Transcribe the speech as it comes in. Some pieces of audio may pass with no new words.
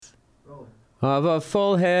of a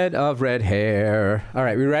full head of red hair. All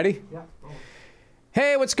right, we ready? Yeah.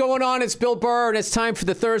 Hey, what's going on? It's Bill Burr, and it's time for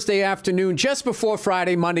the Thursday afternoon, just before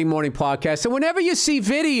Friday, Monday morning podcast. And whenever you see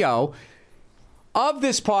video of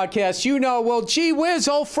this podcast, you know, well, gee whiz,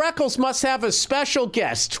 old Freckles must have a special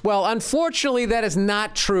guest. Well, unfortunately, that is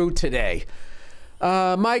not true today.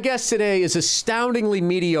 My guest today is astoundingly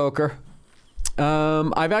mediocre.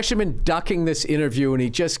 I've actually been ducking this interview, and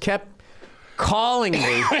he just kept calling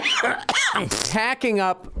me, tacking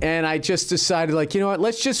up, and I just decided, like, you know what,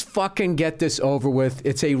 let's just fucking get this over with.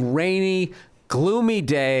 It's a rainy, gloomy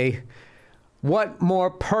day. What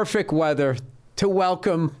more perfect weather to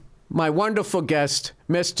welcome my wonderful guest,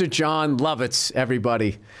 Mr. Jon Lovitz,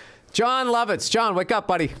 everybody. Jon Lovitz. Jon, wake up,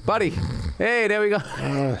 buddy. Hey, there we go.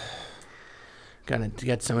 Gotta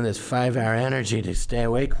get some of this 5-hour energy to stay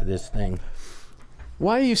awake for this thing.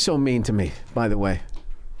 Why are you so mean to me, by the way?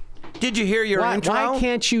 Did you hear your intro? Why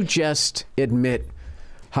can't you just admit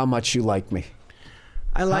how much you like me?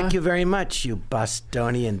 I like you very much, you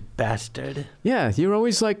Bostonian bastard. Yeah, you're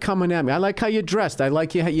always like coming at me. I like how you're dressed. I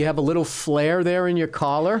like you have a little flare there in your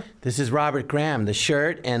collar. This is Robert Graham, the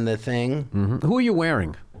shirt and the thing. Mm-hmm. Who are you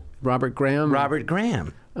wearing? Robert Graham? Robert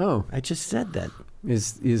Graham. Oh. I just said that.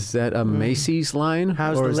 Is that a Macy's line?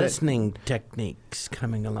 How's the listening techniques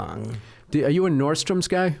coming along? Are you a Nordstrom's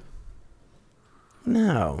guy?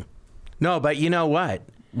 No, but you know what?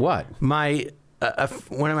 What? My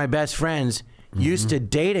one of my best friends used to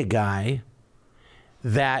date a guy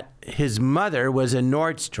that his mother was a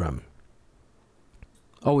Nordstrom.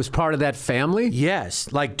 Oh, was part of that family?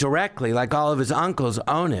 Yes, like directly, like all of his uncles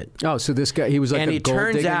own it. Oh, so this guy, he was like and a gold digger?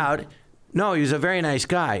 And it turns out, no, he was a very nice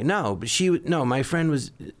guy. No, but my friend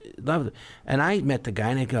was, loved it. And I met the guy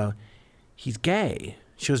and I go, he's gay.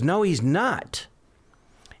 She goes, no, he's not.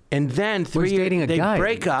 And then 3 years, they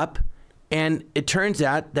break up, and it turns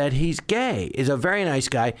out that he's gay. He's a very nice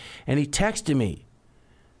guy, and he texted me.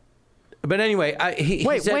 But anyway, wait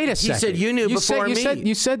a second. He said you knew before me.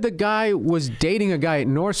 You said the guy was dating a guy at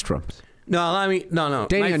Nordstrom's. No.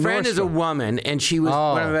 My friend is a woman, and she was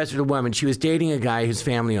one of my best friends. A woman. She was dating a guy whose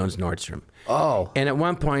family owns Nordstrom. Oh. And at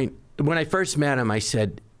one point, when I first met him, I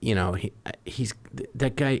said, you know, he's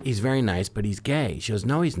that guy. He's very nice, but he's gay. She goes,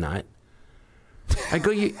 no, he's not. I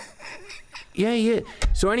go, yeah.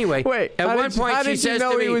 So anyway, wait. At one point, she says to me, "How did you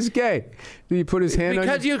know he was gay? Did he put his hand on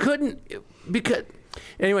you?" Because you couldn't. Because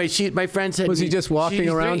anyway, my friend said, was he just walking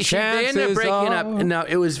around? They ended up breaking up. No,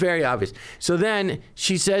 it was very obvious. So then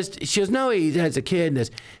she goes, no, he has a kid.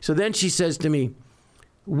 So then she says to me,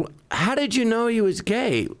 how did you know he was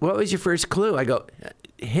gay? What was your first clue? I go,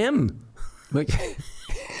 him.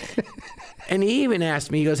 And he even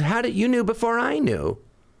asked me, he goes, you knew before I knew?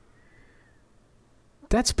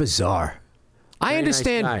 That's bizarre. I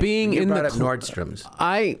understand nice being in the Nordstrom's.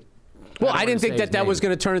 I didn't think that was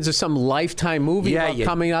going to turn into some Lifetime movie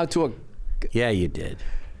coming out to a. Yeah, you did.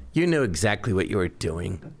 You knew exactly what you were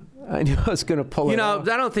doing. I knew I was going to pull it off.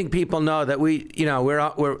 I don't think people know that we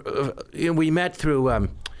we met through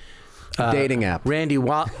dating app. Randy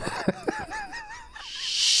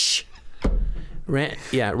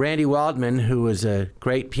Randy Waldman, who was a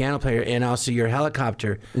great piano player and also your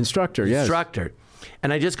helicopter instructor. Yes.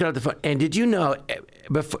 And I just got off the phone. And did you know,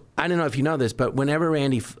 before, I don't know if you know this, but whenever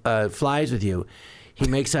Randy flies with you, he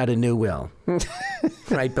makes out a new will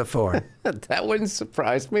right before. That wouldn't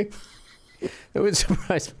surprise me. It would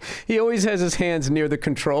surprise me. He always has his hands near the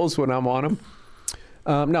controls when I'm on him.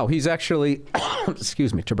 No, he's actually,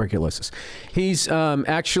 excuse me, tuberculosis. He's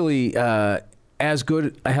actually as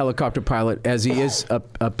good a helicopter pilot as he is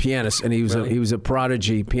a pianist, and he was a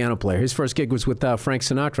prodigy piano player. His first gig was with Frank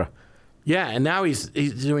Sinatra. Yeah, and now he's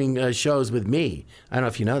doing shows with me. I don't know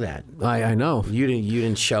if you know that. I know. You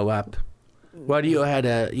didn't show up. What, you had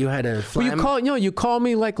a phlegm? Well, you call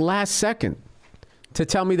me like last second to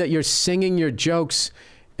tell me that you're singing your jokes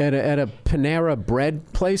at a Panera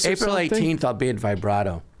Bread place or April something? 18th, I'll be at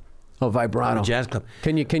Vibrato. Oh, Vibrato. Jazz Club.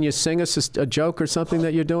 Can you sing us a joke or something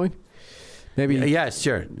that you're doing? Maybe. Yes,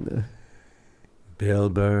 sure. Bill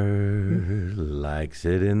Burr likes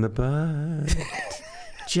it in the butt.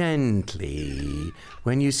 Gently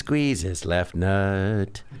when you squeeze his left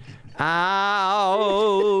nut.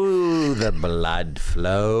 Ow, the blood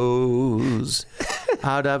flows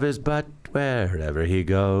out of his butt wherever he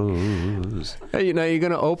goes. Hey, you're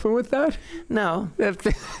going to open with that? No.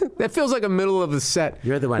 That feels like a middle of the set.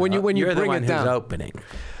 You're the one. When you you're bring the one it down. who's opening.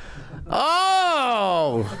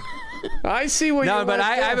 Oh, I see what you're No, but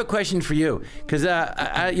I have a question for you, because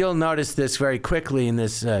you'll notice this very quickly in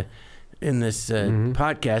this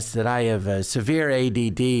podcast that I have severe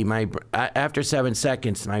ADD. After 7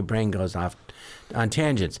 seconds, my brain goes off on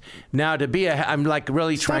tangents. Now I'm like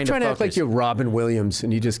really trying to focus. Stop trying to act like you're Robin Williams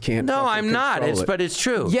and you just can't. No, I'm not. But it's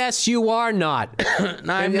true. Yes, you are not.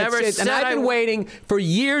 I've never said. And I've been waiting for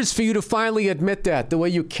years for you to finally admit that. The way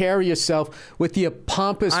you carry yourself with your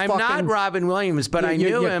pompous. I'm not Robin Williams, but I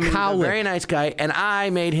knew him. He's a very nice guy, and I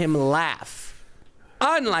made him laugh.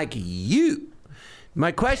 Unlike you.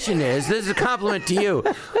 My question is, this is a compliment to you.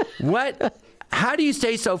 How do you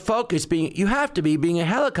stay so focused? You have to be being a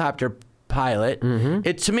helicopter pilot. Mm-hmm.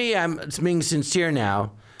 To me, I'm being sincere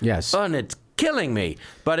now. Yes. And it's killing me,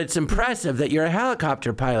 but it's impressive that you're a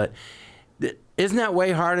helicopter pilot. Isn't that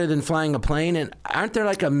way harder than flying a plane? And aren't there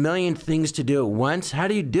like a million things to do at once? How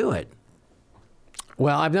do you do it?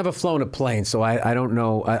 Well, I've never flown a plane, so I don't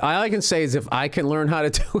know. All I can say is if I can learn how to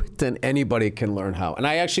do it, then anybody can learn how. And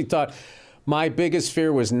I actually thought my biggest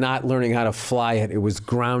fear was not learning how to fly it. It was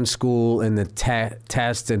ground school and the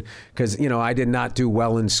test, and because I did not do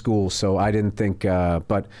well in school, so I didn't think.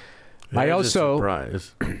 But I also,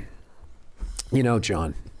 surprise.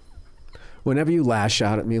 John, whenever you lash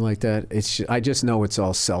out at me like that, I just know it's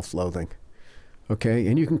all self-loathing. Okay,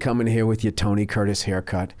 and you can come in here with your Tony Curtis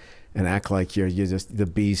haircut and act like you're just the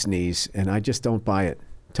bee's knees, and I just don't buy it.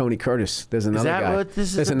 Tony Curtis. There's another guy.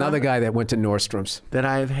 There's another guy that went to Nordstrom's. That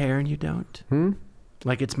I have hair and you don't?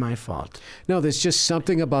 Like it's my fault. No, there's just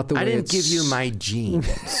something about the way I didn't give you my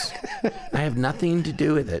genes. I have nothing to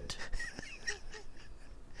do with it.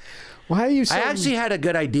 Why are you saying... I actually had a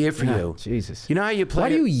good idea for you. Jesus. You know how you play... Why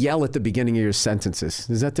do you yell at the beginning of your sentences?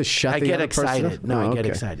 Is that to shut the other person up? I get excited. No, I get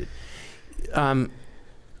excited.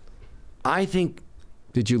 I think...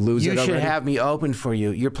 Did you lose it already? You should have me open for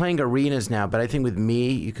you. You're playing arenas now, but I think with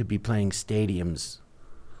me, you could be playing stadiums.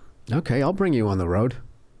 Okay, I'll bring you on the road.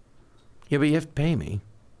 Yeah, but you have to pay me.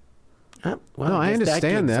 Well, no, I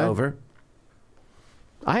understand that. Over.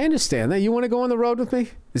 I understand that. You want to go on the road with me?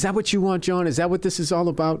 Is that what you want, John? Is that what this is all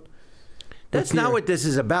about? That's not what this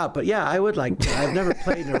is about, but yeah, I would like to. I've never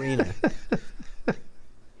played an arena.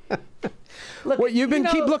 Look, well,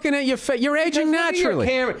 keep looking at your face. You're aging naturally.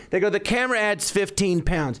 They go, the camera adds 15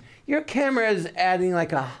 pounds. Your camera is adding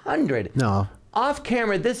like 100. No. Off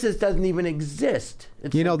camera, doesn't even exist.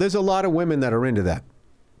 There's a lot of women that are into that.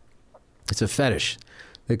 It's a fetish.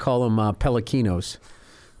 They call them pelicanos.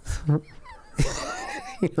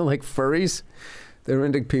 Like furries. They're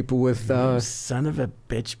into people with... You son of a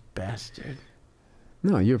bitch bastard.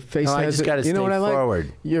 No, your face has... I just got to stay forward.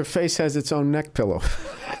 Like? Your face has its own neck pillow.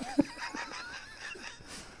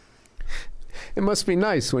 It must be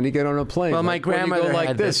nice when you get on a plane. Well, my grandmother when you go like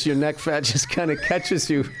had this, your neck fat just kind of catches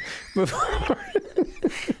you before.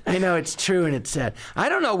 I know, it's true and it's sad. I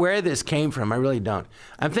don't know where this came from. I really don't.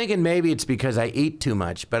 I'm thinking maybe it's because I eat too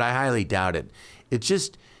much, but I highly doubt it. I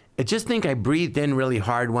just think I breathed in really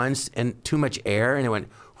hard once and too much air, and it went,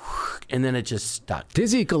 and then it just stuck.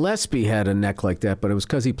 Dizzy Gillespie had a neck like that, but it was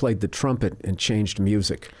because he played the trumpet and changed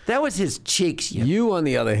music. That was his cheeks. You, on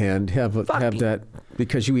the other hand, have that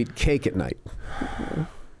because you eat cake at night.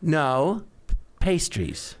 No,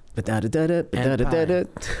 pastries.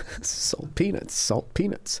 Salt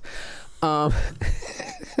peanuts.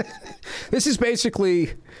 This is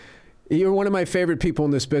basically, you're one of my favorite people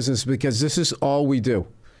in this business because this is all we do,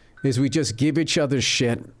 is we just give each other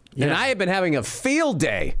shit. Yeah. And I have been having a field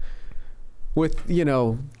day with,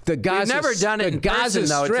 the Gaza. We've never done it in person,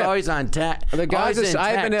 though. It's always on text.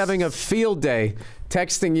 I've been having a field day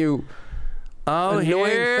texting you. Oh,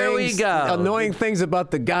 here we go. Annoying things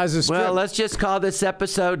about the Gaza Strip. Well, let's just call this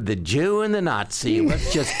episode The Jew and the Nazi.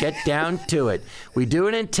 Let's just get down to it. We do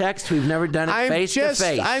it in text. We've never done it face to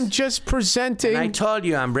face. I'm just presenting. And I told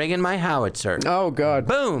you I'm bringing my howitzer. Oh, God.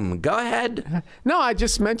 Boom. Go ahead. No, I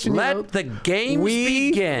just mentioned, Let the games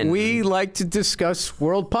begin. We like to discuss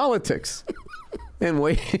world politics and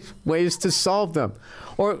ways to solve them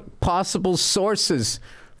or possible sources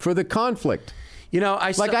for the conflict.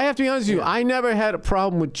 I have to be honest with you. I never had a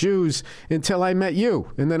problem with Jews until I met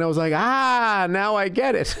you. And then I was like, now I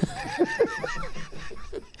get it.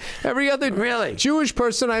 Every other Jewish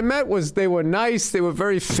person I met they were nice. They were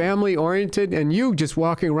very family oriented. And you just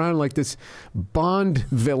walking around like this Bond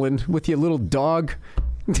villain with your little dog.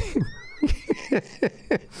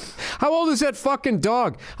 How old is that fucking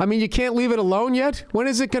dog? I mean, you can't leave it alone yet? When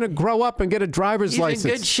is it going to grow up and get a driver's license?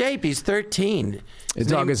 He's in good shape. He's 13. The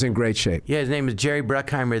dog is in great shape. Yeah, his name is Jerry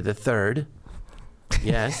Bruckheimer III.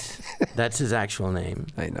 Yes, that's his actual name.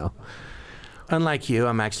 I know. Unlike you,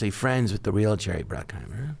 I'm actually friends with the real Jerry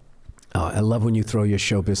Bruckheimer. Oh, I love when you throw your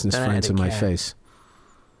show business friends in my face.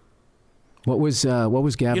 What was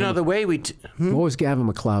Gavin? The way we... What was Gavin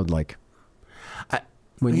McLeod like?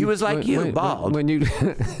 He was like you, bald. When you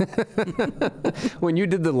when you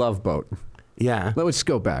did the Love Boat, Yeah. Let's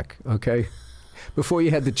go back, okay? Before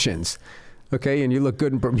you had the chins, okay? And you look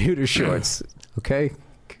good in Bermuda shorts, okay?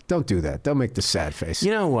 Don't do that. Don't make the sad face.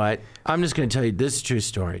 You know what? I'm just going to tell you this is a true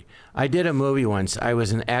story. I did a movie once. I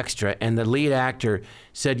was an extra, and the lead actor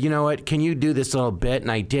said, you know what, can you do this little bit?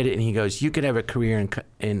 And I did it, and he goes, you could have a career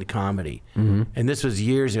in comedy. Mm-hmm. And this was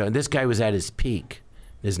years ago. And this guy was at his peak.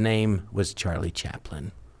 His name was Charlie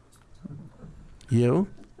Chaplin. You?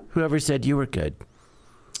 Whoever said you were good?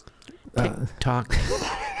 Tick-tock.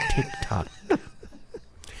 Tick-tock.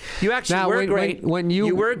 You actually were great. When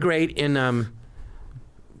you were great in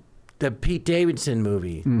the Pete Davidson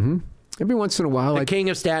movie. Mm-hmm. Every once in a while. The King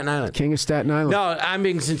of Staten Island. King of Staten Island. No, I'm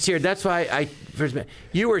being sincere. That's why I first met.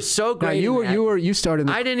 You were so great. No, you started.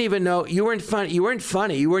 I didn't even know you weren't funny. You weren't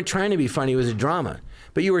funny. You weren't trying to be funny. It was a drama.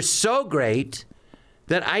 But you were so great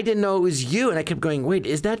that I didn't know it was you, and I kept going. Wait,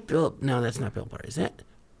 is that Bill? No, that's not Bill Burr. Is that?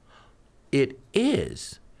 It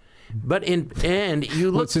is. But and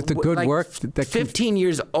you look it the good like work 15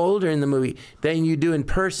 years older in the movie than you do in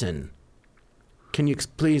person. Can you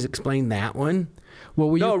please explain that one?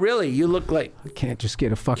 Well, no, really, you look like... I can't just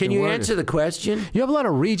get a fucking Can you word. answer the question? You have a lot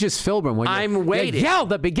of Regis Philbin when I'm waiting. You yell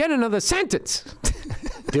the beginning of the sentence.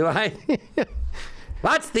 Do I?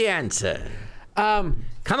 What's the answer? Come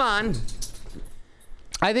on.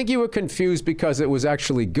 I think you were confused because it was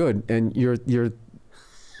actually good, and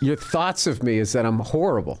your thoughts of me is that I'm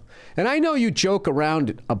horrible. And I know you joke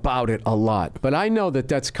around about it a lot, but I know that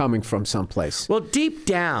that's coming from someplace. Well, deep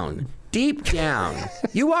down,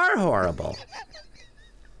 you are horrible.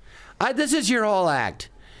 This is your whole act.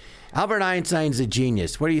 Albert Einstein's a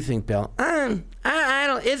genius. What do you think, Bill? I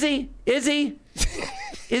don't. Is he? Is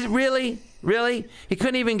it really? Really? He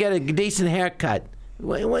couldn't even get a decent haircut.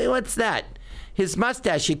 What's that? His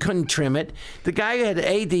mustache, he couldn't trim it. The guy who had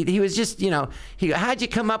ADD, he was just, how'd you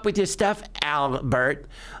come up with your stuff, Albert?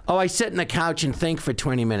 Oh, I sit on the couch and think for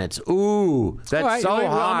 20 minutes. Ooh, that's right, so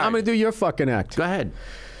hard. I'm going to do your fucking act. Go ahead.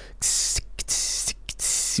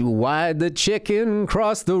 Why'd the chicken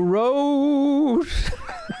cross the road?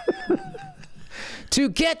 To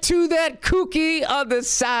get to that kooky other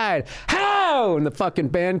side. How? And the fucking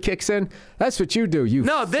band kicks in. That's what you do.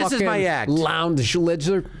 No, this is my act. Lounge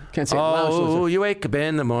lizard. Can't say lounge lizard. Oh, you wake up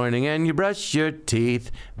in the morning and you brush your teeth.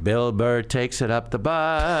 Bill Burr takes it up the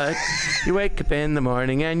butt. You wake up in the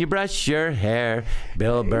morning and you brush your hair.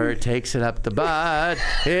 Bill Burr takes it up the butt.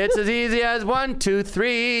 It's as easy as 1, 2,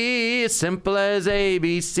 3. As simple as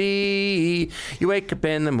ABC. You wake up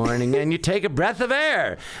in the morning and you take a breath of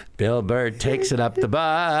air. Bill Burr takes it up the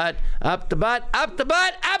butt. Up the butt, up the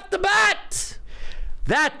butt, up the butt.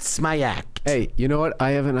 That's my act. Hey, you know what?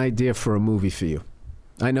 I have an idea for a movie for you.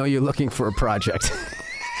 I know you're looking for a project.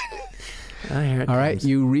 All right,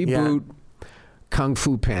 you reboot Kung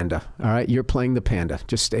Fu Panda. All right, you're playing the panda.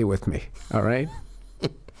 Just stay with me. All right?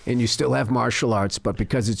 And you still have martial arts, but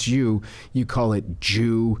because it's you call it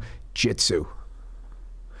Jew-Jitsu.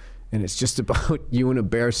 And it's just about you in a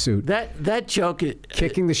bear suit. That joke is...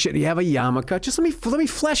 Kicking the shit. You have a yarmulke. Just let me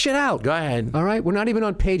flesh it out. Go ahead. All right? We're not even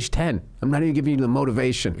on page 10. I'm not even giving you the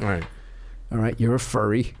motivation. All right? You're a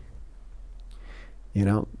furry.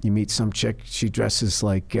 You meet some chick. She dresses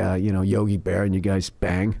like, Yogi Bear, and you guys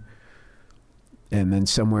bang. And then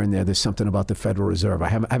somewhere in there's something about the Federal Reserve. I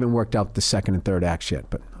haven't worked out the second and third acts yet,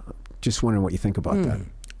 but just wondering what you think about that.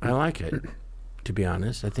 I like it. To be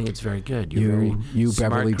honest, I think it's very good. You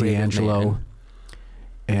smart, Beverly D'Angelo, man.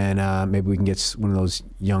 and maybe we can get one of those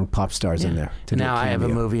young pop stars in there. Now I have a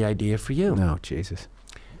movie idea for you. No, Jesus.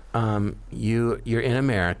 You're in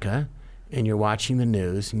America, and you're watching the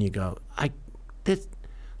news, and you go, this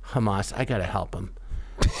Hamas, I gotta help him.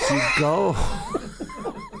 So you go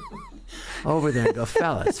over there and go,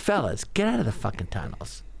 fellas, get out of the fucking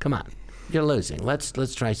tunnels. Come on, you're losing. Let's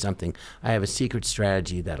try something. I have a secret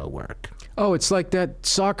strategy that'll work. Oh, it's like that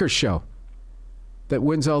soccer show that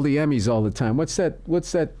wins all the Emmys all the time. What's that?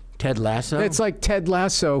 Ted Lasso? It's like Ted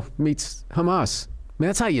Lasso meets Hamas. I mean,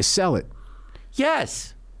 that's how you sell it.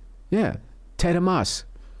 Yes. Yeah. Ted Hamas.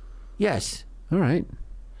 Yes. All right.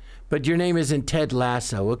 But your name isn't Ted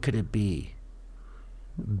Lasso. What could it be?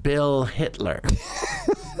 Bill Hitler.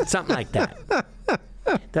 Something like that.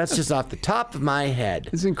 That's just off the top of my head.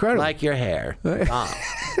 It's incredible. Like your hair.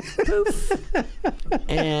 Poof.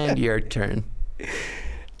 And your turn.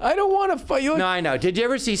 I don't want to fight you. No, I know. Did you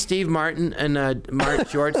ever see Steve Martin and Martin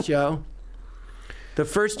Short's show? The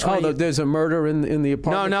first 20... Oh, there's a murder in the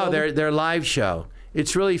apartment building? their live show.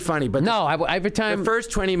 It's really funny. But every time... The first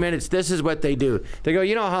 20 minutes, this is what they do. They go,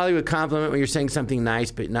 Hollywood compliment when you're saying something nice,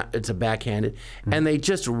 but it's a backhanded. And they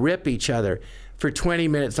just rip each other for 20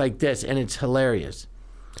 minutes like this, and it's hilarious.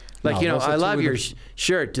 Like, No, you know, those are I two love of your the-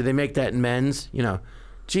 shirt. Do they make that in men's? You know,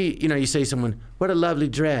 gee, you know, you say to someone, what a lovely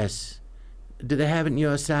dress. Do they have it in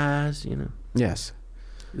your size? You know, Yes.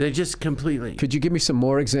 they just completely. Could you give me some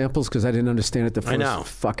more examples? Because I didn't understand it the I know.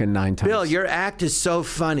 first fucking 9 times. Bill, your act is so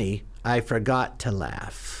funny, I forgot to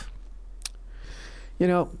laugh. You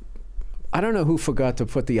know, I don't know who forgot to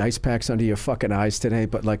put the ice packs under your fucking eyes today,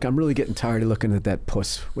 but like I'm really getting tired of looking at that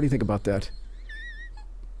puss. What do you think about that?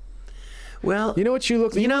 Well, You know what you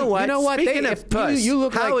look. You know what? You know what? Speaking They- of puss, you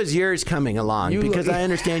look how like, is yours coming along? You Because look- I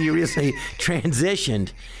understand you recently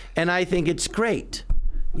transitioned, and I think it's great.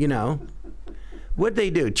 You know, what'd they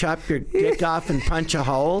do? Chop your dick off and punch a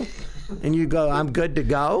hole, and you go, "I'm good to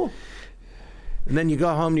go." And then you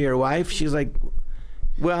go home to your wife. She's like,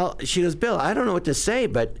 "Well," she goes, "Bill, I don't know what to say,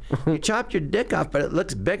 but you chopped your dick off, but it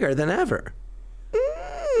looks bigger than ever."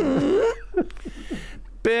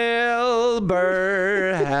 Bill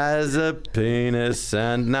Burr has a penis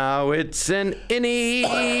and now it's an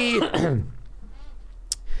innie.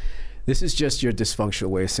 This is just your dysfunctional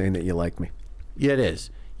way of saying that you like me. Yeah, it is.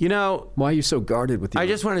 You know, Why are you so guarded with you? I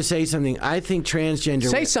just want to say something. I think transgender.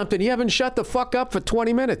 say something. You haven't shut the fuck up for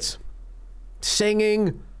 20 minutes.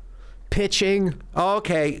 Singing, pitching. Oh,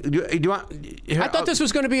 okay. Do you want? I thought this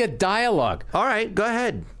was going to be a dialogue. All right, go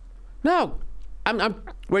ahead. No, I'm.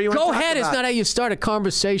 What do you want Go to talk ahead. It's about? not how you start a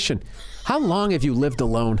conversation. How long have you lived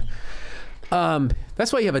alone?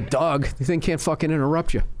 That's why you have a dog. The thing can't fucking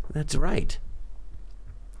interrupt you. That's right.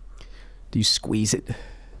 Do you squeeze it?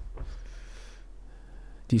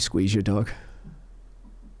 Do you squeeze your dog?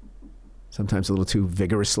 Sometimes a little too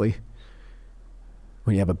vigorously.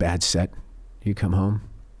 When you have a bad set, you come home,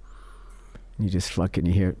 and you just fucking,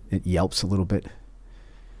 you hear it yelps a little bit.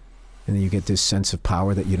 And then you get this sense of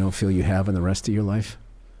power that you don't feel you have in the rest of your life.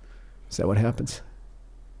 Is that what happens?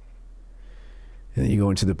 And then you go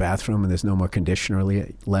into the bathroom and there's no more conditioner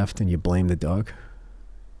left and you blame the dog?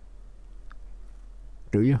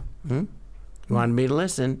 Do you? You wanted me to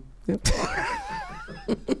listen. Yep.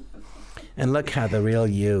 And look how the real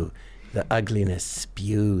you, the ugliness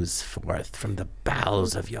spews forth from the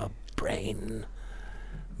bowels of your brain.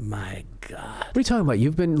 My God. What are you talking about?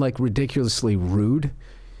 You've been like ridiculously rude.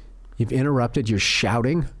 You've interrupted. You're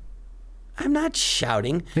shouting. I'm not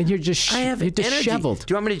shouting. And you're just, I have you're energy. disheveled.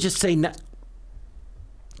 Do you want me to just say no?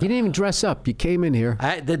 You didn't even dress up. You came in here.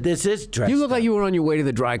 This is dressed You look up. like you were on your way to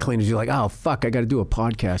the dry cleaners. You're like, oh, fuck, I got to do a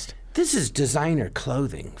podcast. This is designer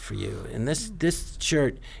clothing for you. And this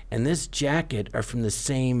shirt and this jacket are from the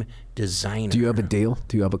same designer. Do you have a deal?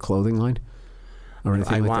 Do you have a clothing line? Or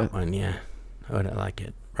anything I like want that? one, yeah. How would I like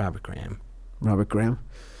it? Robert Graham. Robert Graham?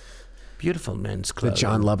 Beautiful men's The clothing.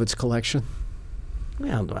 Jon Lovitz collection?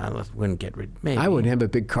 Well, I wouldn't get rid. Maybe. I would have a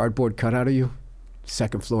big cardboard cutout of you.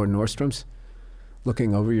 Second floor Nordstrom's.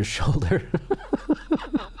 Looking over your shoulder.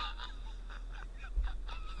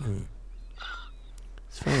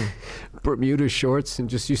 It's funny. Bermuda shorts and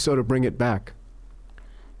just you sort of bring it back.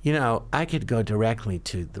 You know, I could go directly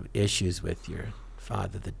to the issues with your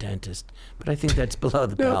father, the dentist, but I think that's below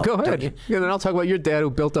the No, belt. go don't ahead. you? Yeah, then I'll talk about your dad who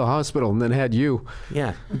built a hospital and then had you.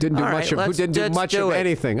 Yeah. Who didn't do All much right, of, who let's- didn't do let's much do of it.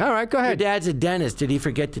 anything. All right, go Your ahead. dad's a dentist. Did he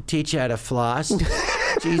forget to teach you how to floss?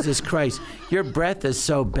 Jesus Christ. Your breath is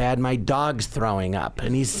so bad, my dog's throwing up,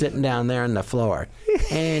 and he's sitting down there on the floor.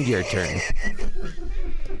 And your turn.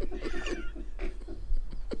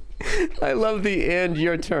 I love the and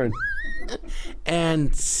your turn.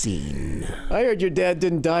 And scene. I heard your dad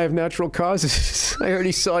didn't die of natural causes. I heard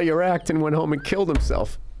he saw your act and went home and killed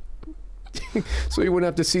himself. So you wouldn't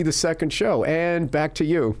have to see the second show. And back to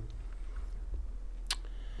you.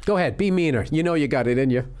 Go ahead, be meaner. You know you got it in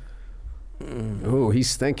you. Ooh,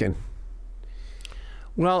 he's thinking.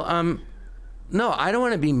 Well, no, I don't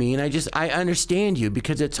want to be mean. I understand you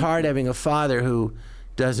because it's hard having a father who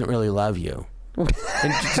doesn't really love you.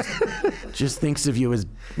 And just thinks of you as,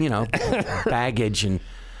 you know, baggage and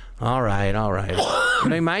all right. I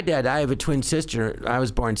mean, my dad, I have a twin sister. I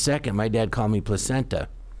was born second. My dad called me placenta.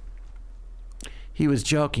 He was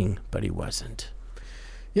joking, but he wasn't.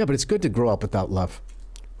 Yeah, but it's good to grow up without love.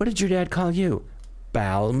 What did your dad call you?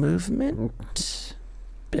 Bowel movement?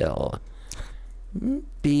 Bill.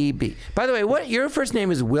 BB. By the way, what your first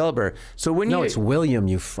name is Wilbur. So when No, you it's William,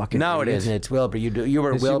 you fucking No, it idiot. isn't. It's Wilbur. You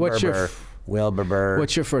were What's Wilbur. your- Wilbur.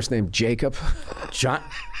 What's your first name? Jacob? John?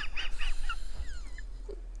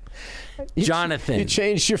 Jonathan. You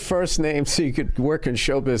changed your first name so you could work in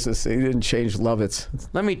show business. So you didn't change Lovitz.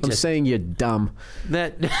 Let me I'm just saying you're dumb.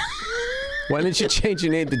 that Why didn't you change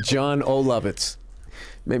your name to Jon O. Lovitz?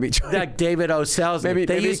 Maybe like David O. Sells. maybe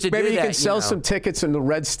they used to maybe do you that. can sell know. some tickets in the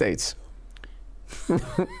red states.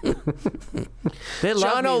 They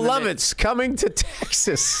love Jon me, Lovitz coming to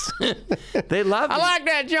Texas. They love me. I like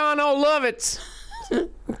that Jon Lovitz.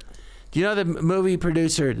 Do you know the movie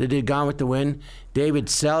producer that did Gone with the Wind? David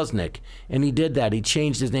Selznick. And he did that. He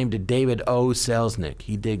changed his name to David O. Selznick.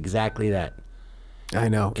 He did exactly that. I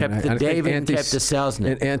know. Kept the David and kept the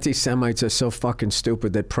Selznick. And anti-Semites are so fucking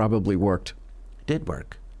stupid that probably worked. It did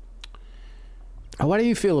work. What do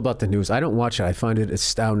you feel about the news? I don't watch it. I find it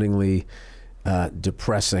astoundingly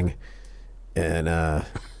depressing. And,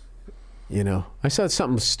 you know, I saw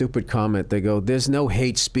something stupid comment. They go, there's no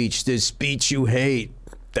hate speech. There's speech you hate.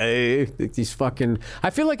 These fucking... I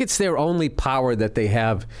feel like it's their only power that they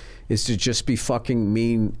have is to just be fucking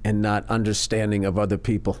mean and not understanding of other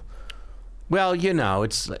people. Well, you know,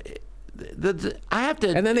 it's... I have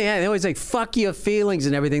to... And then they always like, fuck your feelings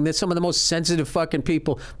and everything. They're some of the most sensitive fucking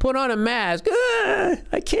people. Put on a mask.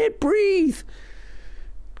 I can't breathe.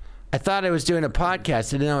 I thought I was doing a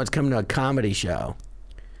podcast. I didn't know I was coming to a comedy show.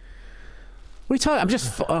 What are you talking? I'm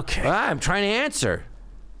just... Okay. I'm trying to answer.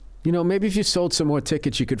 You know, maybe if you sold some more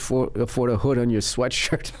tickets, you could afford a hood on your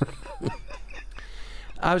sweatshirt.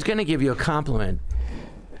 I was going to give you a compliment.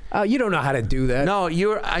 You don't know how to do that. No,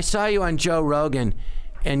 I saw you on Joe Rogan,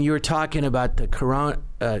 and you were talking about the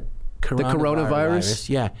coronavirus.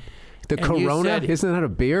 Yeah. The And Corona? said- Isn't that a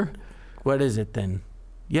beer? What is it then?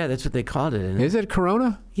 Yeah, that's what they called it. Isn't it? Is it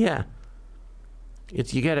Corona? Yeah.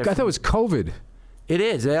 You get it. I thought it was COVID. It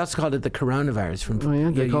is. They also called it the coronavirus. From Oh,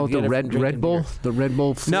 yeah? They you call it get the from Red drinking Bull? beer. The Red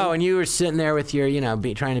Bull flu? No, and you were sitting there with your,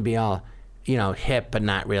 trying to be all, hip, but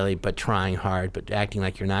not really, but trying hard, but acting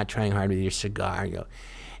like you're not trying hard with your cigar. You go,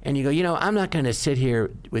 I'm not going to sit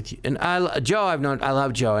here with you. And I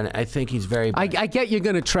love Joe, and I think he's very... I get you're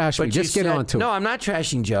going to trash me. Just get on to it. No, I'm not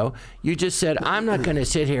trashing Joe. You just said, I'm not going to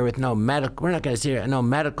sit here with we're not going to sit here with no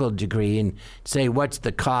medical degree and say what's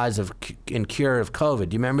the cause and cure of COVID.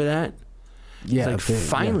 Do you remember that? Yeah. It's like,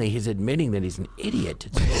 finally, he's admitting that he's an idiot.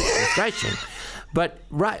 It's refreshing. But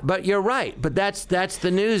you're right. But that's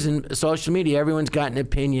the news and social media. Everyone's got an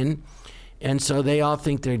opinion, and so they all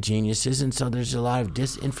think they're geniuses, and so there's a lot of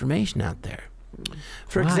disinformation out there.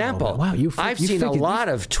 For example, I've seen a lot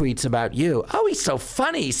of tweets about you. Oh, he's so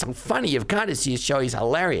funny. He's so funny. You've got to see his show. He's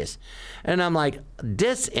hilarious. And I'm like,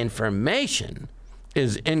 disinformation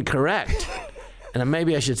is incorrect. And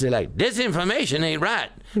maybe I should say, like, disinformation ain't right.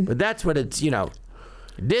 But that's what it's,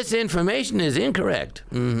 disinformation is incorrect.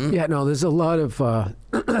 Mm-hmm. Yeah, no, there's a lot of...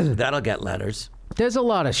 That'll get letters. There's a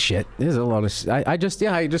lot of shit. There's a lot of... I just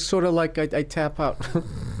sort of like, I tap out.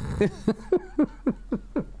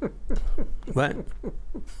 What?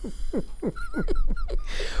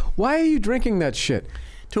 Why are you drinking that shit?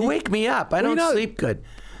 To wake me up. I don't sleep good.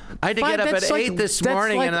 I had to get up at 8 this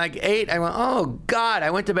morning, and like 8, I went, oh, God.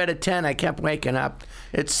 I went to bed at 10. I kept waking up.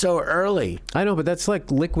 It's so early. I know, but that's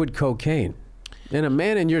like liquid cocaine. And a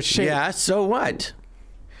man in your shape... Yeah, so what?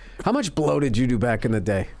 How much blow did you do back in the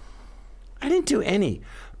day? I didn't do any.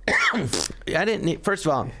 I didn't need... First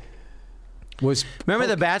of all, remember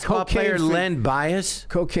the basketball player Len Bias?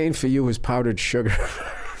 Cocaine for you was powdered sugar.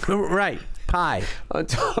 Right. Pie. On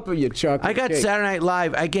top of your chocolate I got cake. Saturday Night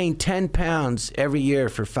Live. I gained 10 pounds every year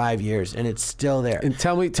for 5 years, and it's still there. And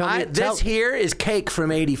tell me, this here is cake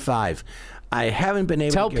from 85. I haven't been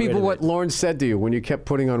able to get rid people of what it. Lorne said to you when you kept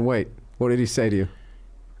putting on weight. What did he say to you?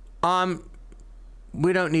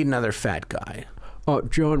 We don't need another fat guy. Oh,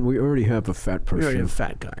 John, we already have a fat person. We already have a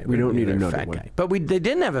fat guy. We don't need another fat one. guy. But they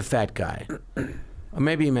didn't have a fat guy. Or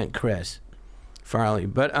maybe he meant Chris Farley.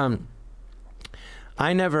 But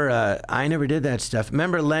I never did that stuff.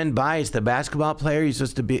 Remember Len Bias, the basketball player?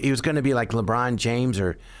 He was going to be like LeBron James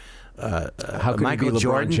or How could Michael he be LeBron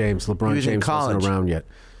Jordan. James? LeBron James wasn't around yet.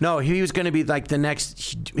 No, he was going to be like the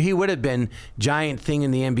next. He would have been giant thing in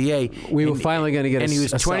the NBA. We were finally going to get. And he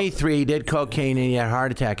was 23. He did cocaine and he had a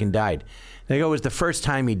heart attack and died. They go, it was the first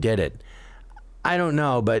time he did it. I don't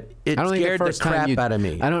know, but it scared the crap out of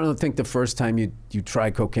me. I don't think the first time you try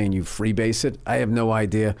cocaine you freebase it. I have no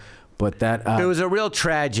idea. But that it was a real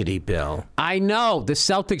tragedy, Bill. I know. The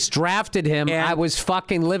Celtics drafted him. And I was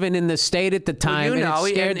fucking living in the state at the time, Well, and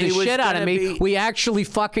it scared the shit out of me. We actually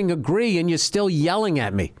fucking agree, and you're still yelling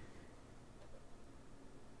at me.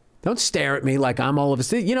 Don't stare at me like I'm all of a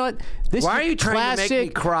sudden. You know what? Why are you trying to make me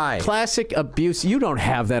cry? Classic abuse. You don't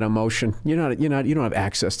have that emotion. You don't have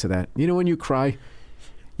access to that. You know when you cry?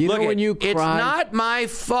 When you cry? It's not my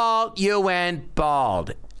fault you went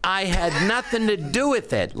bald. I had nothing to do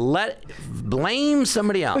with it. Blame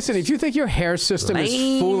somebody else. Listen, if you think your hair system is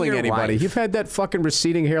fooling anybody, you've had that fucking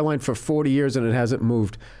receding hairline for 40 years and it hasn't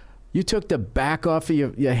moved. You took the back off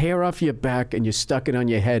of your hair off your back and you stuck it on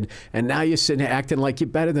your head, and now you're sitting here acting like you're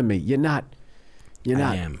better than me. You're not. You're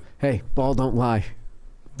not. I am. Hey, ball don't lie.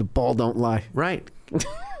 The ball don't lie. Right.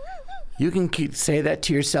 You can say that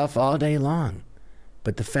to yourself all day long.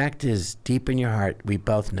 But the fact is, deep in your heart, we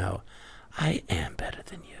both know, I am better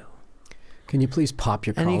than you. Can you please pop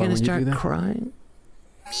your collar and you're when gonna you do that? start crying?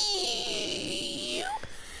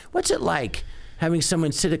 What's it like having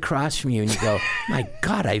someone sit across from you and you go, my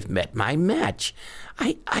God, I've met my match.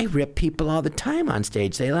 I rip people all the time on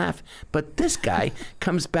stage. They laugh. But this guy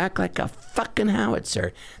comes back like a fucking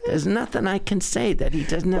howitzer. There's nothing I can say that he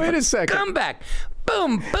doesn't have a comeback.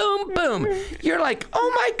 Boom, boom, boom. You're like,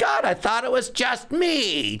 oh my God, I thought it was just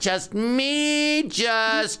me. Just me,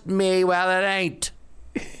 just me. Well, it ain't.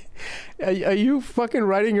 Are you fucking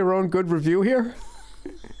writing your own good review here?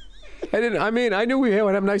 I knew we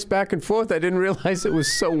would have nice back and forth. I didn't realize it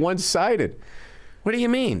was so one-sided. What do you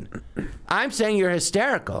mean? I'm saying you're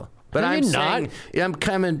hysterical, but I'm saying I'm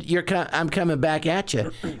coming back at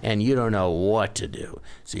you, and you don't know what to do.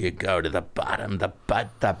 So you go to the bottom, the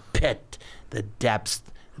butt, the pit, the depths,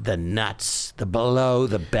 the nuts, the below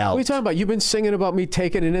the belt. What are you talking about? You've been singing about me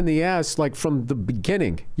taking it in the ass like from the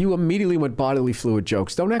beginning. You immediately went bodily fluid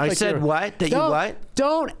jokes. Don't act like I said what? That you what?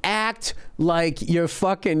 Don't act like you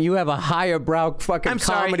have a higher brow fucking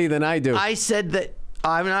comedy than I do. I said that.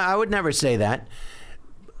 I would never say that.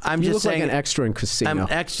 You look like an extra in Casino. I'm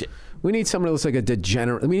extra. We need someone that looks like a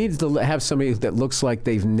degenerate. We need to have somebody that looks like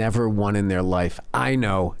they've never won in their life. I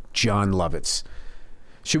know Jon Lovitz.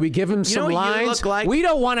 Should we give him some lines? You look like? We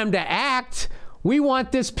don't want him to act. We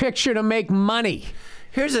want this picture to make money.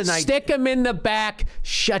 Here's a nice. Stick him in the back.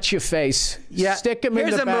 Shut your face. Yeah. Stick him in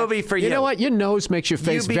the back. Here's a movie for you. You know what? Your nose makes your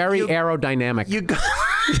face very aerodynamic. You go.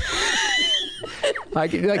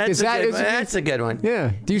 That's a good one.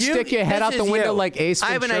 Yeah. Do you stick your head out the window like Ace Ventura?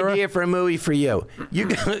 I have an idea for a movie for you.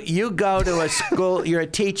 You go to a school. You're a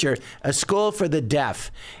teacher, a school for the deaf,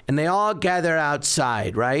 and they all gather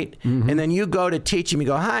outside, right? Mm-hmm. And then you go to teach them. You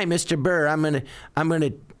go, "Hi, Mr. Burr. I'm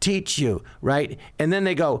gonna teach you," right? And then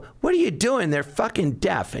they go, "What are you doing? They're fucking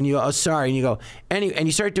deaf." And you go, "Oh, sorry." And you go, and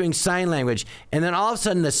you start doing sign language, and then all of a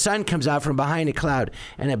sudden the sun comes out from behind a cloud,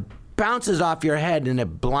 and it bounces off your head and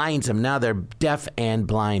it blinds them. Now they're deaf and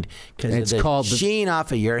blind because of the sheen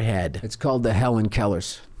off of your head. It's called the Helen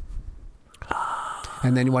Kellers.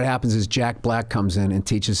 And then what happens is Jack Black comes in and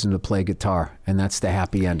teaches him to play guitar, and that's the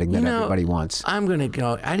happy ending that everybody wants. I'm going to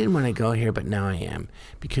go. I didn't want to go here, but now I am,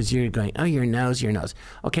 because you're going, oh, your nose.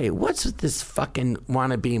 Okay, what's with this fucking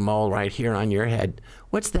wannabe mole right here on your head?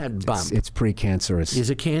 What's that bump? It's precancerous. Is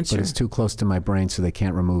it cancer? But it's too close to my brain, so they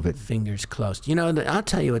can't remove it. Fingers close. I'll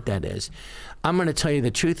tell you what that is. I'm going to tell you the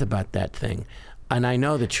truth about that thing. And I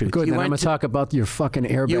know the truth. Good, then I'm going to talk about your fucking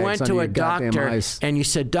airbags. You went to a doctor eyes. and you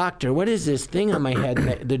said, "Doctor, what is this thing on my head?"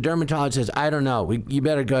 And the dermatologist says, "I don't know. You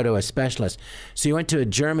better go to a specialist." So you went to a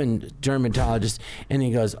German dermatologist and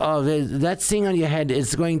he goes, "Oh, that thing on your head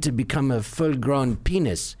is going to become a full-grown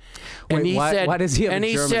penis." And Wait, why does he have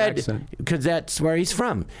a German accent? Because that's where he's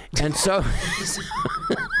from. And so...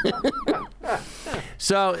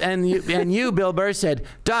 So, and you, Bill Burr, said,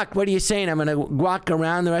 "Doc, what are you saying? I'm going to walk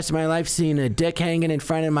around the rest of my life seeing a dick hanging in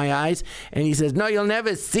front of my eyes?" And he says, "No, you'll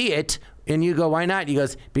never see it." And you go, "Why not?" He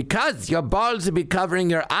goes, "Because your balls will be covering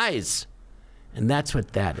your eyes." And that's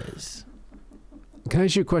what that is. Can I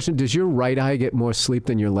ask you a question? Does your right eye get more sleep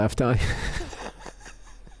than your left eye?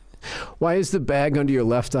 Why is the bag under your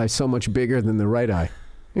left eye so much bigger than the right eye?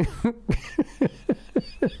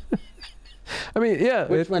 I mean, yeah.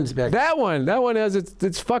 Which one's bigger? That one. That one has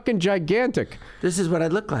it's fucking gigantic. This is what I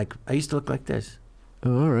look like. I used to look like this.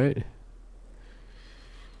 Oh, all right.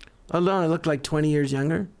 Oh, no, I look like 20 years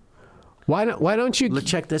younger. Why don't you...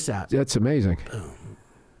 Check this out. That's amazing. Boom.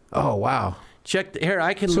 Oh, wow. Here,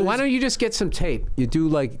 I can So why don't you just get some tape? You do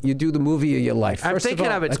the movie of your life. I'm thinking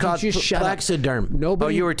of it. It's called Plaxiderm.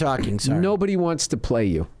 You were talking, sorry. Nobody wants to play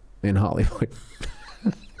you in Hollywood.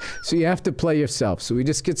 So you have to play yourself. So we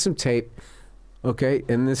just get some tape, okay?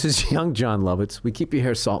 And this is young Jon Lovitz. We keep your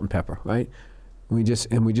hair salt and pepper, right? We just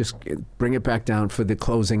bring it back down for the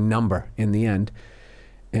closing number in the end.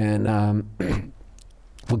 And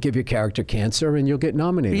we'll give your character cancer and you'll get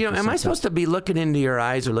nominated. Am I supposed to be looking into your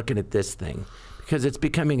eyes or looking at this thing? Because it's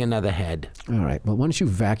becoming another head. All right. Well, why don't you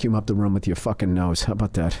vacuum up the room with your fucking nose? How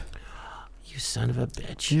about that? You son of a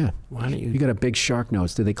bitch. Yeah. Why don't you? You got a big shark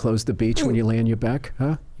nose. Do they close the beach when you lay on your back?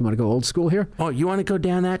 Huh? You want to go old school here? Oh, you want to go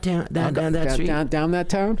down that town? Down that street? Down that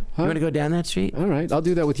town? Huh? You want to go down that street? All right. I'll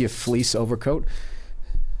do that with your fleece overcoat.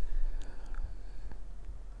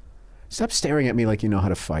 Stop staring at me like you know how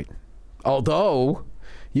to fight. Although,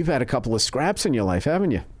 you've had a couple of scraps in your life,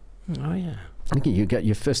 haven't you? Oh, yeah. You got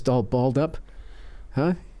your fist all balled up?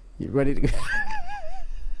 Huh? You ready to go?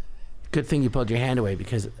 Good thing you pulled your hand away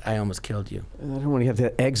because I almost killed you. I don't want to have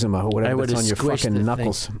that eczema or whatever that's on your fucking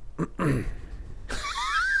knuckles. Is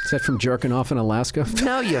that from jerking off in Alaska?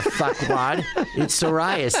 No, you fuckwad. It's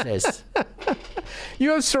psoriasis.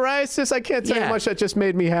 You have psoriasis? I can't tell you how much that just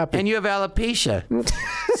made me happy. And you have alopecia.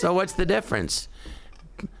 So what's the difference?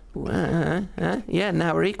 Yeah,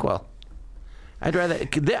 now we're equal. I'd rather.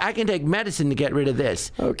 I can take medicine to get rid of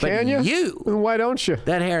this. Oh, can you? You? Why don't you?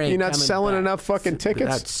 That hair ain't You're not coming selling back enough fucking tickets?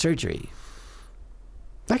 without surgery.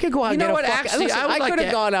 I could go out and get a fucking... Listen, I could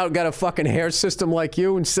have gone out and got a fucking hair system like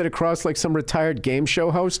you instead of cross like some retired game show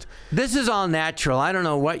host. This is all natural. I don't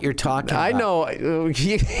know what you're talking about. I know.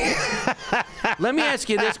 Let me ask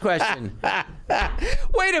you this question.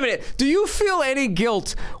 Wait a minute. Do you feel any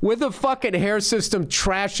guilt with a fucking hair system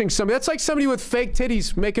trashing somebody? That's like somebody with fake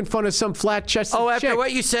titties making fun of some flat-chested after chick.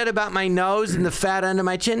 what you said about my nose and the fat under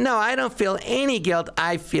my chin, no, I don't feel any guilt.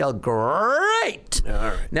 I feel great. All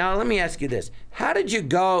right. Now, let me ask you this. How did you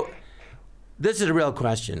go? This is a real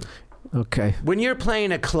question. Okay. When you're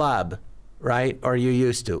playing a club, right, or you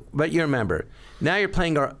used to, but you remember, now you're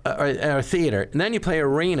playing a theater, and then you play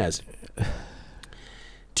arenas.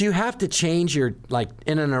 Do you have to change your, like,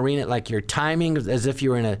 in an arena, like your timing as if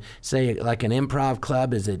you were in a, say, like an improv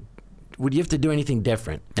club? Would you have to do anything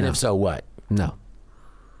different? And if so, what? No.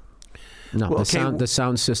 No, well, the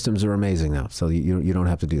sound systems are amazing now, so you don't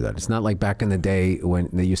have to do that. It's not like back in the day when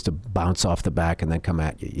they used to bounce off the back and then come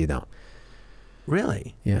at you. You don't.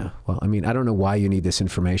 Really? Yeah. Well, I mean, I don't know why you need this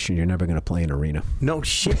information. You're never going to play an arena. No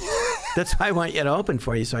shit. That's why I want you to open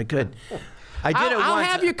for you so I could. I did it once.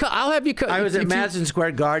 I'll have you. I was at Madison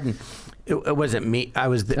Square Garden. It wasn't me. I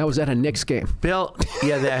was at a Knicks game. Bill.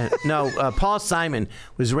 Yeah. Paul Simon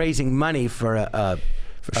was raising money for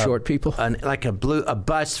for short people, like a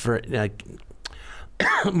bus for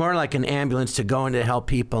more like an ambulance to go in to help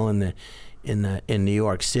people in New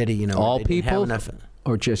York City. You know, all people,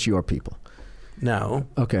 or just your people? No.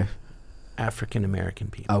 Okay. African American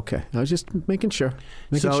people. Okay, I was just making sure.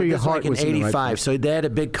 Making sure your heart was in the right '85. place. So they had a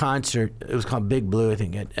big concert. It was called Big Blue, I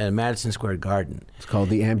think, at Madison Square Garden. It's called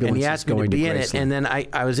The Ambulance. And he asked me to be in it, and then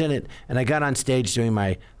I was in it, and I got on stage doing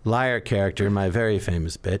my liar character, my very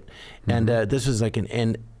famous bit, and this was like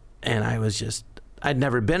and I was just, I'd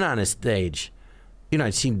never been on a stage. You know,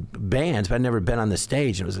 I'd seen bands, but I'd never been on the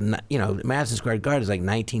stage. It was, Madison Square Garden is like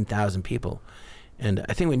 19,000 people. And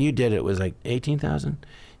I think when you did it, it was like 18,000.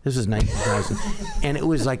 This was 19,000. And it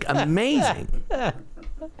was like amazing. That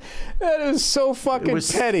is so fucking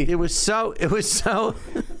petty. It was so.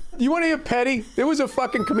 You want to hear petty? There was a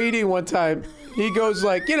fucking comedian one time. He goes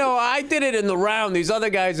like, I did it in the round. These other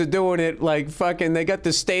guys are doing it like fucking, they got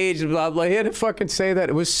the stage, blah, blah. He had to fucking say that.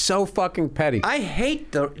 It was so fucking petty. I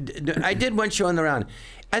hate I did one show in the round.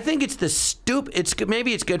 I think it's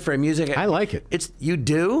maybe it's good for music. I like it. You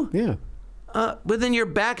do? Yeah. But then your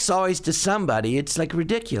back's always to somebody. It's like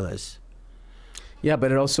ridiculous. Yeah,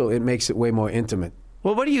 but it makes it way more intimate.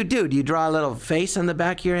 Well, what do? Do you draw a little face on the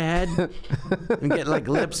back of your head and get like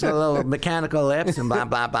lips, little mechanical lips, and blah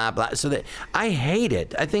blah blah blah? So that I hate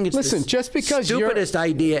it. I think it's just because stupidest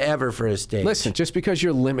idea ever for a stage. Listen, just because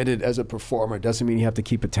you're limited as a performer doesn't mean you have to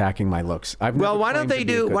keep attacking my looks. Why don't they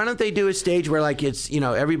do a stage where like it's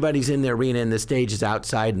everybody's in the arena and the stage is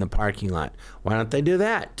outside in the parking lot? Why don't they do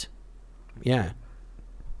that? Yeah.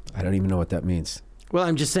 I don't even know what that means. Well,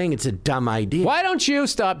 I'm just saying it's a dumb idea. Why don't you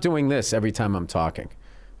stop doing this every time I'm talking?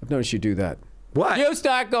 I've noticed you do that. What? You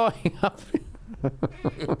start going up.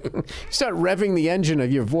 You start revving the engine of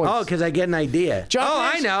your voice. Oh, because I get an idea.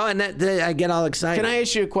 I know, and I get all excited. Can I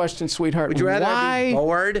ask you a question, sweetheart? Would you rather be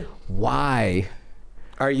bored? Why?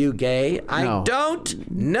 Are you gay? No. I don't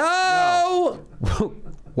know. No.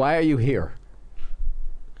 Why are you here?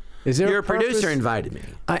 Is there Your producer invited me.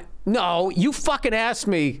 No, you fucking asked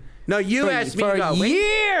me. No, you asked me for to go.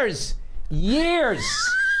 Years.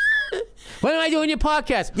 When am I doing your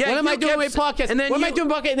podcast? Yeah, when am I doing my podcast? And then when am I doing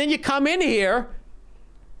podcast? And then you come in here,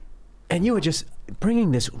 and you were just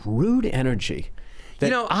bringing this rude energy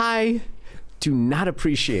that I do not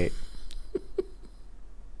appreciate.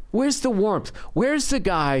 Where's the warmth? Where's the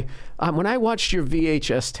guy? When I watched your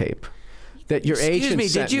VHS tape that your agent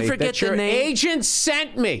sent did you forget the name?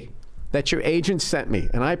 That your agent sent me,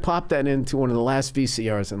 and I popped that into one of the last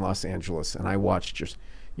VCRs in Los Angeles, and I watched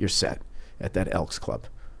your set at that Elks Club.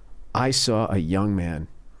 I saw a young man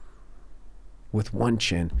with one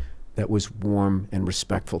chin that was warm and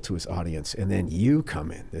respectful to his audience, and then you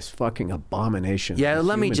come in, this fucking abomination. Yeah,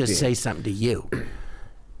 let me just say something to you.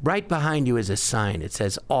 Right behind you is a sign. It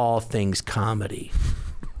says, "All Things Comedy."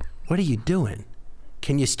 What are you doing?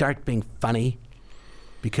 Can you start being funny?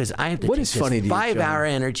 because I have to What take is funny to this you, 5-hour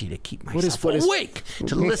energy to keep myself what is- awake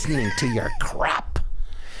to listening to your crap.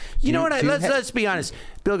 You know what? Let's be honest.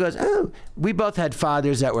 Bill goes, oh, we both had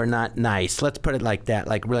fathers that were not nice. Let's put it like that.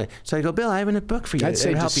 Like really. So I go, Bill, I have a book for you. I'd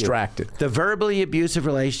say It'll help distracted. You. The verbally abusive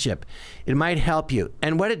relationship. It might help you.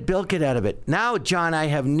 And what did Bill get out of it? Now, John, I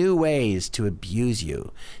have new ways to abuse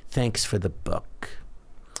you. Thanks for the book.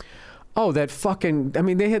 Oh, that fucking! I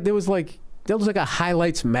mean, there was like a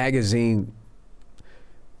highlights magazine,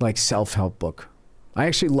 like self-help book. I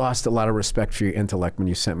actually lost a lot of respect for your intellect when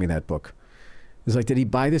you sent me that book. It was like, did he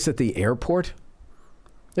buy this at the airport?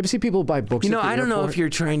 Ever see people buy books? You know, at the I don't airport? know if you're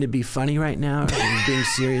trying to be funny right now or you're being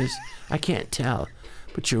serious. I can't tell,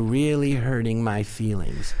 but you're really hurting my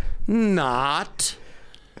feelings. Not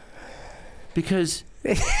because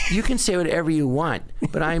you can say whatever you want,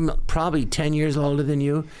 but I'm probably 10 years older than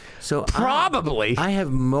you. So Probably. I have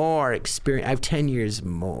more experience. I have 10 years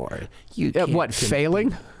more. You can't what,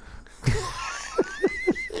 failing?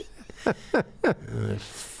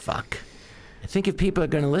 Fuck. I think if people are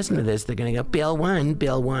going to listen to this, they're going to go, Bill won,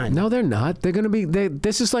 Bill won. No, they're not. They're going to be.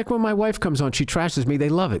 This is like when my wife comes on. She trashes me. They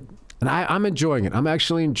love it, and I'm enjoying it. I'm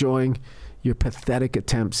actually enjoying your pathetic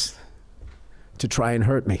attempts to try and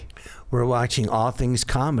hurt me. We're watching All Things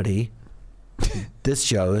Comedy. This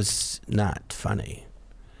show is not funny.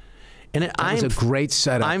 And That was a great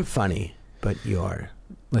setup. I'm funny, but you're.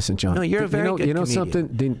 Listen, John. No, you're a very good You know comedian.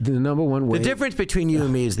 something? The number one way. The difference between you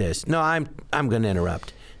and me is this. No, I'm going to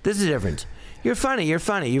interrupt. This is the difference. You're funny.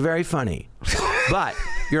 You're very funny. But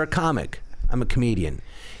you're a comic. I'm a comedian.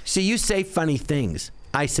 See, you say funny things.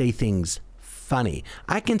 I say things funny.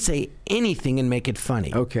 I can say anything and make it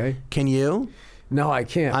funny. Okay. Can you? No, I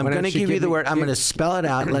can't. I'm going to give you the word. I'm going to spell it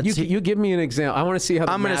out. Let's see. You give me an example. I want to see how.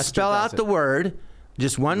 I'm going to spell out the word,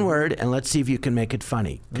 just one word, and let's see if you can make it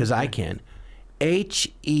funny. Because I can.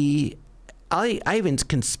 H-E. I even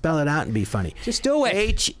can spell it out and be funny. Just do it.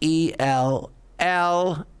 H-E-L-L-O.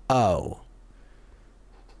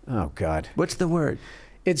 Oh God. What's the word?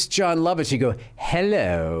 It's Jon Lovitz. You go,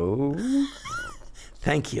 hello.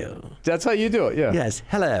 Thank you. That's how you do it. Yeah. Yes.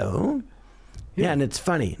 Hello. Yeah, and it's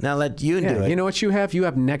funny. Now let you do it. You know what you have? You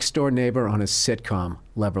have next door neighbor on a sitcom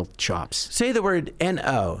level chops. Say the word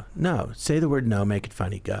N-O. No. Say the word no. Make it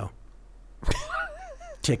funny. Go.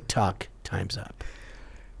 TikTok. Time's up.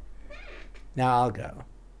 Now I'll go.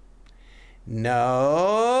 No.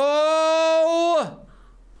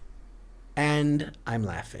 And I'm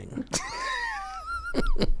laughing.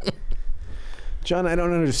 John, I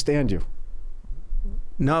don't understand you.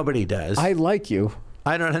 Nobody does. I like you.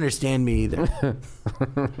 I don't understand me either.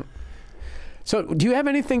 So, do you have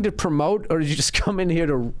anything to promote, or did you just come in here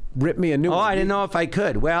to rip me a new one? I didn't know if I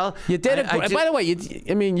could. Well, You did. By the way,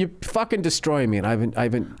 you're fucking destroying me, and I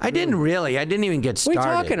didn't really. I didn't even get started. What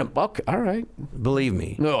are you talking about? Okay, all right. Believe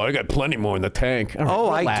me. No, I got plenty more in the tank.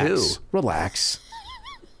 All right, I do. Relax.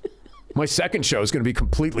 My second show is going to be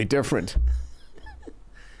completely different.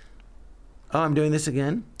 Oh, I'm doing this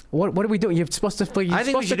again? What are we doing? You're supposed to. I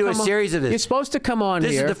think we should do a series of this. You're supposed to come on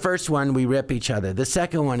This here. is the first one, we rip each other. The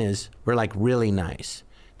second one is we're like really nice.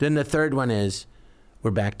 Then the third one is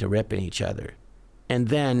we're back to ripping each other. And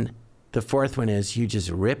then the fourth one is you just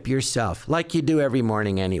rip yourself, like you do every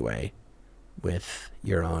morning anyway, with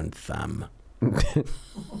your own thumb.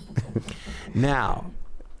 Now,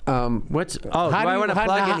 what's... Oh, do I want to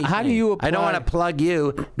plug anything? How do you apply? I don't want to plug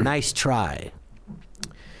you. Nice try.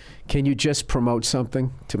 Can you just promote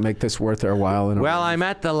something to make this worth our while? Well, I'm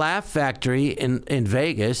at the Laugh Factory in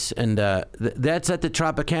Vegas, and that's at the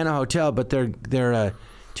Tropicana Hotel, but they're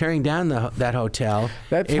tearing down that hotel.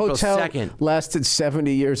 That April hotel 2nd. lasted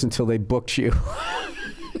 70 years until they booked you.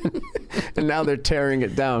 And now they're tearing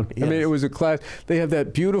it down. Yes. I mean, it was a class. They have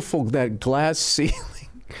that glass ceiling.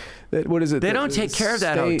 What is it? They don't take care of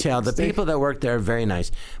that hotel. The people that work there are very nice.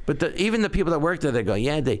 But even the people that work there, they go,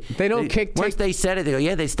 yeah, they don't once they said it, they go,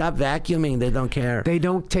 yeah, they stop vacuuming. They don't care. They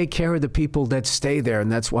don't take care of the people that stay there, and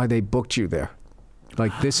that's why they booked you there.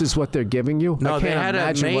 Like, this is what they're giving you? No, I they can't had an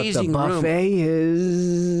imagine amazing what the buffet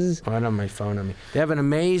is. Oh, I don't have my phone on me. They have an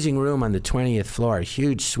amazing room on the 20th floor, a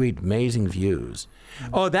huge suite, amazing views.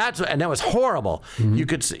 Oh, and that was horrible. Mm-hmm. You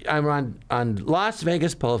could see, I'm on Las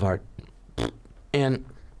Vegas Boulevard, and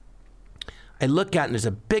I look out and there's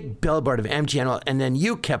a big billboard of MGM, and then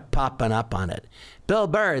you kept popping up on it. Bill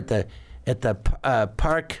Burr at the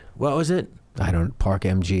park. What was it? Park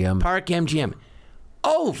MGM. Park MGM.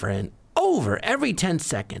 Over and over every 10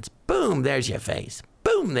 seconds. Boom, there's your face.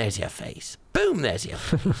 Boom, there's your face. Boom, there's your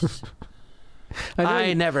face. I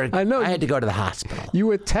had to go to the hospital. You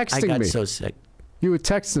were texting me. I got so sick. You were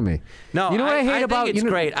texting me. No, you know what I hate about think it's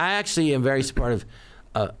great. I actually am very supportive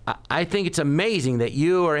I think it's amazing that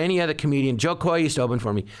you or any other comedian, Joe Coy used to open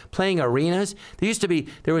for me, playing arenas.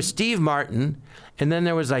 There was Steve Martin, and then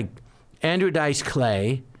there was like Andrew Dice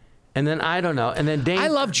Clay, and then I don't know, and then Dane. I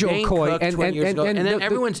love Joe Dane Coy, Cook 20 years ago, and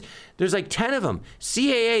then there's like 10 of them.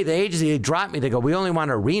 CAA, the agency, they dropped me. They go, we only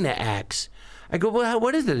want arena acts. I go, well,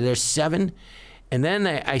 what is it? There's 7. And then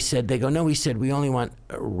I said, they go, no, we said we only want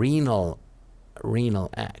renal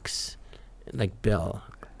acts, like Bill,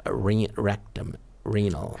 rectum.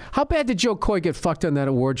 Renal. How bad did Joe Coy get fucked on that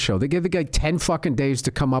award show? They gave the guy 10 fucking days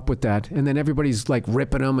to come up with that, and then everybody's like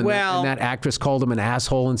ripping him, and that actress called him an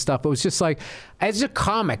asshole and stuff. It was just like, as a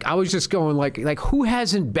comic, I was just going like who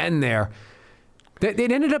hasn't been there? It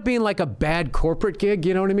ended up being like a bad corporate gig,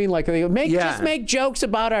 you know what I mean? Like they just make jokes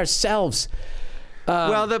about ourselves.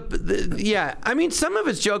 Well, I mean, some of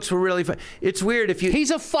his jokes were really fun. It's weird if you... He's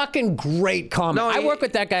a fucking great comic. No, I worked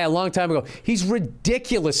with that guy a long time ago. He's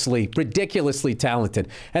ridiculously talented.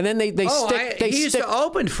 And then they used to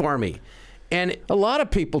open for me. And a lot of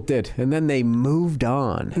people did, and then they moved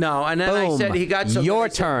on. No, and then Boom. I said he got so... Your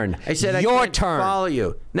turn. I said, your I can't turn. Follow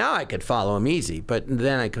you. Now I could follow him easy, but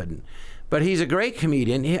then I couldn't. But he's a great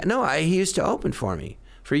comedian. He used to open for me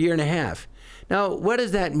for a year and a half. Now, what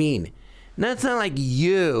does that mean? That's not like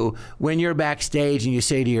you when you're backstage and you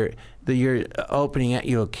say to you're opening at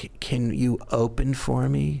you, can you open for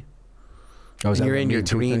me? Oh, and you're in your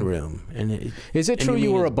green room. And is it true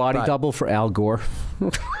you were a body double for Al Gore?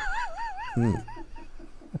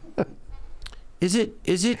 Is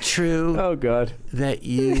it true? Oh God, that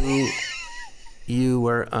you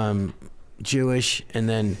were Jewish and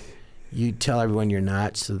then you tell everyone you're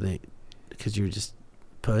not because you're just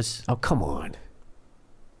puss? Oh come on.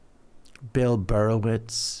 Bill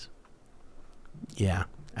Burowitz. Yeah,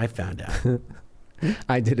 I found out.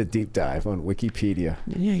 I did a deep dive on Wikipedia.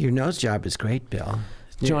 Yeah, your nose job is great, Bill.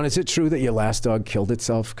 John, is it true that your last dog killed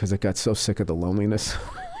itself because it got so sick of the loneliness?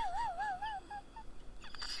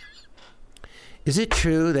 Is it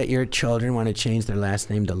true that your children want to change their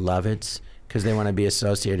last name to Lovitz because they want to be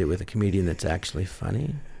associated with a comedian that's actually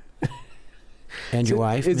funny? And your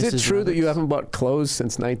wife, Is Mrs. it true Lovitz? that you haven't bought clothes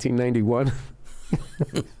since 1991?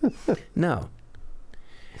 No.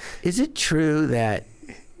 Is it true that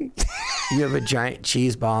you have a giant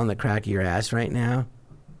cheese ball in the crack of your ass right now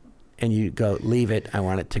and you go, leave it, I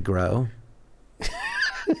want it to grow?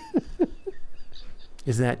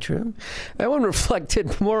 Is that true? That one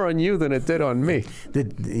reflected more on you than it did on me.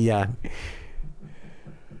 Yeah.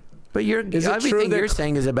 But everything you're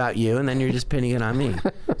saying is about you, and then you're just pinning it on me.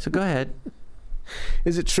 So go ahead.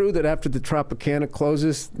 Is it true that after the Tropicana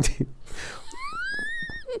closes,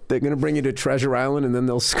 they're going to bring you to Treasure Island, and then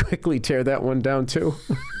they'll quickly tear that one down too?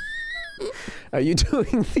 Are you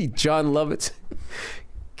doing the Jon Lovitz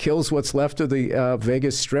kills what's left of the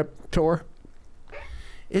Vegas Strip tour?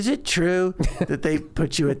 Is it true that they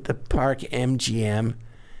put you at the Park MGM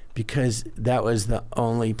because that was the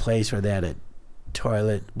only place where they had a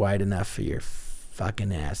toilet wide enough for your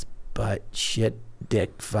fucking ass butt shit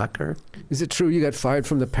dick fucker? Is it true you got fired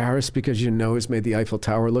from the Paris because your nose made the Eiffel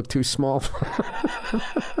Tower look too small?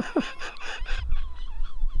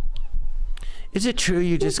 Is it true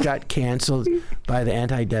you just got canceled by the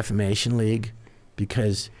Anti-Defamation League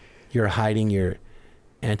because you're hiding your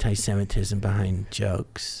anti-Semitism behind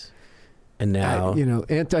jokes? And now...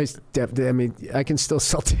 I can still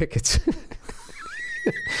sell tickets.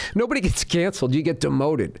 Nobody gets canceled. You get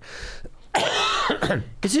demoted.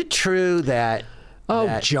 Is it true that...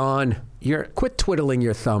 John, quit twiddling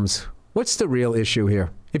your thumbs. What's the real issue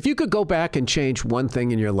here? If you could go back and change one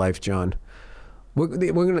thing in your life, John, we're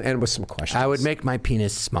going to end with some questions. I would make my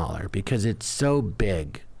penis smaller because it's so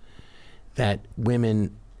big that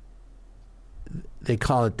women, they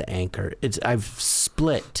call it the anchor. I've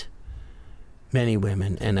split many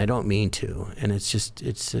women, and I don't mean to, and it's just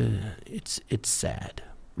it's sad.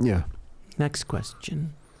 Yeah. Next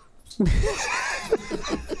question.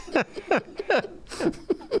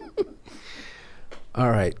 All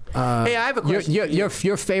right. Hey, I have a question.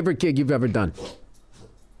 Your favorite gig you've ever done?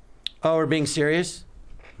 Oh, we're being serious?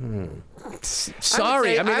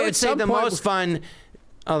 Sorry. I would say the most fun,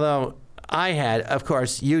 although I had, of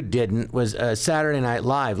course, you didn't, was Saturday Night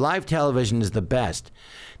Live. Live television is the best.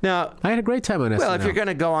 Now, I had a great time on SNL. Well, if you're going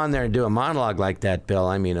to go on there and do a monologue like that, Bill,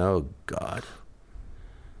 I mean, oh God.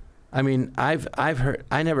 I mean, I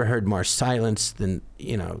never heard more silence than,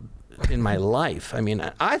 in my life. I mean,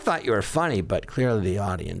 I thought you were funny, but clearly the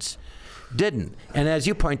audience didn't. And as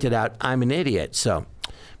you pointed out, I'm an idiot, so.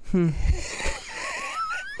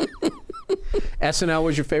 SNL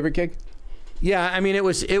was your favorite gig? Yeah, I mean, it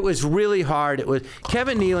was really hard.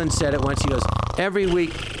 Kevin Nealon said it once. He goes, every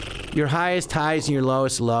week your highest highs and your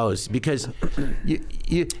lowest lows, because you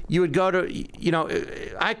would go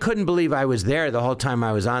to, I couldn't believe I was there the whole time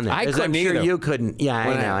I was on there. I couldn't I'm sure either. you couldn't. Yeah,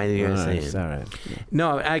 I know. I knew you were saying. It's all right. Yeah.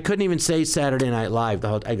 No, I couldn't even say Saturday Night Live.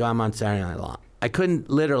 I'm on Saturday Night Live. I couldn't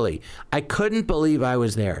believe I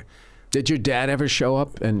was there. Did your dad ever show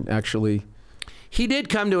up and actually? He did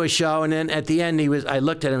come to a show, and then at the end, I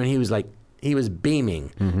looked at him, and he was beaming,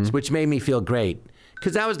 which made me feel great.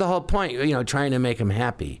 Because that was the whole point, trying to make him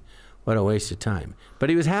happy. What a waste of time. But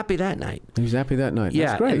he was happy that night. He was happy that night. Yeah,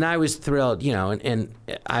 that's great. And I was thrilled, and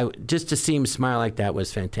I just to see him smile like that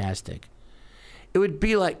was fantastic. It would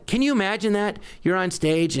be like, can you imagine that? You're on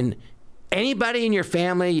stage, and anybody in your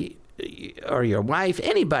family or your wife,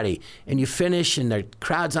 anybody, and you finish, and the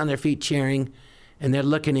crowd's on their feet cheering, and they're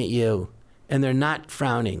looking at you. And they're not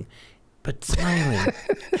frowning, but smiling.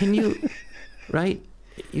 Can you, right?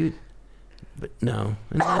 But no.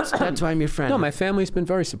 And that's why I'm your friend. No, my family's been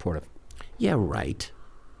very supportive. Yeah, right.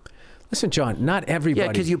 Listen, John, not everybody.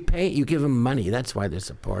 Yeah, because you give them money. That's why they're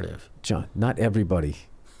supportive. John, not everybody.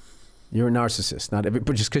 You're a narcissist.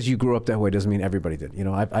 But just because you grew up that way doesn't mean everybody did.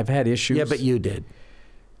 I've had issues. Yeah, but you did.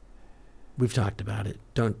 We've talked about it.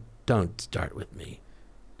 Don't start with me.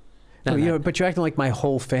 No, but you're acting like my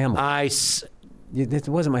whole family. It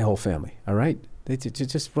wasn't my whole family, all right?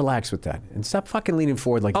 Just relax with that. And stop fucking leaning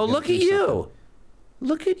forward like... Oh, look at you.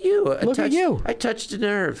 Look at you. Look at you. I touched a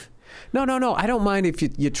nerve. No. I don't mind if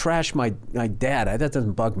you trash my dad. That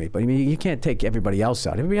doesn't bug me. But I mean, you can't take everybody else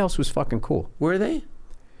out. Everybody else was fucking cool. Were they?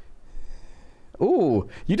 Ooh,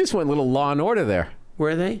 you just went a little Law and Order there.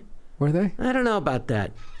 Were they? Were they? I don't know about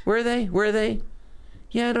that. Were they?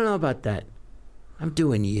 Yeah, I don't know about that. I'm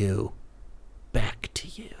doing you. Back to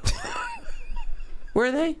you.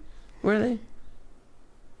 Were they?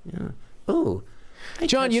 Yeah. Ooh.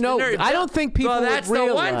 John, I don't think people would realize. Well,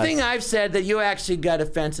 that's the one thing I've said that you actually got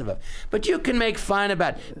offensive of. But you can make fun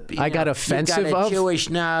about. I got offensive of? You got a Jewish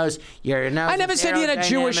nose. Your nose. I never said you had a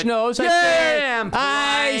Jewish nose.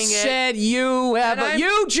 I said you have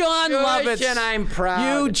you, Jon Lovitz. And I'm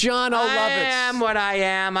proud. You, Jon Lovitz. I am what I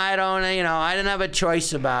am. I don't. I didn't have a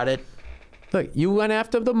choice about it. Look, you went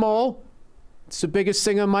after the mole. It's the biggest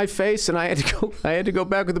thing on my face, and I had to go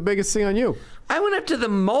back with the biggest thing on you. I went after the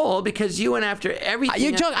mole because you went after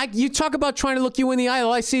everything. You talk about trying to look you in the eye.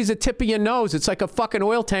 All I see is the tip of your nose. It's like a fucking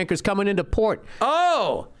oil tanker's coming into port.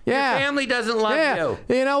 Oh, yeah. Your family doesn't love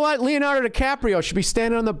you. You know what? Leonardo DiCaprio should be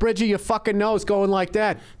standing on the bridge of your fucking nose going like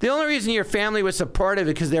that. The only reason your family was supportive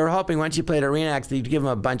is because they were hoping once you played arena acts, you'd give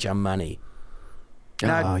them a bunch of money.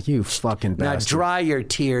 Now, you fucking bastard. Now dry your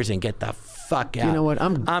tears and get the fuck out. You know what?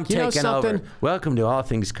 I'm taking over. Welcome to All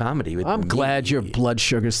Things Comedy with I'm glad your blood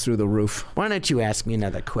sugar's through the roof. Why don't you ask me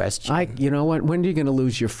another question? You know what? When are you going to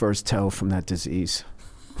lose your first toe from that disease?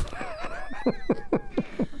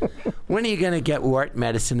 When are you going to get wart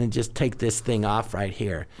medicine and just take this thing off right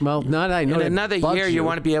here? Well, in another year, you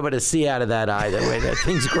want to be able to see out of that eye the way that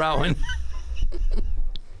thing's growing.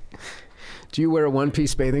 Do you wear a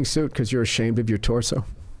one-piece bathing suit because you're ashamed of your torso?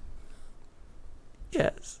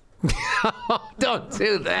 Yes. Don't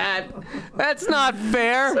do that. That's not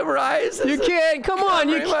fair. Surprise. You can't. Come on.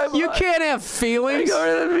 You can't have feelings. I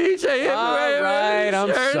go to the beach. I have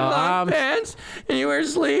I'm shirt, long pants, and you wear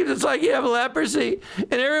sleeves. It's like you have leprosy,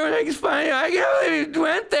 and everyone makes fun of you. I can't believe you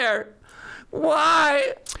went there.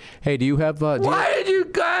 Why? Hey, do you have? Why did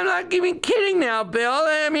you? I'm not even kidding now, Bill.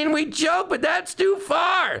 I mean, we joke, but that's too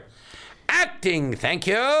far. Acting, thank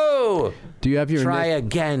you. Do you have your try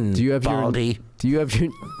again? Do you have Baldy? Do you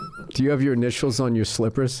have your initials on your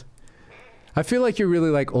slippers? I feel like you're really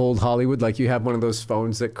like old Hollywood, like you have one of those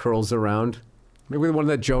phones that curls around. Maybe the one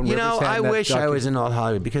that Joan Rivers had. I wish I was in old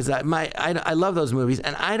Hollywood because I love those movies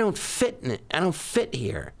and I don't fit in it. I don't fit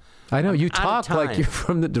here. I know you talk like you're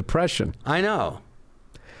from the Depression. I know.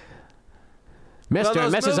 Mr.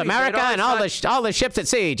 and Mrs. America and all the ships at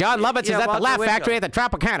sea. Jon Lovitz is at the Laugh Factory at the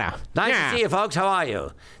Tropicana. Nice to see you, folks. How are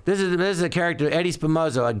you? This is a character, Eddie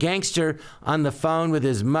Spamoso, a gangster on the phone with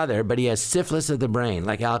his mother, but he has syphilis of the brain,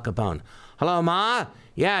 like Al Capone. Hello, Ma?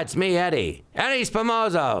 Yeah, it's me, Eddie. Eddie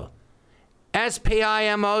Spamoso.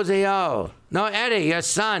 Spimozo. No, Eddie, your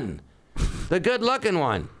son. The good-looking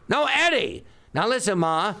one. No, Eddie. Now listen,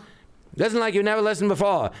 Ma. Listen like you never listened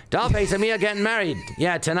before. Dollface and me are getting married.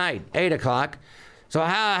 Yeah, tonight, 8 o'clock. So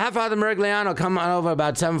have Father Merigliano come on over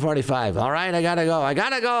about 7:45. All right, I gotta go.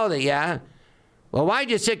 Yeah. Well, why'd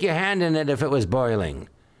you stick your hand in it if it was boiling?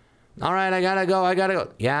 All right, I gotta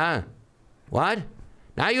go. Yeah. What?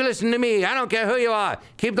 Now you listen to me. I don't care who you are.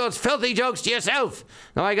 Keep those filthy jokes to yourself.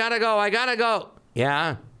 No, I gotta go.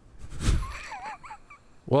 Yeah.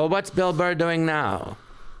 Well, what's Bill Burr doing now?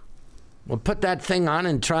 Well, put that thing on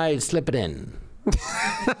and try slip it in.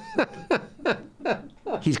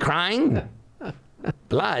 He's crying.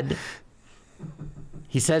 Blood.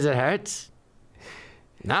 He says it hurts.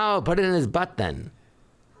 No, put it in his butt then.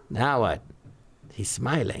 Now what? He's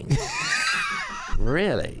smiling.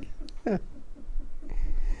 Really?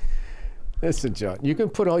 Listen, John, you can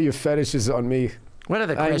put all your fetishes on me. What are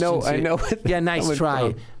the questions? I know. Yeah, nice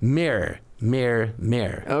try. Mirror, mirror,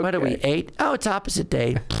 mirror. Okay. What are we, 8? Oh, it's opposite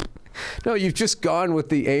day. No, you've just gone with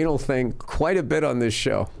the anal thing quite a bit on this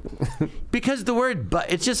show. Because the word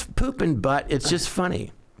butt, it's just poop and butt. It's just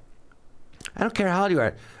funny. I don't care how old you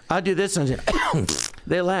are. I'll do this and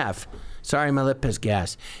they laugh. Sorry, my lip has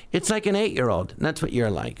gas. It's like an 8-year-old, and that's what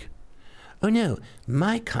you're like. Oh, no,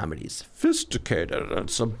 my comedy is sophisticated and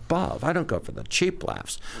it's above. I don't go for the cheap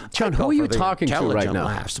laughs. John, who are you talking to right now?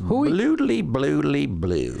 Laughs. Bloodly, bloodly,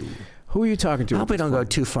 blue. Who are you talking to? I hope we don't go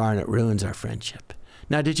too far and it ruins our friendship.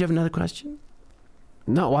 Now, did you have another question?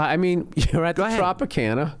 No, I mean, you're at the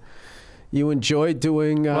Tropicana. You enjoy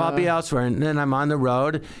doing... Well, I'll be elsewhere, and then I'm on the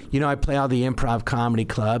road. You know, I play all the improv comedy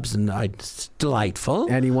clubs, and it's delightful.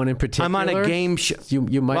 Anyone in particular? I'm on a game show.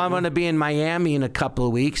 You might. Well, I'm going to be in Miami in a couple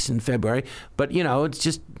of weeks in February. But, you know, it's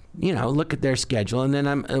just, you know, look at their schedule, and then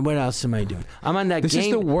what else am I doing? I'm on that This is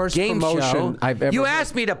the worst game promotion show. I've ever You heard.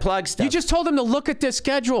 asked me to plug stuff. You just told them to look at their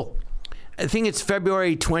schedule. I think it's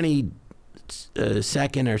February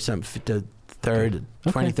 22nd or something, the 3rd,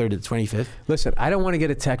 23rd to the 25th. Listen, I don't want to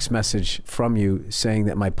get a text message from you saying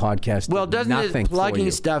that my podcast Well, did doesn't nothing it plugging for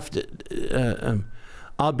you. stuff?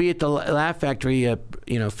 I'll be at the Laugh Factory,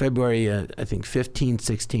 February, I think 15,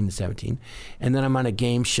 16, 17. And then I'm on a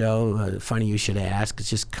game show, Funny You Should Ask.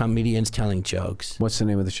 It's just comedians telling jokes. What's the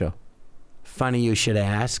name of the show? Funny You Should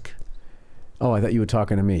Ask. Oh, I thought you were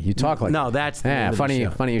talking to me. You talk like No, that's the name of the funny.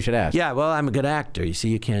 show. Funny you should ask. Yeah, well, I'm a good actor. You see,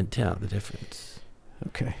 you can't tell the difference.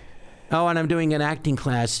 Okay. Oh, and I'm doing an acting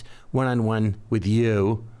class one-on-one with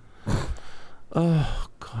you. Oh,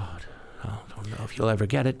 God. I don't know if you'll ever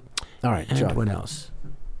get it. All right, And John. what else?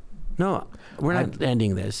 No, we're not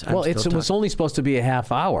ending this. Well, it was only supposed to be a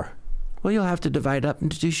half hour. Well, you'll have to divide up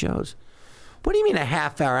into 2 shows. What do you mean a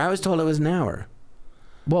half hour? I was told it was an hour.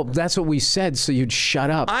 Well, that's what we said, so you'd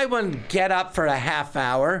shut up. I wouldn't get up for a half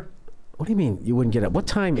hour. What do you mean you wouldn't get up? What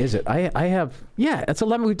time is it? I have, it's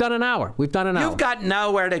 11. We've done an hour. We've done an hour. You've got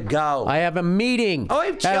nowhere to go. I have a meeting Oh, I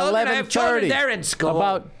have children. I have children. They're in school.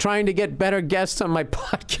 About trying to get better guests on my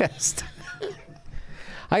podcast.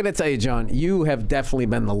 I got to tell you, John, you have definitely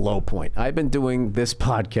been the low point. I've been doing this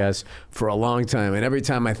podcast for a long time, and every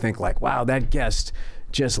time I think like, wow, that guest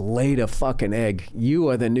just laid a fucking egg. You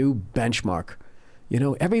are the new benchmark. You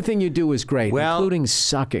know, everything you do is great, including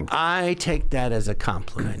sucking. I take that as a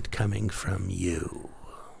compliment coming from you.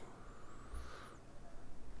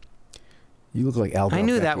 You look like Al Del I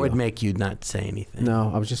knew Vecchio. that would make you not say anything. No,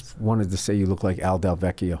 I was just wanted to say you look like Al Del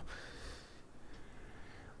Vecchio.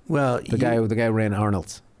 Well, The guy who ran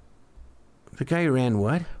Arnold's. The guy who ran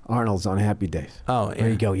what? Arnold's on Happy Days. Oh, There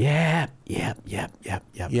you go. Yeah. Yeah.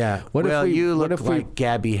 What well, if we, you what look if we, like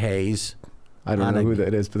Gabby Hayes. I don't know who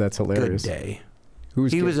that is, but that's hilarious. Good day.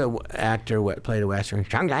 Who's He was an actor, played a Western.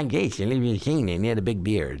 Sometimes you leave your scene and he had a big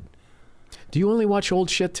beard. Do you only watch old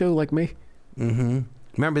shit too, like me? Mm-hmm.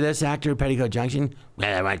 Remember this actor, Petticoat Junction?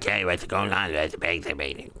 Well, I want to tell you what's going on. That's a big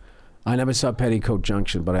thing. I never saw Petticoat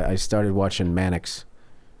Junction, but I started watching Mannix.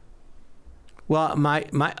 Well,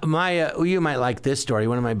 you might like this story.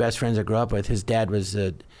 One of my best friends I grew up with, his dad was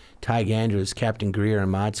Tig Andrews, Captain Greer in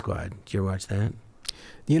Mod Squad. Did you ever watch that?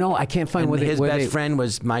 You know, I can't find and his best friend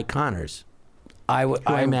was Mike Connors, who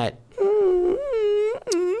I met.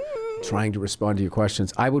 Trying to respond to your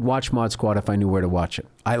questions. I would watch Mod Squad if I knew where to watch it.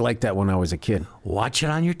 I liked that when I was a kid. Watch it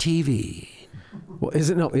on your TV. Well,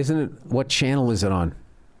 isn't it? What channel is it on?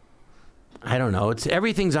 I don't know.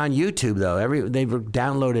 Everything's on YouTube though. They've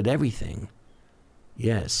downloaded everything.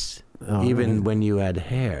 Yes, even when you had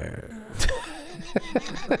hair.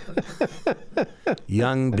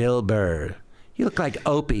 Young Bill Burr. You look like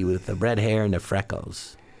Opie with the red hair and the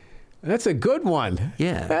freckles. That's a good one.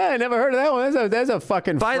 Yeah. I never heard of that one. That's a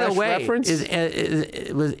fucking By fresh the way, reference.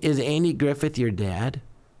 is Andy Griffith your dad?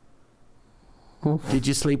 Did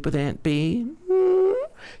you sleep with Aunt B? Do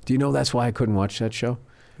you know that's why I couldn't watch that show?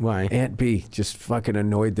 Why? Aunt B just fucking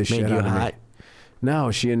annoyed the shit Made you out of hot? me. No,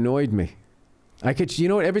 she annoyed me. I could, you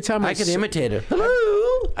know what? Every time I could imitate her.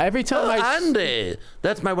 Hello. Every time Andy.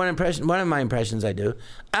 That's my one impression. One of my impressions I do.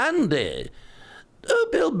 Andy. Oh,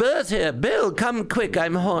 Bill Burr's here. Bill, come quick.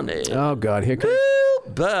 I'm horny. Oh God, here comes.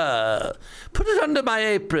 Bill Burr. Put it under my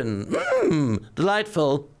apron.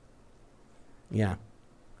 Delightful. Yeah,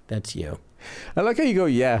 that's you. I like how you go,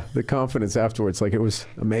 yeah, the confidence afterwards, like it was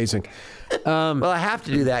amazing. Well, I have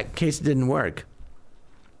to do that in case it didn't work.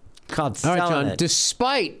 Called All right, selling John, it.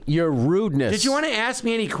 despite your rudeness. Did you want to ask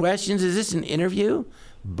me any questions? Is this an interview?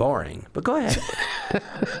 Boring, but go ahead.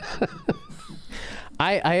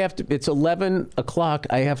 I have to, it's 11 o'clock.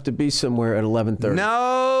 I have to be somewhere at 11:30.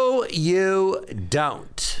 No, you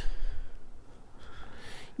don't.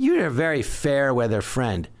 You're a very fair weather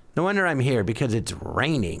friend. No wonder I'm here, because it's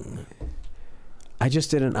raining. I just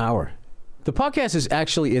did an hour. The podcast is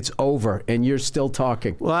actually, it's over, and you're still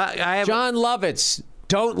talking. Well, I have, Jon Lovitz,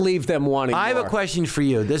 don't leave them wanting I have more. a question for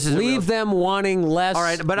you. This is Leave them wanting less. All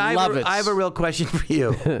right, but I have a real question for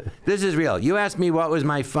you. This is real. You asked me what was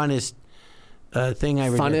my funnest thing I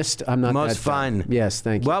ever did. Funnest? I'm not most that fun. Yes,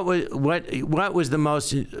 thank you. What was the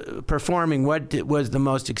most performing? What was the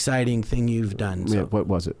most exciting thing you've done? So, Yeah, what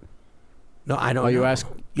was it? no, I don't. Oh, you know. ask?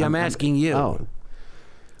 Yeah, I'm asking you. Oh,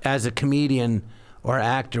 As a comedian or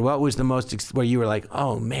actor, what was the most where you were like,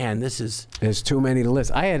 oh man, this is. there's too many to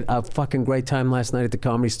list. I had a fucking great time last night at the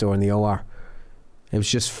Comedy Store in the OR. It was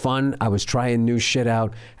just fun. I was trying new shit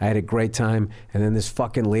out. I had a great time. And then this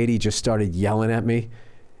fucking lady just started yelling at me,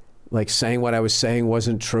 like saying what I was saying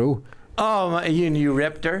wasn't true. Oh, you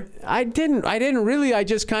ripped her? I didn't really. I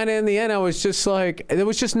just kind of, in the end, I was just like, there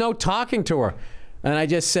was just no talking to her. And I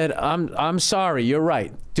just said, I'm sorry. You're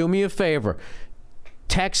right. Do me a favor.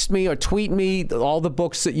 Text me or tweet me all the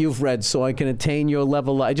books that you've read so I can attain your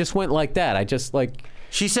level. I just went like that. I just like.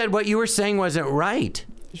 She said what you were saying wasn't right.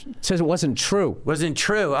 Says it wasn't true. Wasn't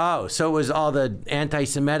true. Oh, so it was all the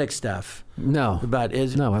anti-Semitic stuff. No. About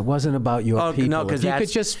No, it wasn't about your Oh, people. no, 'cause If you that's-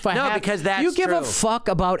 could just no, because that's you give a true. fuck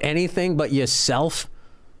about anything but yourself.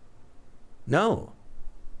 No.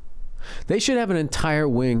 They should have an entire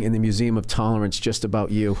wing in the Museum of Tolerance just about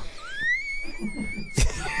you.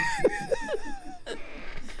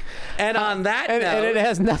 And on that note, And it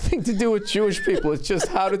has nothing to do with Jewish people. It's just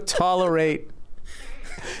how to tolerate.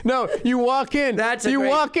 No, you walk in. That's you a great-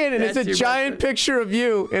 walk in, and it's that's a your giant reference. picture of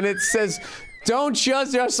you, and it says, "Don't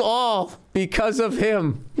judge us all because of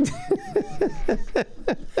him."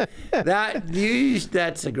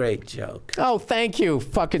 that's a great joke. Oh, thank you,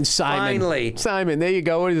 fucking Simon. Finally. Simon. There you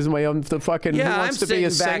go. What is my the fucking? Yeah, who I'm wants to be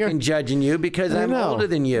a sitting back singer? and judging you because I I'm know. older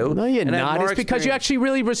than you. No, you're and I have not. more It's because you experience. actually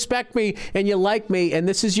really respect me and you like me, and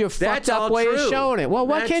this is your fucked That's up all way of true. showing it. Well,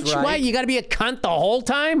 why That's can't you? right. Why you got to be a cunt the whole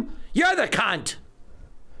time? You're the cunt.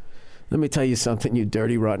 Let me tell you something, you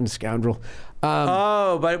dirty, rotten scoundrel.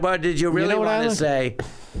 But what did you really know what I want to like? say?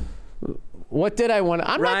 What did I want?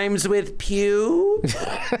 I'm not. Rhymes with pew.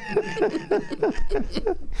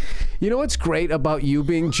 You know what's great about you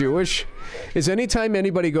being Jewish is anytime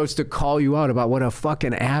anybody goes to call you out about what a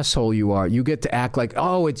fucking asshole you are, you get to act like,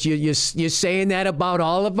 oh, it's you. You're saying that about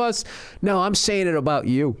all of us? No, I'm saying it about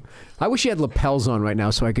you. I wish you had lapels on right now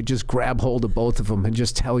so I could just grab hold of both of them and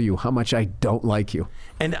just tell you how much I don't like you.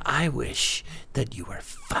 And I wish that you were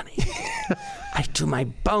funny. To my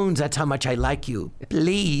bones, that's how much I like you.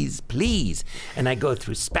 Please, please. And I go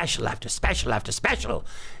through special after special after special,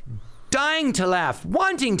 dying to laugh,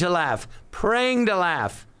 wanting to laugh, praying to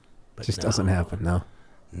laugh. But Just doesn't happen, no.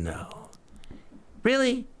 No.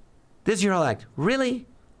 Really? This is your whole act? Really?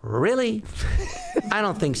 Really? I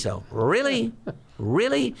don't think so. Really?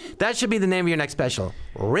 Really? That should be the name of your next special.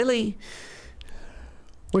 Really?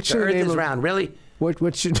 What The should earth name is of- round. Really?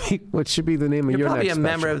 What should be the name of You're your probably next a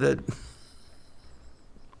member special? of the...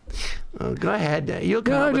 Oh, go ahead. You'll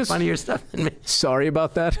come No, up with just- funnier stuff than me. Sorry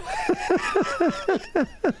about that.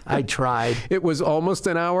 I tried. It was almost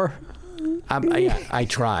an hour. I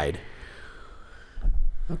tried.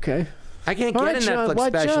 Okay. I can't All get right, a John. Netflix What,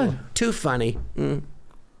 special. John? Too funny.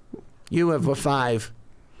 You have a 5.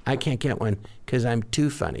 I can't get one because I'm too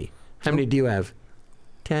funny. How many do you have?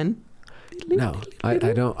 10? No, I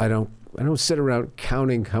don't sit around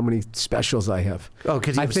counting how many specials I have. Oh,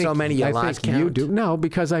 because you have so many you I lost think count. you do. No,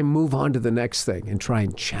 because I move on to the next thing and try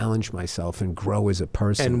and challenge myself and grow as a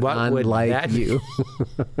person. And what would unlike that you?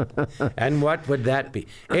 And what would that be?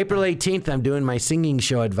 April 18th, I'm doing my singing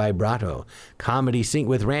show at Vibrato. Comedy sing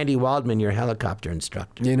with Randy Waldman, your helicopter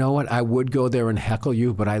instructor. You know what? I would go there and heckle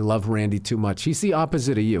you, but I love Randy too much. He's the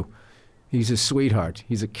opposite of you. He's a sweetheart.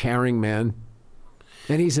 He's a caring man.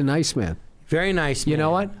 And he's a nice man. Very nice. You man.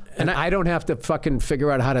 know what? And I don't have to fucking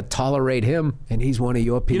figure out how to tolerate him. And he's one of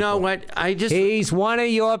your people. You know what? He's one of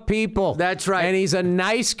your people. That's right. And he's a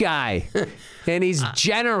nice guy. And he's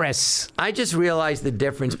generous. I just realized the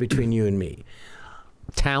difference between you and me.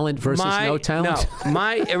 Talent versus no talent? No,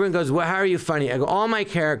 everyone goes, well, how are you funny? I go, all my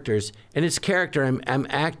characters, and it's character I'm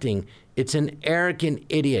acting. It's an arrogant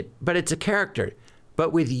idiot, but it's a character.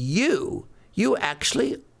 But with you, you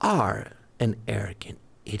actually are an arrogant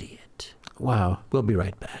idiot. Wow. We'll be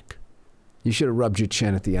right back. You should have rubbed your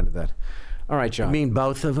chin at the end of that. All right, John. You mean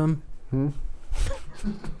both of them? Well,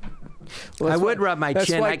 I would rub my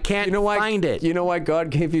chin. I can't find it. You know why God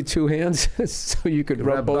gave you two hands? So you could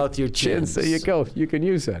rub both your chins. There you go. You can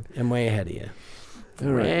use that. I'm way ahead of you.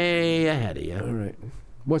 All right. Way ahead of you. All right.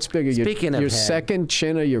 What's bigger, Speaking your of head, second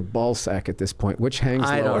chin or your ball sack at this point? Which hangs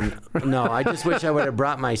I lower? don't know. I just wish I would have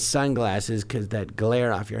brought my sunglasses because that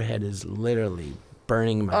glare off your head is literally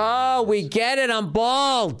burning my Oh, we get it. I'm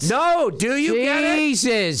bald. No, do you get it?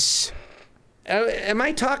 Jesus. Am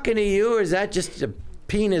I talking to you, or is that just a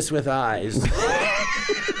penis with eyes?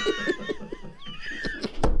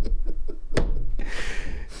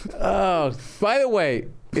 Oh, by the way,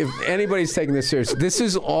 if anybody's taking this seriously, this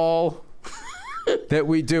is all that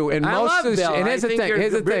we do. And I most love of the Bill. and I here's the think thing. you're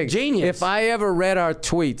Here's the a thing. genius. If I ever read our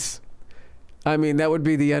tweets, I mean, that would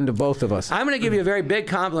be the end of both of us. I'm going to give you a very big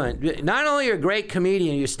compliment. Not only are you a great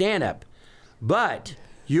comedian, you stand up, but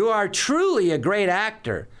you are truly a great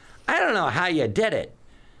actor. I don't know how you did it,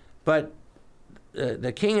 but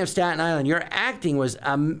the King of Staten Island, your acting was,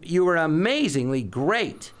 you were amazingly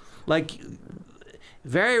great. Like,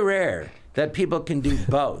 very rare that people can do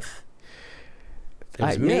both.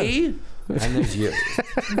 There's me, and there's you.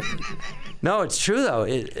 No, it's true, though.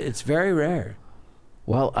 It's very rare.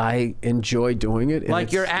 Well, I enjoy doing it. And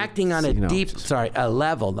Like you're acting on a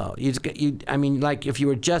level, though. I mean, like if you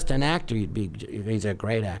were just an actor, he's a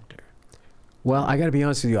great actor. Well, I got to be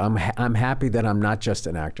honest with you. I'm happy that I'm not just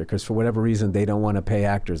an actor because for whatever reason they don't want to pay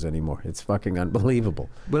actors anymore. It's fucking unbelievable.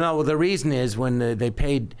 Well, the reason is when they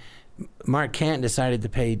paid. Mark Canton decided to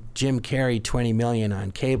pay Jim Carrey $20 million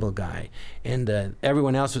on Cable Guy, and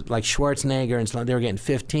everyone else was like Schwarzenegger and so they were getting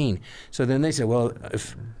 15. So then they said, "Well,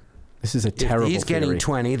 if this is a terrible he's getting theory.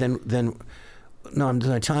 20, then no, I'm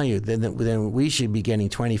going to tell you, then we should be getting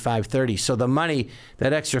 25, 30. So the money,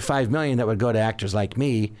 that extra $5 million that would go to actors like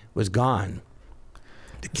me, was gone.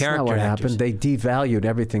 That's not what happened. They devalued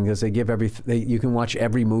everything because they give you can watch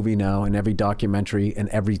every movie now and every documentary and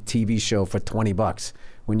every TV show for $20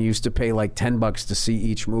 when you used to pay like $10 to see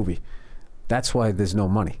each movie. That's why there's no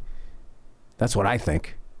money. That's what I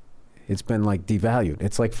think. It's been like devalued.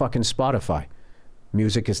 It's like fucking Spotify.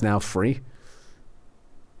 Music is now free.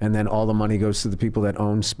 And then all the money goes to the people that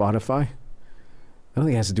own Spotify. I don't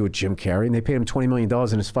think it has to do with Jim Carrey. And they paid him $20 million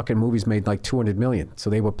and his fucking movies made like $200 million.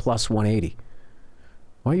 So they were plus 180.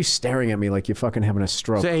 Why are you staring at me like you're fucking having a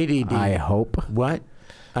stroke? It's ADD. I hope. What?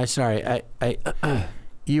 I'm sorry.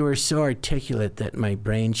 You were so articulate that my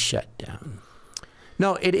brain shut down.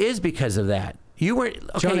 No, it is because of that. You weren't,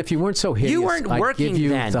 okay, John, if you weren't so hideous, you weren't working I'd give you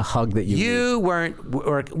then. the hug that you You need.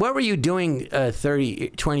 weren't what were you doing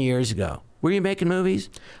 20 years ago? Were you making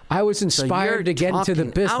movies? I was inspired to get into the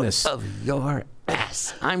business. Out of your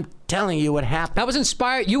ass. I'm telling you what happened. I was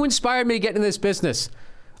inspired. You inspired me to get into this business.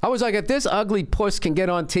 I was like, if this ugly puss can get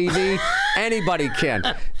on TV, anybody can.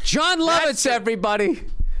 Jon Lovitz, everybody.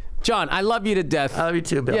 John, I love you to death. I love you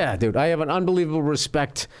too, Bill. Yeah, dude. I have an unbelievable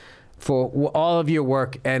respect for all of your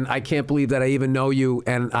work, and I can't believe that I even know you.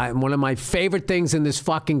 And one of my favorite things in this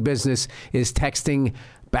fucking business is texting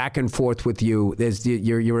back and forth with you.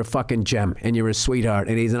 You're a fucking gem, and you're a sweetheart,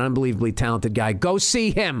 and he's an unbelievably talented guy. Go see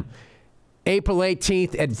him. April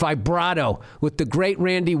 18th at Vibrato with the great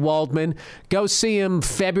Randy Waldman. Go see him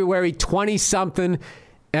February 20-something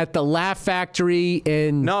at the Laugh Factory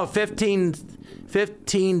in... No, 15,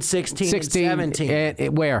 16,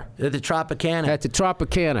 17. Where? At the Tropicana. At the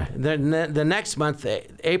Tropicana. The next month,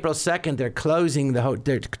 April 2nd, they're closing the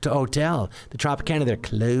hotel. The Tropicana, they're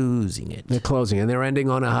closing it. They're closing, and they're ending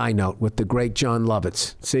on a high note with the great Jon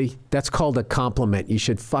Lovitz. See? That's called a compliment. You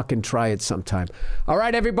should fucking try it sometime. All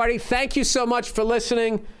right, everybody. Thank you so much for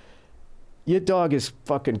listening. Your dog is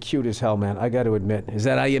fucking cute as hell, man. I got to admit. Is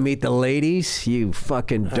that how you meet the ladies? You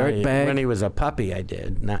fucking dirtbag. When he was a puppy, I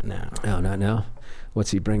did. Not now. Oh, not now? What's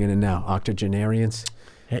he bringing in now? Octogenarians?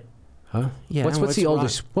 Huh? Yeah. What's the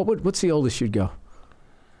oldest? What's the oldest you'd go?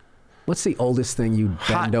 What's the oldest thing you'd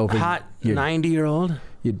bend over? Hot 90-year-old.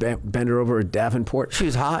 You'd bend her over a Davenport? She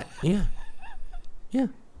was hot. Yeah. Yeah.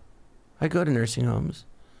 I go to nursing homes.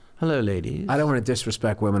 Hello, ladies. I don't want to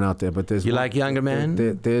disrespect women out there, but there's... You like younger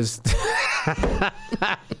men? There's...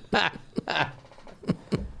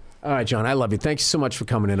 All right, John, I love you. Thanks so much for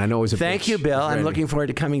coming in. I know it was a Thank you, Bill. I'm looking forward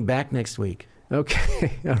to coming back next week.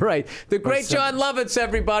 Okay. All right. The great Jon Lovitz,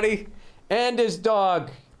 everybody. And his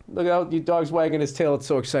dog. Look out, your dog's wagging his tail. It's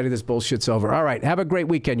so excited this bullshit's over. All right. Have a great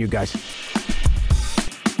weekend, you guys.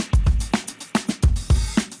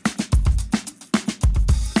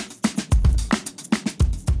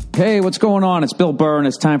 Hey, what's going on? It's Bill Burr, and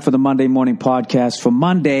it's time for the Monday Morning Podcast for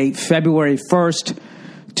Monday, February 1st,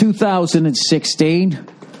 2016.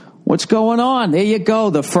 What's going on? There you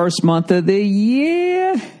go. The first month of the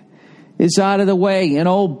year is out of the way. And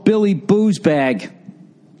old Billy Boozebag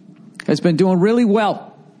has been doing really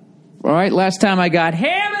well. All right, last time I got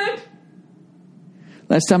hammered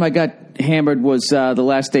was the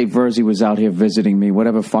last day Verzi was out here visiting me,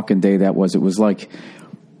 whatever fucking day that was. It was like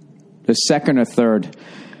the 2nd or 3rd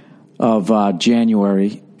of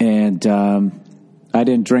January, and I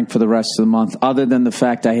didn't drink for the rest of the month, other than the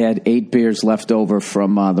fact I had 8 beers left over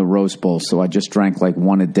from the Rose Bowl, so I just drank like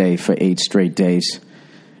one a day for 8 straight days.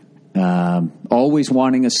 Always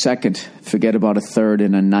wanting a second, forget about a third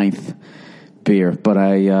and a 9th beer, but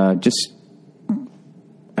I just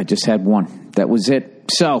had one. That was it.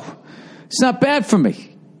 So it's not bad for me.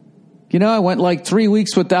 You know, I went like 3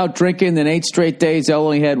 weeks without drinking, then 8 straight days I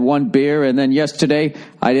only had 1 beer, and then yesterday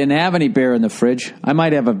I didn't have any beer in the fridge. I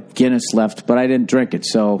might have a Guinness left, but I didn't drink it.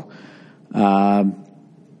 So,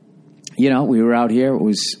 you know, we were out here. It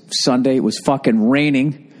was Sunday. It was fucking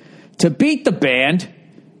raining. To beat the band.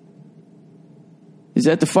 Is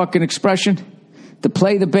that the fucking expression? To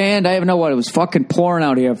play the band? I don't know what. It was fucking pouring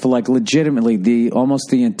out here for like legitimately almost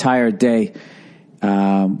the entire day.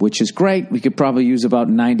 Which is great. We could probably use about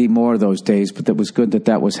 90 more of those days, but that was good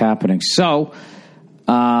that was happening. So,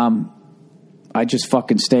 I just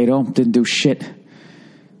fucking stayed home, didn't do shit.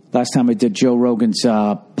 Last time I did Joe Rogan's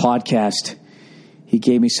podcast, he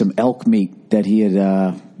gave me some elk meat that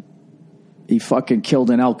he fucking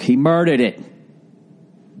killed an elk. He murdered it.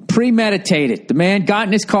 Premeditated. The man got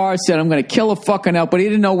in his car, said, I'm going to kill a fucking elk, but he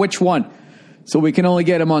didn't know which one. So we can only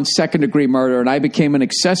get him on second-degree murder, and I became an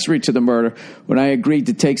accessory to the murder when I agreed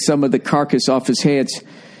to take some of the carcass off his hands.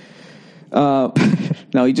 No,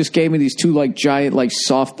 he just gave me these 2 like giant, like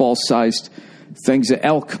softball-sized things of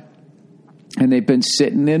elk, and they've been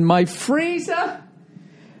sitting in my freezer.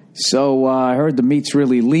 So I heard the meat's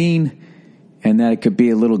really lean, and that it could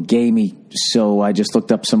be a little gamey. So I just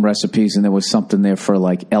looked up some recipes, and there was something there for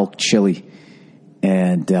like elk chili,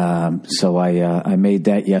 and so I made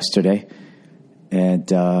that yesterday.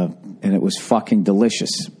 And it was fucking delicious.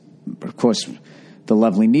 Of course, the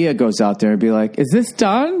lovely Nia goes out there and be like, is this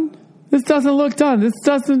done? This doesn't look done. This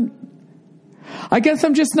doesn't... I guess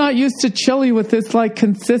I'm just not used to chili with this, like,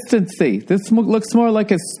 consistency. This looks more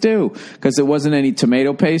like a stew. Because there wasn't any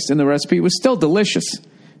tomato paste in the recipe. It was still delicious.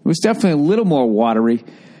 It was definitely a little more watery.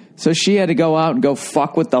 So she had to go out and go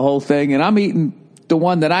fuck with the whole thing. And I'm eating the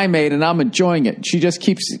one that I made, and I'm enjoying it. She just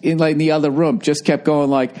keeps, in like in the other room, just kept going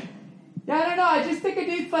like... Yeah, I don't know. I just think it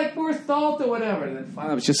needs, like, more salt or whatever. And then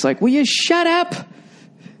finally I was just like, will you shut up?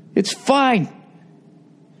 It's fine.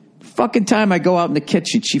 Fucking time I go out in the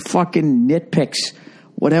kitchen, she fucking nitpicks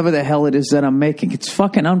whatever the hell it is that I'm making. It's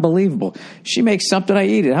fucking unbelievable. She makes something, I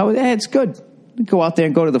eat it. It's good. I go out there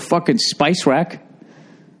and go to the fucking spice rack.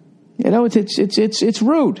 You know, it's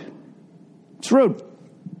rude. It's rude.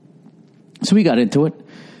 So we got into it,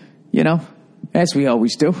 you know, as we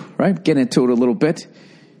always do, right? Get into it a little bit.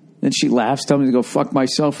 Then she laughs, tells me to go fuck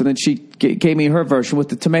myself, and then she gave me her version with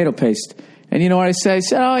the tomato paste. And you know what I said? I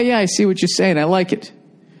said, oh, yeah, I see what you're saying. I like it.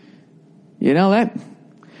 You know that?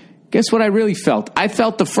 Guess what I really felt? I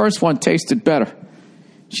felt the first one tasted better.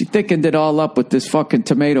 She thickened it all up with this fucking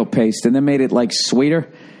tomato paste and then made it, like,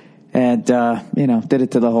 sweeter. And, you know, did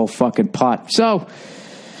it to the whole fucking pot. So...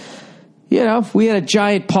 You know, we had a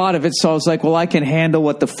giant pot of it, so I was like, well, I can handle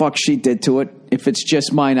what the fuck she did to it. If it's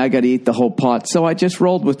just mine, I got to eat the whole pot. So I just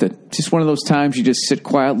rolled with it. Just one of those times you just sit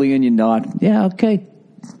quietly and you nod. Yeah, okay.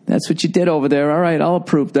 That's what you did over there. All right, I'll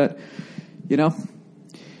approve that. You know?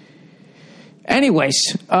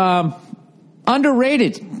 Anyways,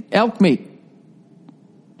 underrated elk meat.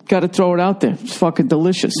 Got to throw it out there. It's fucking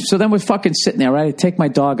delicious. So then we're fucking sitting there, right? I take my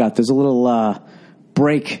dog out. There's a little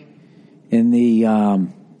break in the...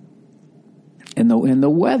 In the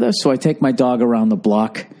weather, so I take my dog around the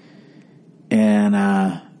block, and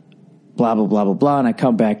blah blah blah blah blah, and I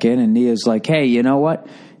come back in, and Nia's like, "Hey, you know what?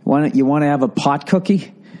 You want to have a pot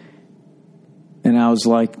cookie?" And I was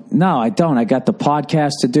like, "No, I don't. I got the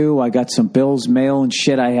podcast to do. I got some bills, mail, and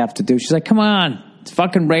shit I have to do." She's like, "Come on, it's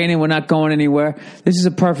fucking raining. We're not going anywhere. This is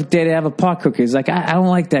a perfect day to have a pot cookie." It's like, I don't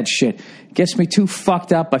like that shit. It gets me too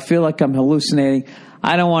fucked up. I feel like I'm hallucinating.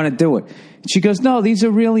 I don't want to do it. She goes, no, these are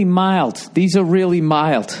really mild. These are really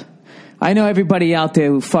mild. I know everybody out there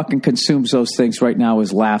who fucking consumes those things right now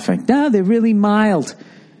is laughing. No, they're really mild.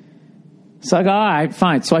 So I go, all right,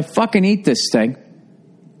 fine. So I fucking eat this thing.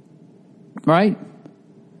 Right?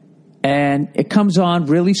 And it comes on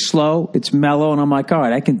really slow. It's mellow. And I'm like, all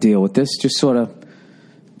right, I can deal with this. Just sort of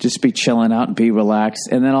just be chilling out and be relaxed.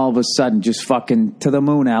 And then all of a sudden, just fucking to the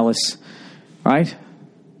moon, Alice. Right?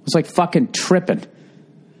 It was like fucking tripping.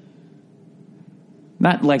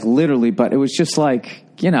 Not like literally, but it was just like,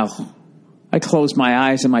 you know, I closed my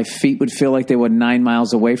eyes and my feet would feel like they were 9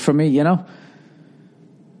 miles away from me, you know?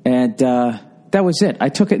 And that was it. I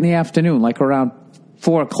took it in the afternoon, like around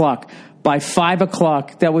 4 o'clock. By 5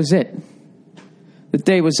 o'clock, that was it. The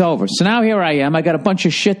day was over. So now here I am. I got a bunch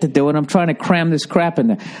of shit to do, and I'm trying to cram this crap in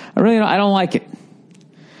there. I don't like it.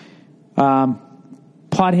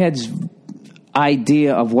 Pothead's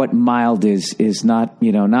idea of what mild is not,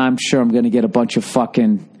 you know, now I'm sure I'm going to get a bunch of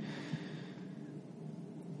fucking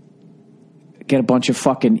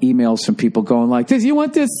emails from people going like this. You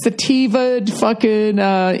want this sativa fucking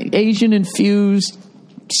Asian infused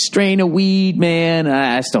strain of weed, man?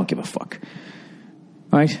 I just don't give a fuck.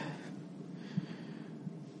 Right?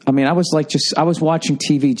 I mean, I was watching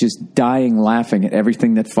TV just dying laughing at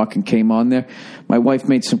everything that fucking came on there. My wife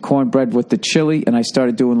made some cornbread with the chili, and I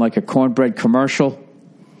started doing like a cornbread commercial.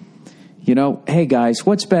 You know, hey guys,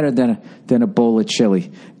 what's better than a bowl of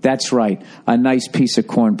chili? That's right, a nice piece of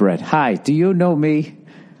cornbread. Hi, do you know me?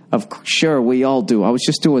 Sure, we all do. I was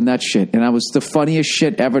just doing that shit, and I was the funniest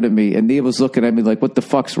shit ever to me. And Neil was looking at me like, what the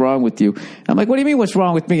fuck's wrong with you? I'm like, what do you mean what's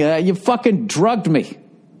wrong with me? You fucking drugged me.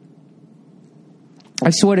 I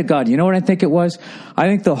swear to God, you know what I think it was? I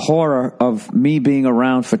think the horror of me being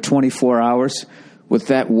around for 24 hours with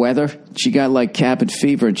that weather, she got like cabin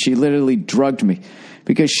fever, and she literally drugged me.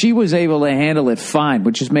 Because she was able to handle it fine,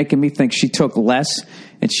 which is making me think she took less,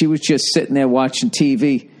 and she was just sitting there watching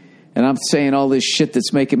TV, and I'm saying all this shit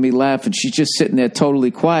that's making me laugh, and she's just sitting there totally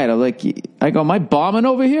quiet. I go, am I bombing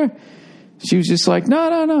over here? She was just like,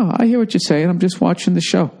 no, I hear what you're saying. I'm just watching the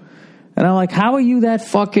show. And I'm like, how are you that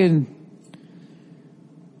fucking...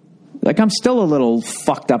 Like, I'm still a little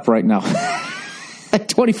fucked up right now. Like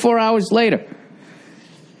 24 hours later.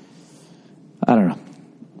 I don't know.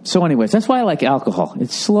 So anyways, that's why I like alcohol. It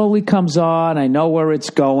slowly comes on. I know where it's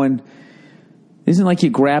going. It isn't like you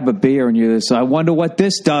grab a beer and you're this, I wonder what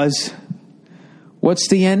this does. What's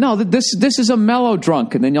the end? No, this is a mellow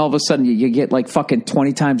drunk. And then all of a sudden you get like fucking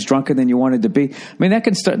 20 times drunker than you wanted to be. I mean, that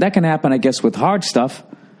can happen, I guess, with hard stuff.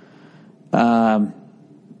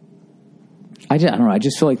 I don't know. I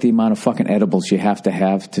just feel like the amount of fucking edibles you have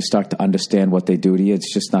to start to understand what they do to you,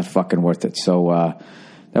 it's just not fucking worth it. So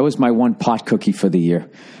that was my one pot cookie for the year.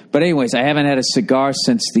 But anyways, I haven't had a cigar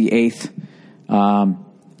since the 8th.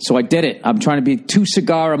 So I did it. I'm trying to be 2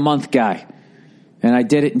 cigar a month guy. And I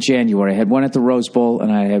did it in January. I had one at the Rose Bowl, and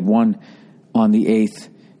I had one on the 8th.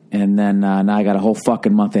 And then now I got a whole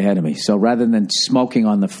fucking month ahead of me. So rather than smoking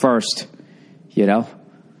on the 1st, you know,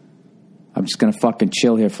 I'm just going to fucking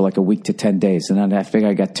chill here for like a week to 10 days. And then I figure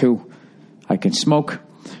I got 2. I can smoke.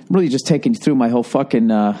 I'm really just taking you through my whole fucking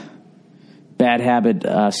bad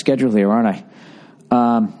habit schedule here, aren't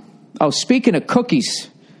I? Speaking of cookies,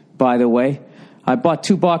 by the way, I bought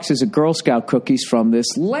 2 boxes of Girl Scout cookies from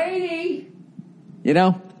this lady. You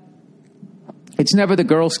know, it's never the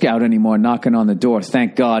Girl Scout anymore knocking on the door.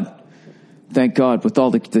 Thank God. Thank God. With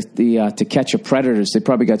all the To Catch a Predators, they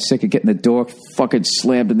probably got sick of getting the door fucking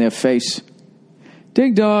slammed in their face.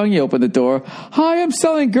 Ding dong, you open the door. Hi, I'm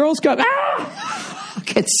selling Girl Scout. Ah!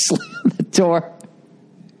 Get slammed the door.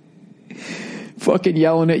 Fucking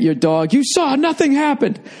yelling at your dog. You saw nothing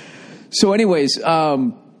happened. So anyways,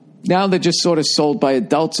 now they're just sort of sold by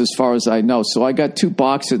adults as far as I know. So I got 2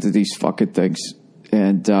 boxes of these fucking things.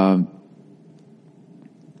 And I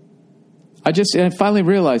finally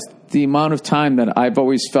realized the amount of time that I've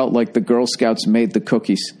always felt like the Girl Scouts made the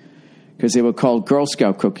cookies, because they were called Girl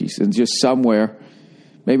Scout cookies. And just somewhere,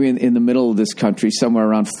 maybe in the middle of this country, somewhere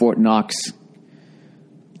around Fort Knox,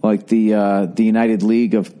 like the United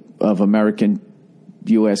League of American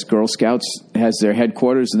U.S. Girl Scouts has their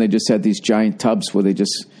headquarters, and they just had these giant tubs where they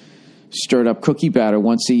just stirred up cookie batter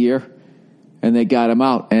once a year, and they got them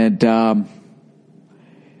out. And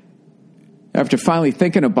after finally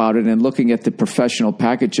thinking about it and looking at the professional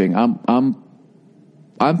packaging, I'm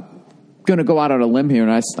going to go out on a limb here,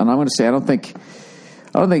 and I'm going to say I don't think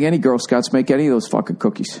any Girl Scouts make any of those fucking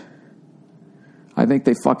cookies. I think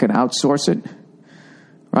they fucking outsource it,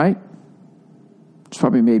 right? It's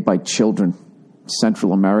probably made by children,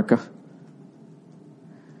 Central America.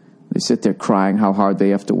 They sit there crying how hard they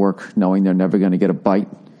have to work, knowing they're never going to get a bite,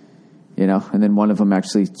 you know. And then one of them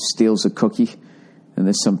actually steals a cookie, and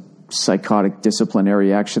there's some psychotic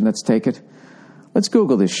disciplinary action that's taken. Let's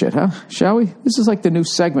Google this shit, huh? Shall we? This is like the new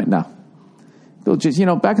segment now. We'll just, you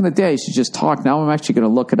know, back in the day, I used to just talk. Now I'm actually going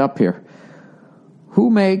to look it up here. Who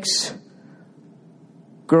makes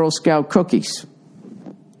Girl Scout cookies?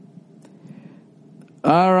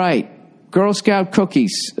 All right. Girl Scout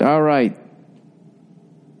cookies. All right.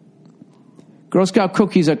 Girl Scout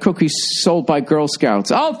cookies are cookies sold by Girl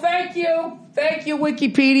Scouts. Oh, thank you. Thank you,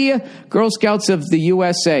 Wikipedia. Girl Scouts of the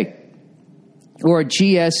USA, or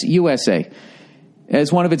GSUSA,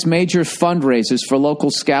 as one of its major fundraisers for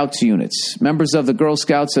local Scouts units. Members of the Girl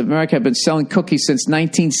Scouts of America have been selling cookies since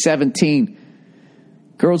 1917.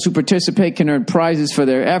 Girls who participate can earn prizes for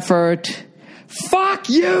their effort. Fuck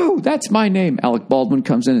you! That's my name. Alec Baldwin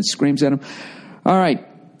comes in and screams at him. All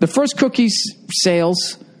right. The first cookies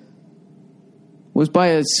sales was by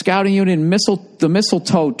a scouting unit in the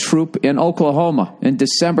Mistletoe Troop in Oklahoma in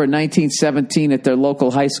December 1917 at their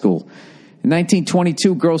local high school. In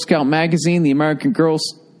 1922, Girl Scout magazine, the American Girls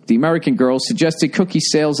suggested cookie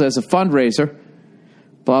sales as a fundraiser.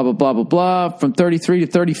 Blah, blah, blah, blah, blah. From 33 to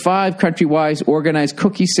 35, countrywide organized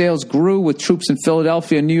cookie sales grew with troops in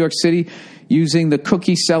Philadelphia and New York City using the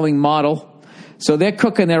cookie selling model. So they're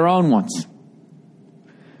cooking their own ones.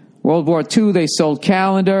 World War II, they sold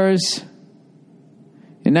calendars.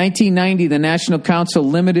 In 1990, the National Council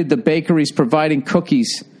limited the bakeries providing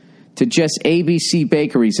cookies to just ABC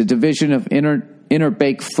Bakeries, a division of Inner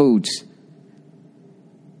Bake Foods.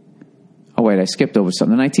 Oh, wait, I skipped over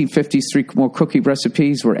something. In the 1950s, 3 more cookie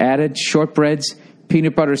recipes were added. Shortbreads,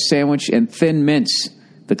 peanut butter sandwich, and thin mints.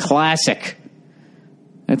 The classic.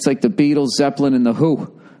 That's like the Beatles, Zeppelin, and the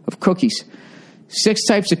Who of cookies. 6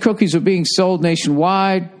 types of cookies were being sold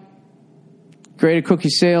nationwide. Greater cookie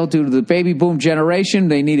sale due to the baby boom generation.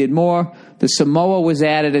 They needed more. The Samoa was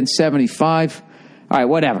added in 75. All right,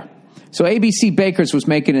 whatever. So ABC Bakers was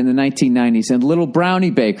making it in the 1990s. And Little Brownie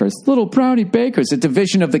Bakers, a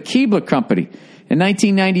division of the Keebler Company. In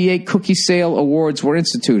 1998, cookie sale awards were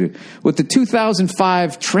instituted. With the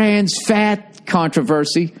 2005 trans fat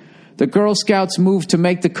controversy, the Girl Scouts moved to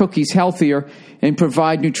make the cookies healthier and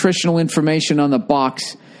provide nutritional information on the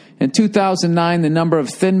box. In 2009, the number of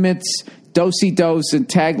Thin Mints, Do-si-dos, and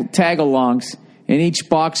tag-alongs in each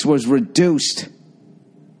box was reduced.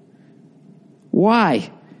 Why?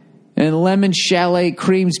 And lemon chalet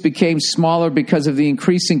creams became smaller because of the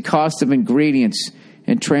increasing cost of ingredients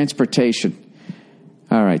and transportation.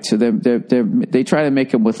 All right, so they try to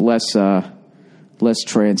make them with less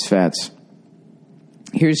trans fats.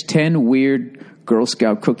 Here's 10 weird Girl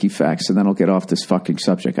Scout cookie facts, and then I'll get off this fucking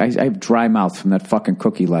subject. I have dry mouth from that fucking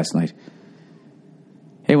cookie last night.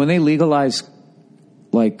 Hey, when they legalize,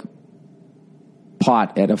 like,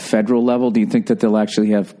 pot at a federal level, do you think that they'll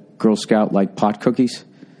actually have Girl Scout, like, pot cookies?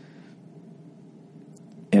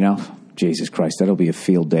 You know? Jesus Christ, that'll be a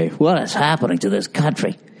field day. What is happening to this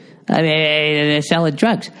country? I mean, they're selling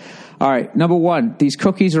drugs. All right, number 1, these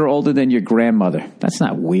cookies are older than your grandmother. That's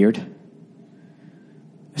not weird.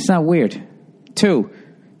 It's not weird. 2,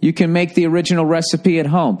 you can make the original recipe at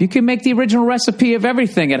home. You can make the original recipe of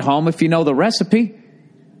everything at home if you know the recipe.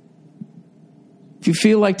 If you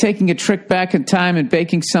feel like taking a trick back in time and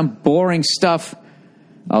baking some boring stuff,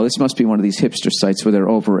 oh, this must be one of these hipster sites where they're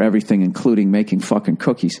over everything, including making fucking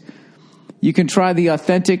cookies. You can try the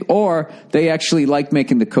authentic, or they actually like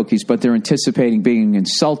making the cookies, but they're anticipating being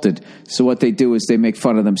insulted. So what they do is they make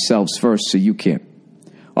fun of themselves first, so you can't.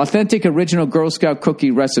 Authentic original Girl Scout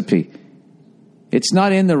cookie recipe. It's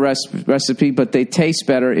not in the recipe, but they taste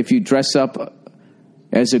better if you dress up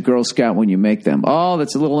as a Girl Scout when you make them. Oh,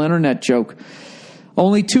 that's a little internet joke.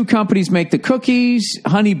 Only 2 companies make the cookies.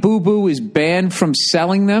 Honey Boo Boo is banned from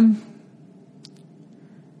selling them.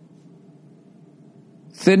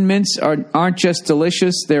 Thin Mints aren't just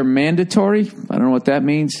delicious, they're mandatory. I don't know what that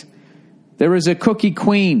means. There is a cookie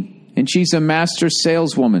queen, and she's a master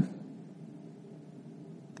saleswoman.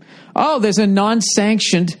 Oh, there's a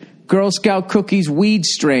non-sanctioned Girl Scout cookies weed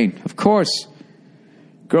strain. Of course.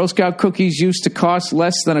 Girl Scout cookies used to cost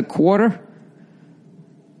less than a quarter.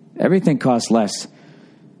 Everything costs less.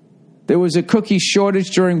 There was a cookie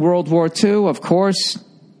shortage during World War II, of course.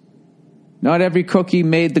 Not every cookie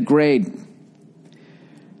made the grade.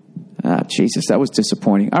 Ah, Jesus, that was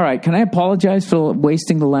disappointing. All right, can I apologize for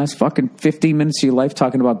wasting the last fucking 15 minutes of your life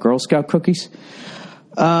talking about Girl Scout cookies?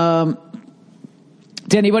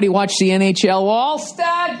 Did anybody watch the NHL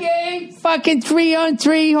All-Star game? Fucking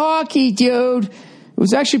 3-on-3 hockey, dude. It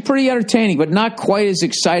was actually pretty entertaining, but not quite as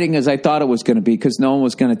exciting as I thought it was going to be because no one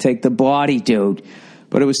was going to take the body, dude.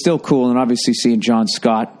 But it was still cool, and obviously seeing John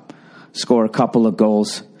Scott score a couple of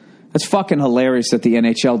goals. That's fucking hilarious that the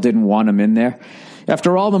NHL didn't want him in there.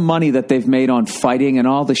 After all the money that they've made on fighting and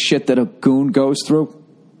all the shit that a goon goes through,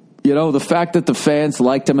 you know, the fact that the fans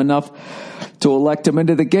liked him enough to elect him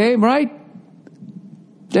into the game, right?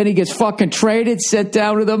 Then he gets fucking traded, sent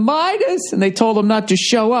down to the minors, and they told him not to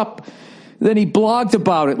show up. Then he blogged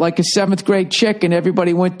about it like a 7th grade chick, and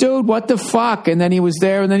everybody went, dude, what the fuck? And then he was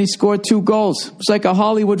there, and then he scored 2 goals. It was like a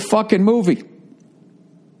Hollywood fucking movie.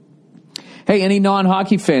 Hey, any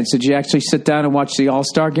non-hockey fans, did you actually sit down and watch the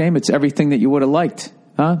All-Star game? It's everything that you would have liked.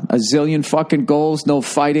 Huh? A zillion fucking goals, no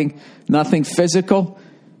fighting, nothing physical.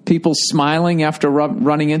 People smiling after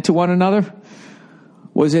running into one another.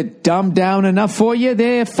 Was it dumbed down enough for you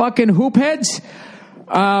there, fucking hoop heads?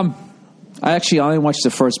 I actually only watched the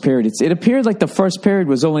first period. It appeared like the first period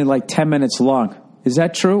was only like 10 minutes long. Is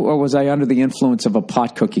that true, or was I under the influence of a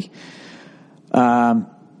pot cookie? But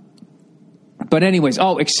anyways,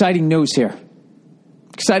 exciting news here.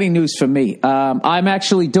 Exciting news for me. I'm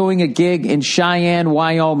actually doing a gig in Cheyenne,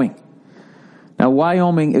 Wyoming. Now,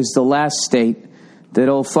 Wyoming is the last state that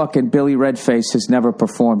old fucking Billy Redface has never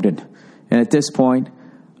performed in. And at this point,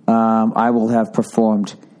 I will have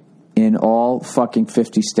performed in all fucking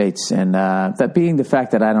 50 states. And that being the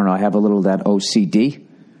fact that, I don't know, I have a little of that OCD,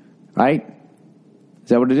 right? Is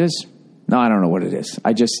that what it is? No, I don't know what it is.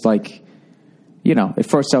 I just like, at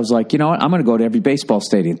first I was like, you know what? I'm going to go to every baseball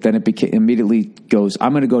stadium. Then it immediately goes,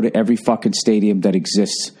 I'm going to go to every fucking stadium that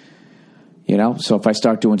exists. So if I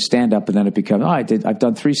start doing stand-up and then it becomes, I've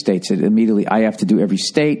done 3 states. It immediately, I have to do every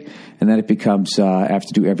state. And then it becomes, I have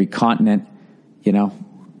to do every continent,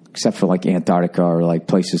 except for like Antarctica or like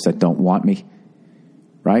places that don't want me,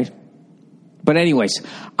 right? But anyways,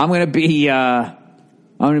 I'm gonna be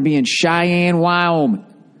in Cheyenne, Wyoming.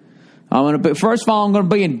 First of all, I'm gonna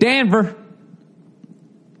be in Denver,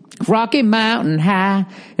 Rocky Mountain High,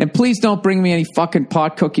 and please don't bring me any fucking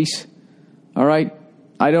pot cookies. All right,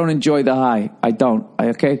 I don't enjoy the high. I don't.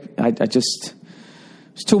 I just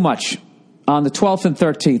it's too much. On the 12th and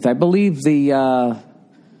 13th, I believe the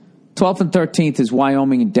 12th and 13th is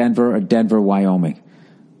Wyoming and Denver, or Denver, Wyoming.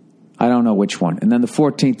 I don't know which one. And then the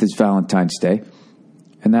 14th is Valentine's Day.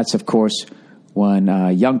 And that's, of course, when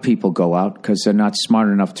young people go out because they're not smart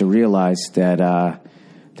enough to realize that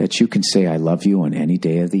you can say I love you on any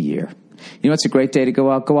day of the year. It's a great day to go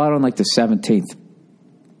out? Go out on like the 17th.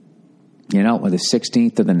 Or the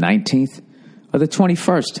 16th or the 19th or the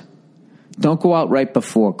 21st. Don't go out right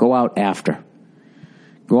before. Go out after.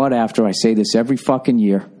 Go out after. I say this every fucking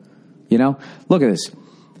year. Look at this.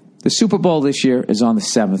 The Super Bowl this year is on the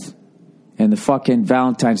 7th, and the fucking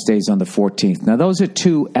Valentine's Day is on the 14th. Now, those are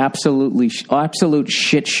 2 absolute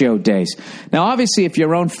shit show days. Now, obviously, if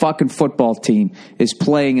your own fucking football team is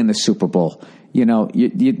playing in the Super Bowl, you're going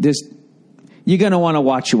to want to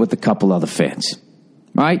watch it with a couple other fans,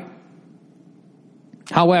 right?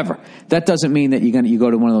 However, that doesn't mean that you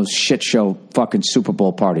go to one of those shit show fucking Super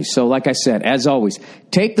Bowl parties. So, like I said, as always,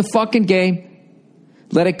 take the fucking game.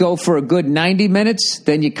 Let it go for a good 90 minutes.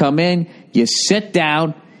 Then you come in, you sit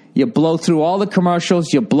down, you blow through all the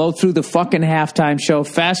commercials, you blow through the fucking halftime show,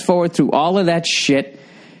 fast forward through all of that shit.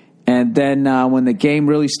 And then when the game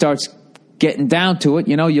really starts getting down to it,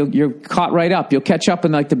 you're caught right up. You'll catch up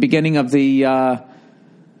in like the beginning of the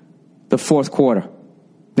fourth quarter.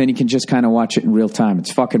 Then you can just kind of watch it in real time.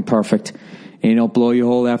 It's fucking perfect. And you don't blow your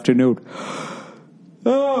whole afternoon.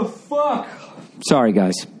 Oh, fuck. Sorry,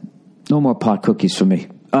 guys. No more pot cookies for me.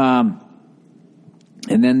 And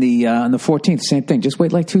then on the 14th, same thing. Just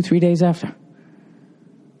wait like 2-3 days after.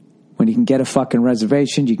 When you can get a fucking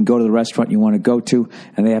reservation, you can go to the restaurant you want to go to,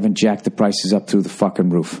 and they haven't jacked the prices up through the fucking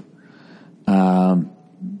roof. And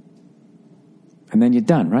then you're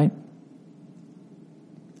done, right?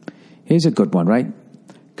 Here's a good one, right?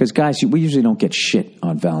 Because, guys, we usually don't get shit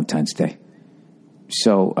on Valentine's Day.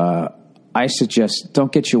 So I suggest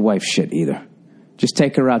don't get your wife shit either. Just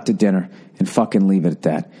take her out to dinner and fucking leave it at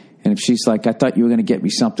that. And if she's like, I thought you were going to get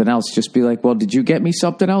me something else, just be like, well, did you get me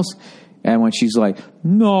something else? And when she's like,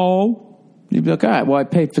 no, you'd be like, all right, well, I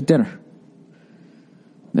paid for dinner.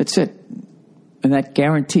 That's it. And that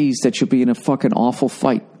guarantees that you'll be in a fucking awful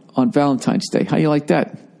fight on Valentine's Day. How you like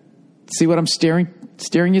that? See what I'm steering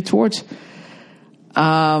you towards?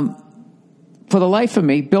 For the life of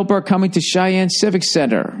me, Bill Burr coming to Cheyenne Civic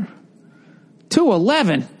Center.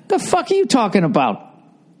 211? The fuck are you talking about?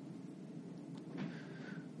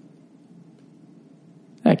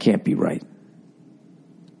 That can't be right.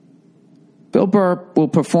 Bill Burr will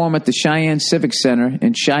perform at the Cheyenne Civic Center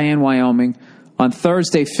in Cheyenne, Wyoming on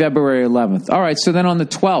Thursday, February 11th. All right, so then on the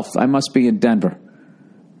 12th, I must be in Denver.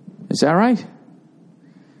 Is that right?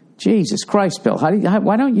 Jesus Christ, Bill.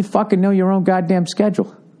 Why don't you fucking know your own goddamn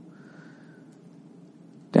schedule?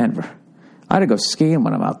 Denver. I ought to go skiing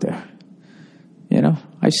when I'm out there.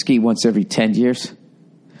 I ski once every 10 years.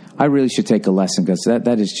 I really should take a lesson because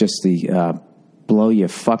that is just the blow you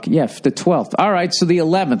fuck. Yeah, the 12th. All right, so the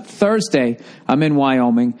 11th, Thursday, I'm in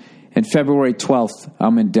Wyoming, and February 12th,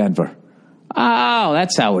 I'm in Denver. Oh,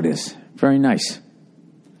 that's how it is. Very nice.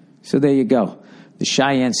 So there you go. The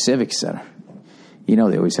Cheyenne Civic Center. You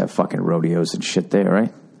know they always have fucking rodeos and shit there,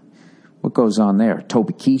 right? What goes on there?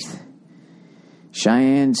 Toby Keith.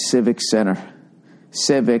 Cheyenne Civic Center.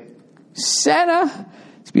 Civic Center.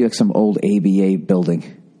 It's be like some old ABA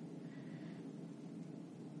building.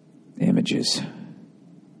 Images.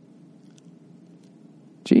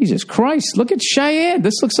 Jesus Christ, look at Cheyenne.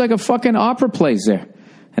 This looks like a fucking opera place there.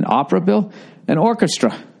 An opera, Bill? An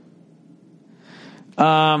orchestra.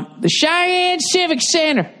 The Cheyenne Civic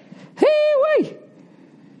Center. Hey,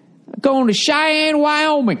 going to Cheyenne,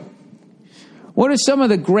 Wyoming. What are some of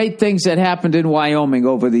the great things that happened in Wyoming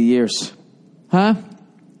over the years? Huh?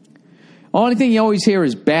 Only thing you always hear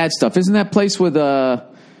is bad stuff. Isn't that place where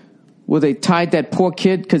they tied that poor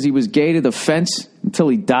kid because he was gay to the fence until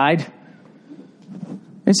he died?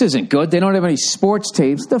 This isn't good. They don't have any sports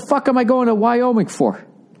teams. The fuck am I going to Wyoming for?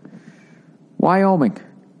 Wyoming.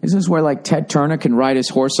 Isn't this where like Ted Turner can ride his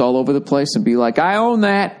horse all over the place and be like, I own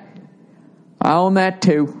that. I own that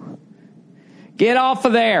too. Get off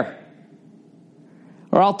of there.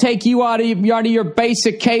 Or I'll take you out of your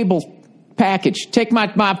basic cable package. Take my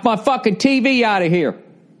fucking TV out of here.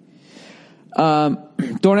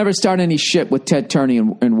 Don't ever start any shit with Ted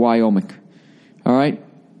Turner in Wyoming. All right?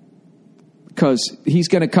 Because he's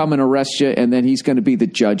going to come and arrest you, and then he's going to be the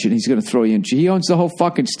judge, and he's going to throw you in jail. He owns the whole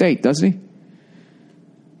fucking state, doesn't he?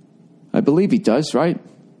 I believe he does, right?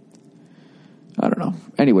 I don't know.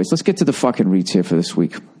 Anyways, let's get to the fucking reads here for this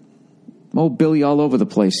week. Old Billy all over the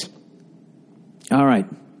place. All right.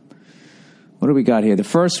 What do we got here? The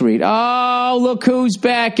first read. Oh, look who's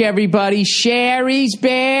back, everybody. Sherry's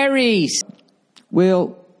Berries.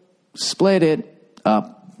 We'll split it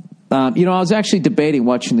up. I was actually debating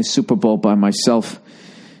watching the Super Bowl by myself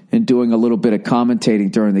and doing a little bit of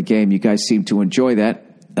commentating during the game. You guys seem to enjoy that.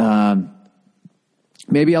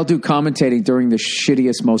 Maybe I'll do commentating during the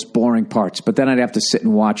shittiest, most boring parts, but then I'd have to sit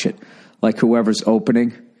and watch it, like whoever's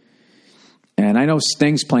opening. And I know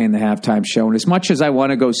Sting's playing the halftime show, and as much as I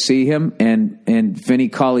want to go see him, and Vinnie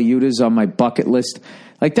Colaiuta's on my bucket list,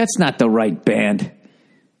 like that's not the right band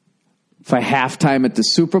for halftime at the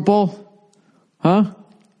Super Bowl, huh?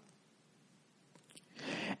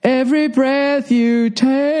 Every breath you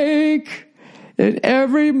take and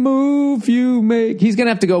every move you make. He's going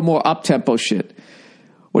to have to go more up-tempo shit.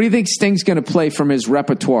 What do you think Sting's going to play from his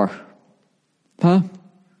repertoire? Huh?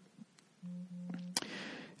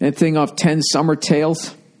 Anything off 10 Summer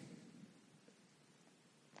Tales?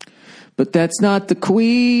 But that's not the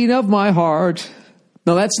queen of my heart.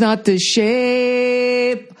 No, that's not the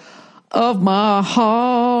shape of my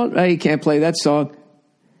heart. Oh, you can't play that song.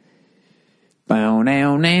 Bow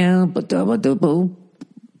now now, ba da ba da boo.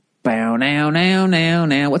 Bow now now now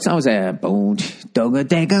now. What song was that? Boom, doga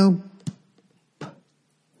dago. What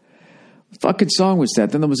fucking song was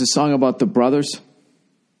that? Then there was a song about the brothers.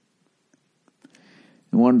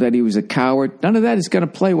 The one that he was a coward. None of that is going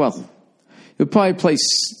to play well. He'll probably play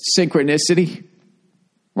Synchronicity,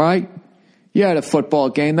 right? You had a football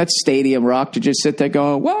game. That's stadium rock to just sit there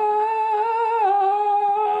going, whoa.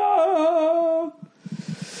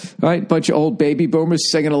 Right? Bunch of old baby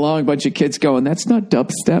boomers singing along. Bunch of kids going, that's not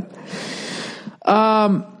dubstep.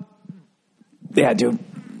 Yeah, dude.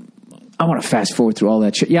 I want to fast forward through all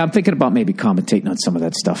that shit. Yeah, I'm thinking about maybe commentating on some of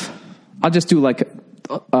that stuff. I'll just do like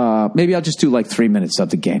 3 minutes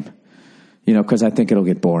of the game, because I think it'll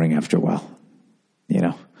get boring after a while,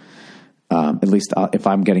 At least if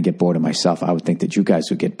I'm going to get bored of myself, I would think that you guys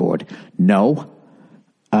would get bored. No.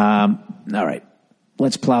 All right.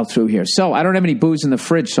 Let's plow through here. So I don't have any booze in the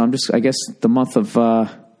fridge, so I guess the month of,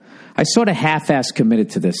 I sort of half-ass committed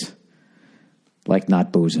to this, like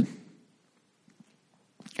not boozing.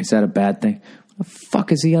 Is that a bad thing? What the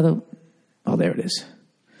fuck is the other? Oh, there it is.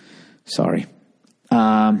 Sorry.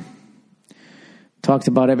 Talked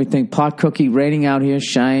about everything. Pot cookie raining out here.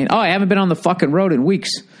 Shine. Oh, I haven't been on the fucking road in weeks.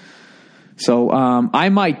 So I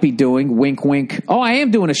might be doing, wink, wink. Oh, I am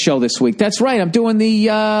doing a show this week. That's right. I'm doing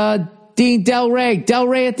the Dean Del Rey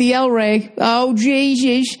at the El Rey. Oh,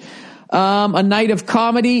 Jesus. A night of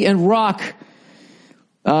comedy and rock.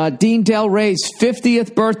 Dean Del Rey's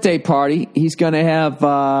 50th birthday party. He's going to have,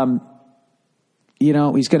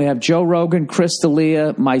 he's going to have Joe Rogan, Chris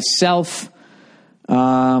D'Elia, myself.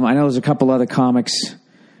 I know there's a couple other comics.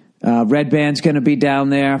 Red Band's going to be down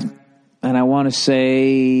there. And I want to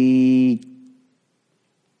say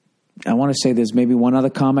there's maybe one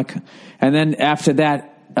other comic. And then after that,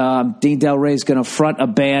 Dean Del Rey is going to front a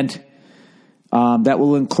band that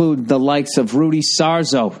will include the likes of Rudy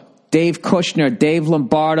Sarzo, Dave Kushner, Dave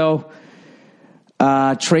Lombardo,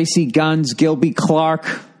 Tracy Guns, Gilby Clark,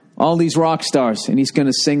 all these rock stars, and he's going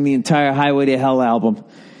to sing the entire Highway to Hell album.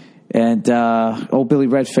 And old Billy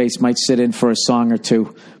Redface might sit in for a song or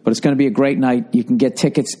two, but it's going to be a great night. You can get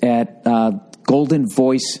tickets at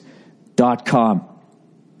goldenvoice.com.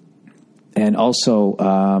 And also,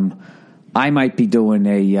 I might be doing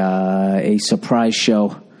a surprise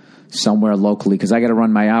show somewhere locally because I got to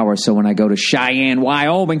run my hour. So when I go to Cheyenne,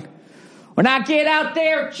 Wyoming, when I get out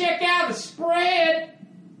there, check out the spread.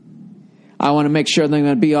 I want to make sure they're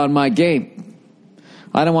going to be on my game.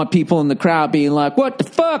 I don't want people in the crowd being like, what the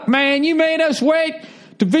fuck, man? You made us wait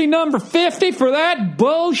to be number 50 for that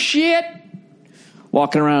bullshit?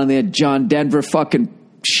 Walking around in their John Denver fucking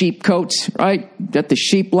sheep coats, right? Got the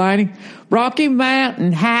sheep lining. Rocky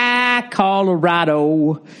Mountain High,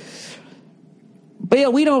 Colorado.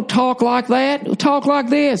 Bill, we don't talk like that. We talk like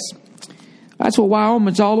this. That's what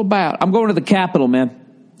Wyoming's all about. I'm going to the Capitol, man.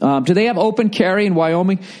 Do they have open carry in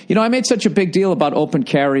Wyoming? You know, I made such a big deal about open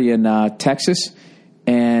carry in Texas.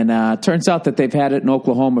 And turns out that they've had it in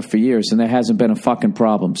Oklahoma for years, and there hasn't been a fucking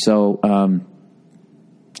problem. So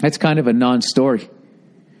that's kind of a non-story.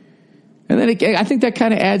 And then I think that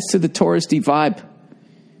kind of adds to the touristy vibe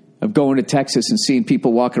of going to Texas and seeing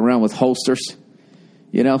people walking around with holsters.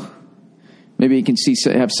 You know, maybe you can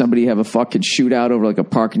have somebody have a fucking shootout over like a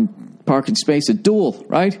parking space, a duel,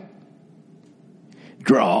 right?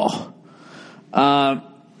 Draw.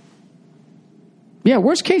 Yeah,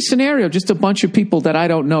 worst case scenario, just a bunch of people that I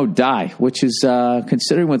don't know die, which is,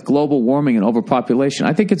 considering with global warming and overpopulation,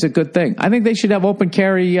 I think it's a good thing. I think they should have open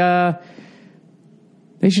carry,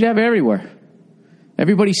 they should have everywhere.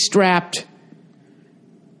 Everybody strapped.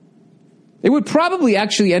 It would probably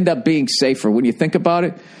actually end up being safer when you think about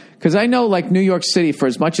it. Because I know, like New York City, for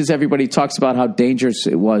as much as everybody talks about how dangerous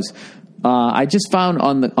it was, I just found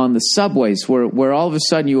on the subways where all of a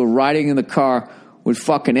sudden you were riding in the car with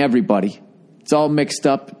fucking everybody. It's all mixed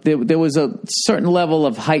up. There was a certain level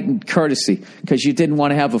of heightened courtesy because you didn't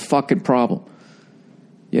want to have a fucking problem.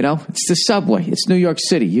 You know, it's the subway. It's New York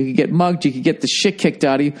City. You could get mugged. You could get the shit kicked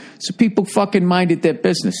out of you. So people fucking minded their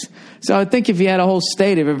business. So I think if you had a whole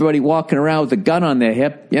state of everybody walking around with a gun on their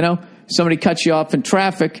hip, you know, somebody cuts you off in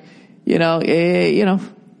traffic,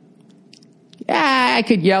 I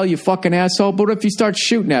could yell, you fucking asshole. But if you start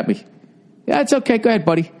shooting at me, yeah, it's okay. Go ahead,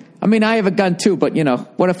 buddy. I mean, I have a gun too, but,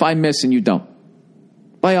 what if I miss and you don't?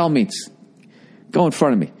 By all means, go in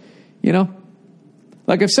front of me,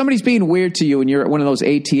 Like if somebody's being weird to you and you're at one of those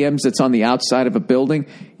ATMs that's on the outside of a building,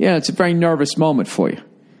 yeah, it's a very nervous moment for you.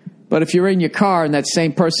 But if you're in your car and that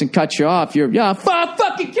same person cuts you off, I'll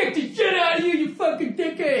fucking kick the shit out of you, you fucking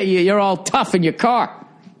dickhead. You're all tough in your car,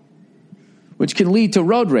 which can lead to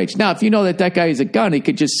road rage. Now, if you know that guy has a gun, he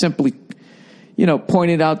could just simply,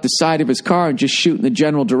 point it out the side of his car and just shoot in the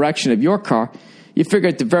general direction of your car. You figure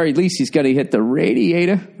at the very least he's going to hit the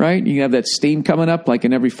radiator, right? You can have that steam coming up like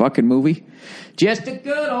in every fucking movie. Just a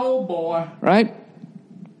good old boy, right?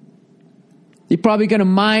 You're probably going to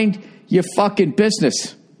mind your fucking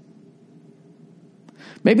business.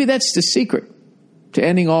 Maybe that's the secret to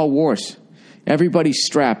ending all wars. Everybody's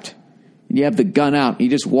strapped. And you have the gun out. You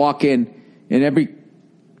just walk in, and every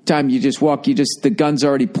time you just walk, the gun's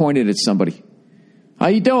already pointed at somebody. How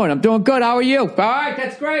you doing? I'm doing good. How are you? All right,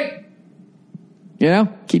 that's great.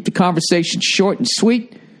 Keep the conversation short and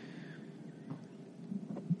sweet.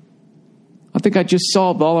 I think I just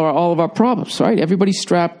solved all of our problems, right? Everybody's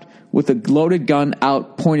strapped with a loaded gun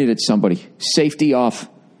out, pointed at somebody. Safety off.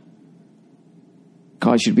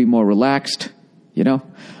 Cause you to be more relaxed,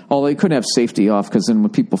 Although you couldn't have safety off because then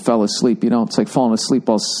when people fell asleep, it's like falling asleep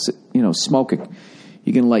while, smoking.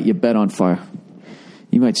 You're going to light your bed on fire.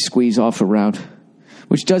 You might squeeze off a round,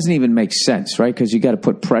 which doesn't even make sense, right? Because you got to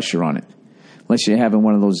put pressure on it. Unless you're having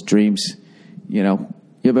one of those dreams, you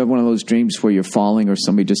ever have one of those dreams where you're falling or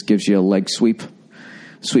somebody just gives you a leg sweep,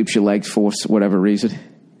 sweeps your legs for whatever reason,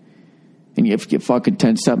 and you get fucking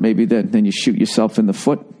tensed up, maybe then you shoot yourself in the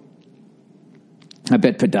foot. I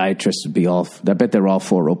bet podiatrists would be I bet they're all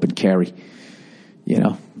for open carry,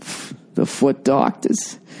 the foot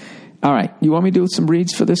doctors. All right, you want me to do some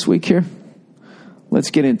reads for this week here?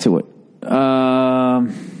 Let's get into it.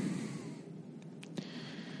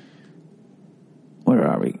 Where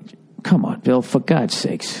are we? Come on, Bill, for God's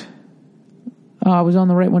sakes. Oh, I was on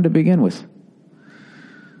the right one to begin with.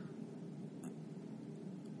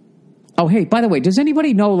 Oh, hey, by the way, does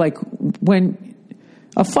anybody know, like, when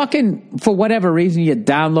for whatever reason, you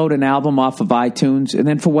download an album off of iTunes, and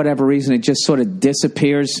then for whatever reason, it just sort of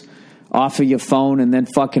disappears off of your phone and then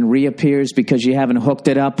fucking reappears because you haven't hooked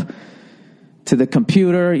it up to the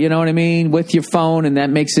computer, you know what I mean, with your phone, and that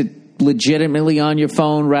makes it legitimately on your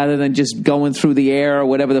phone rather than just going through the air or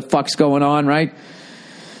whatever the fuck's going on, right?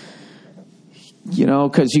 You know,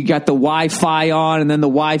 because you got the Wi-Fi on, and then the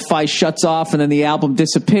Wi-Fi shuts off, and then the album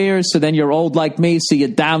disappears. So then you're old like me, so you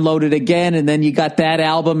download it again, and then you got that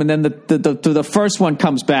album, and then the first one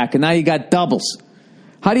comes back, and now you got doubles.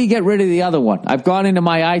 How do you get rid of the other one? I've gone into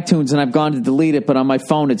my iTunes, and I've gone to delete it, but on my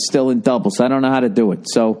phone it's still in doubles. I don't know how to do it.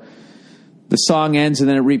 So the song ends, and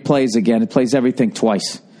then it replays again. It plays everything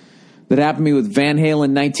twice. That happened to me with Van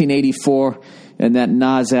Halen 1984 and that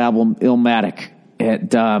Nas album, Illmatic.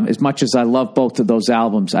 And as much as I love both of those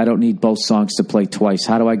albums, I don't need both songs to play twice.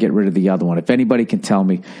 How do I get rid of the other one? If anybody can tell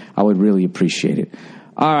me, I would really appreciate it.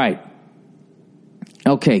 All right.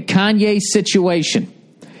 Okay, Kanye situation.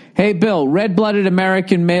 Hey, Bill, red-blooded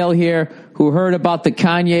American male here who heard about the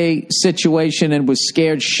Kanye situation and was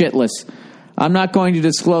scared shitless. I'm not going to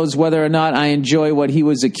disclose whether or not I enjoy what he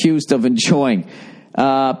was accused of enjoying.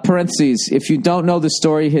 Parentheses, if you don't know the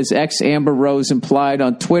story, his ex Amber Rose implied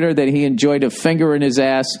on Twitter that he enjoyed a finger in his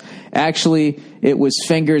ass. Actually, it was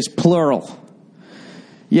fingers plural.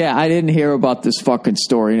 Yeah, I didn't hear about this fucking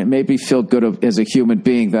story, and it made me feel good as a human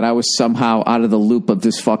being that I was somehow out of the loop of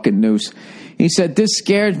this fucking news. He said, this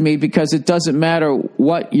scared me because it doesn't matter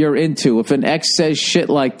what you're into. If an ex says shit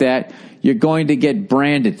like that, you're going to get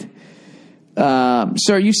branded.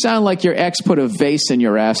 Sir, you sound like your ex put a vase in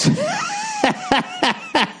your ass.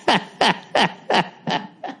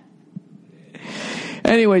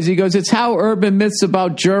 Anyways, he goes, it's how urban myths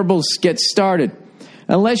about gerbils get started.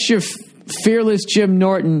 Unless you're fearless Jim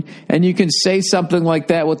Norton and you can say something like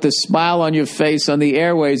that with a smile on your face on the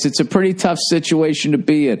airways, it's a pretty tough situation to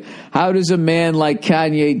be in. How does a man like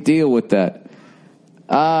Kanye deal with that?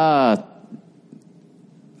 I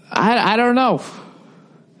don't know.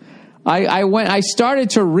 I started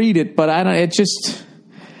to read it, but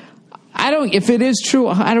if it is true,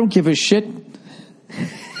 I don't give a shit.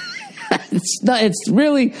 It's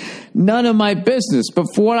really none of my business. But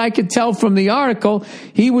for what I could tell from the article,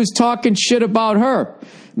 he was talking shit about her.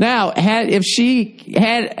 Now, if she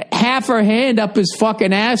had half her hand up his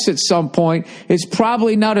fucking ass at some point, it's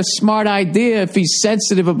probably not a smart idea if he's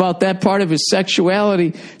sensitive about that part of his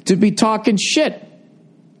sexuality to be talking shit.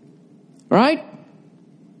 Right?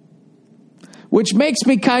 Which makes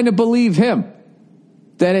me kind of believe him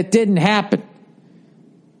that it didn't happen.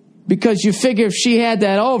 Because you figure if she had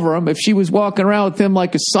that over him, if she was walking around with him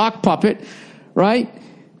like a sock puppet, right,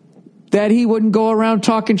 that he wouldn't go around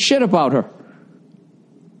talking shit about her.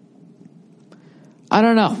 I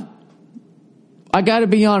don't know. I got to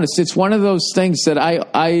be honest. It's one of those things that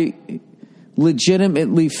I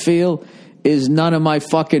legitimately feel is none of my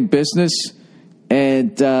fucking business.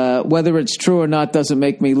 And whether it's true or not doesn't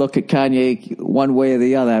make me look at Kanye one way or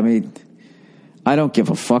the other. I mean, I don't give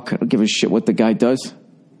a fuck. I don't give a shit what the guy does.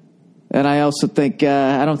 And I also think,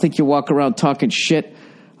 I don't think you walk around talking shit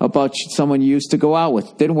about someone you used to go out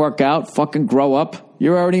with. Didn't work out. Fucking grow up.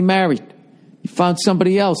 You're already married. You found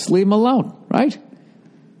somebody else. Leave him alone, right?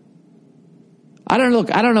 I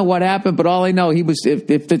don't know what happened, but all I know, if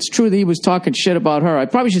it's true that he was talking shit about her, I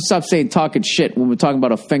probably should stop saying talking shit when we're talking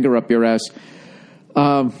about a finger up your ass.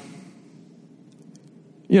 Having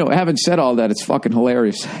said all that, it's fucking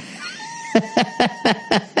hilarious.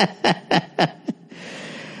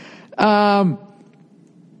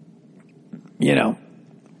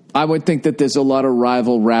 I would think that there's a lot of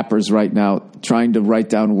rival rappers right now trying to write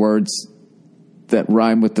down words that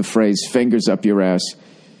rhyme with the phrase fingers up your ass.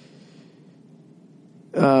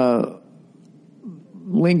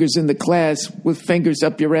 Lingers in the class with fingers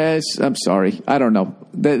up your ass. I'm sorry. I don't know.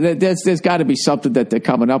 There's got to be something that they're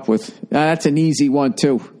coming up with. That's an easy one,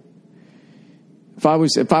 too. If I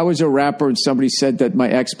was a rapper and somebody said that my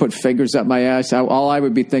ex put fingers up my ass, all I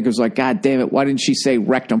would be thinking was like, God damn it, why didn't she say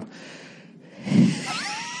rectum?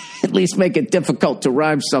 At least make it difficult to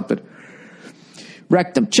rhyme something.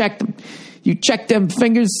 Rectum, check them. You check them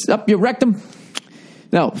fingers up your rectum?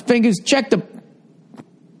 No, fingers, check them.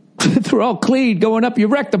 They're all clean going up your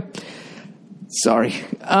rectum. Sorry.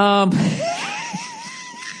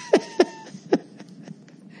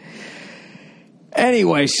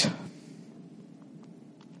 Anyways.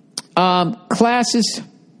 Classes.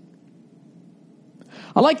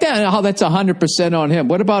 I like that, how that's 100% on him.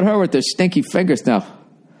 What about her with the stinky fingers now?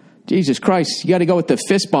 Jesus Christ. You got to go with the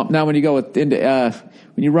fist bump now when you go when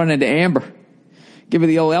you run into Amber. Give her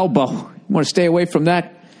the old elbow. You want to stay away from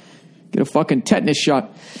that? Get a fucking tetanus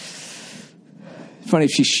shot. Funny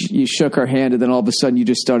if you shook her hand and then all of a sudden you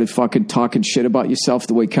just started fucking talking shit about yourself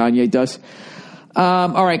the way Kanye does.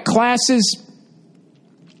 All right, classes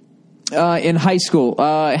in high school.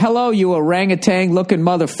 Hello, you orangutan-looking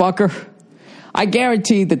motherfucker. I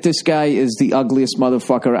guarantee that this guy is the ugliest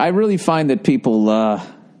motherfucker. I really find that people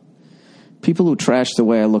who trash the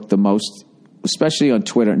way I look the most especially on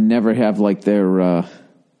Twitter, never have like their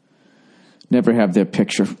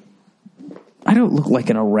picture. I don't look like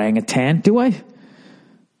an orangutan, do I?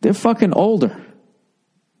 They're fucking older.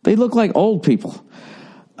 They look like old people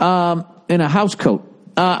in a house coat.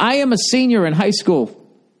 I am a senior in high school.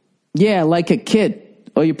 Yeah, like a kid.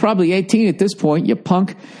 Oh, you're probably 18 at this point, you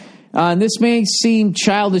punk. And this may seem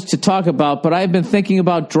childish to talk about, but I've been thinking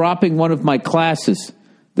about dropping one of my classes.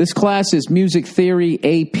 This class is Music Theory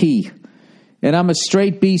AP. And I'm a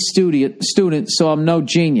straight B student, so I'm no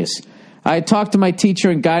genius. I had talked to my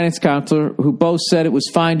teacher and guidance counselor, who both said it was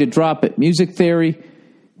fine to drop it. Music Theory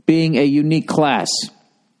being a unique class.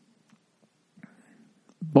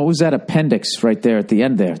 What was that appendix right there at the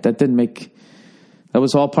end there? That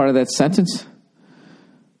was all part of that sentence?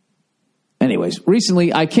 Anyways,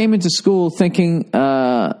 recently I came into school thinking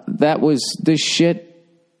that was this shit.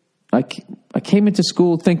 I came into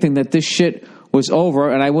school thinking that this shit was over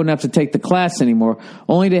and I wouldn't have to take the class anymore,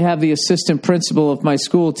 only to have the assistant principal of my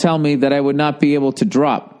school tell me that I would not be able to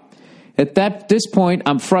drop. At this point,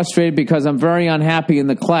 I'm frustrated because I'm very unhappy in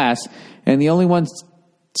the class, and the only one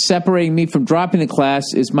separating me from dropping the class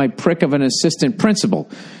is my prick of an assistant principal.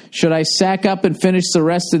 Should I sack up and finish the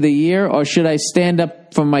rest of the year, or should I stand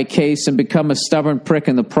up for my case and become a stubborn prick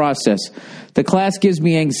in the process? The class gives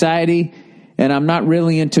me anxiety, and I'm not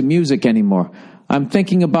really into music anymore. I'm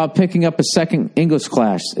thinking about picking up a second English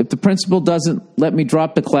class. If the principal doesn't let me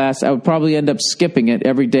drop the class, I would probably end up skipping it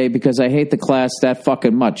every day because I hate the class that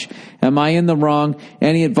fucking much. Am I in the wrong?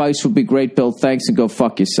 Any advice would be great, Bill. Thanks, and go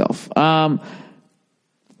fuck yourself.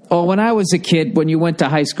 When I was a kid, when you went to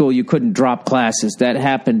high school, you couldn't drop classes. That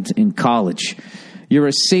happened in college. You're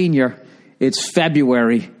a senior. It's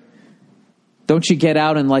February. Don't you get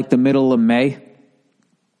out in like the middle of May?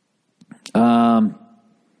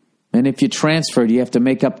 And if you transferred, you have to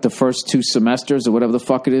make up the first 2 semesters or whatever the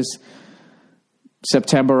fuck it is.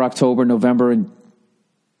 September, October, November, and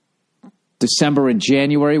December and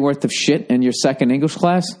January worth of shit in your second English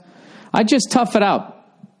class. I just tough it out.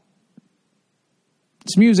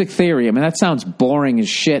 It's music theory. I mean, that sounds boring as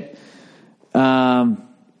shit. But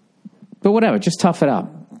whatever, just tough it out.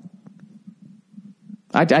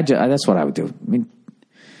 That's what I would do.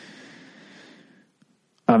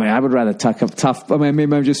 I mean, I would rather tough. I mean,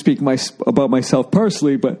 maybe I'm just speaking about myself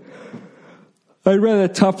personally, but I'd rather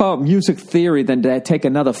tough out music theory than to take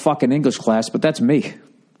another fucking English class, but that's me.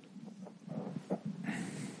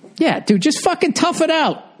 Yeah, dude, just fucking tough it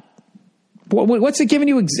out. What's it giving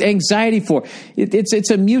you anxiety for?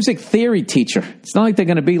 It's a music theory teacher. It's not like they're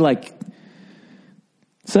going to be like,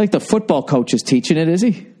 it's like the football coach is teaching it, is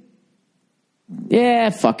he? Yeah,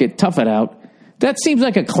 fuck it, tough it out. That seems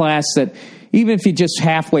like a class that, even if you just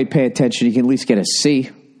halfway pay attention, you can at least get a C,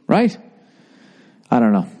 right? I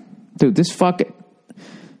don't know. Dude, this fucking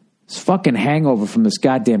hangover from this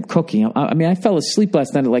goddamn cookie. I mean, I fell asleep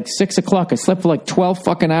last night at like 6 o'clock. I slept for like 12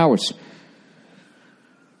 fucking hours.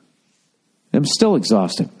 I'm still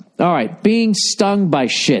exhausted. All right, being stung by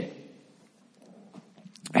shit.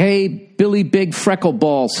 Hey, Billy Big Freckle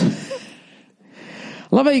Balls. I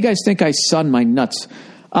love how you guys think I sun my nuts.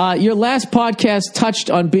 Your last podcast touched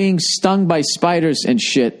on being stung by spiders and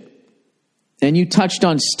shit. And you touched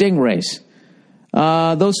on stingrays.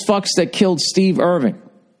 Those fucks that killed Steve Irving.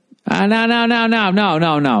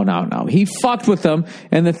 No. He fucked with them,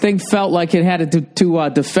 and the thing felt like it had to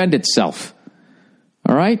defend itself.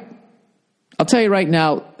 All right? I'll tell you right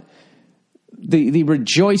now, the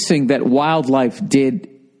rejoicing that wildlife did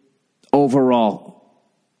overall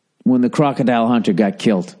when the crocodile hunter got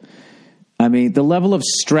killed. I mean, the level of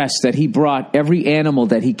stress that he brought every animal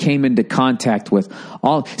that he came into contact with.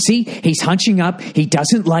 See, he's hunching up. He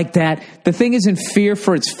doesn't like that. The thing is in fear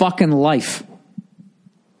for its fucking life.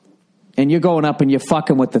 And you're going up and you're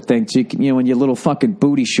fucking with the thing. So in your little fucking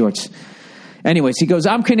booty shorts. Anyways, he goes,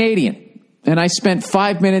 I'm Canadian. And I spent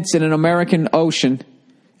 5 minutes in an American ocean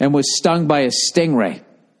and was stung by a stingray.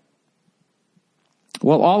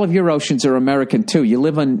 Well, all of your oceans are American too. You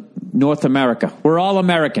live in North America. We're all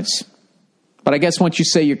Americans. But I guess once you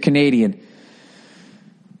say you're Canadian,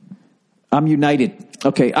 I'm united.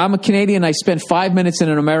 Okay, I'm a Canadian. I spent 5 minutes in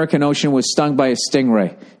an American ocean and was stung by a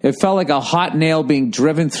stingray. It felt like a hot nail being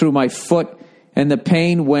driven through my foot, and the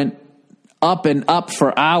pain went up and up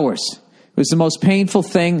for hours. It was the most painful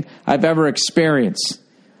thing I've ever experienced.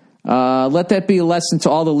 Let that be a lesson to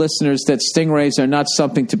all the listeners that stingrays are not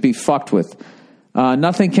something to be fucked with.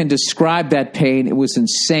 Nothing can describe that pain. It was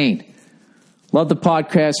insane. Love the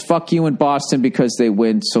podcast. Fuck you in Boston because they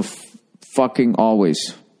win so fucking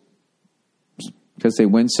always. Because they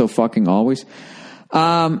win so fucking always.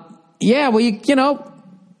 Yeah, well, you know,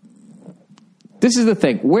 This is the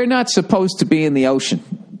thing. We're not supposed to be in the ocean.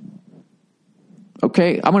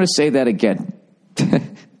 Okay? I'm going to say that again.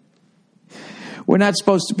 We're not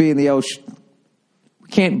supposed to be in the ocean. We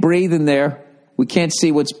can't breathe in there. We can't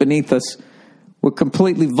see what's beneath us. We're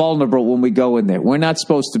completely vulnerable when we go in there. We're not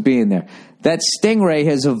supposed to be in there. That stingray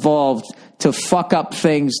has evolved to fuck up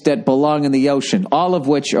things that belong in the ocean, all of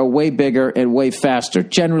which are way bigger and way faster,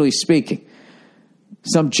 generally speaking.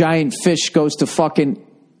 Some giant fish goes to fucking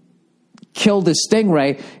kill the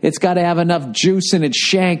stingray. It's got to have enough juice in its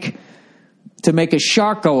shank to make a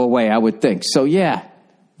shark go away, I would think. So, yeah,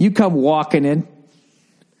 you come walking in.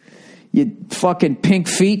 Your fucking pink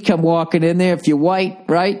feet come walking in there. If you're white,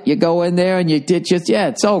 right? You go in there and you did just, yeah,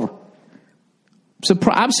 it's over.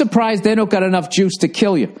 I'm surprised they don't got enough juice to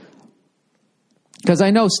kill you. Because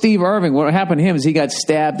I know Steve Irving, what happened to him is he got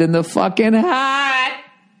stabbed in the fucking heart.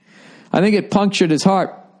 I think it punctured his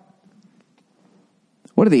heart.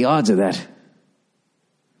 What are the odds of that?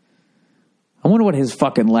 I wonder what his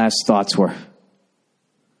fucking last thoughts were.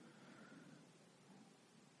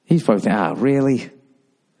 He's probably thinking, really?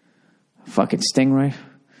 Fucking stingray?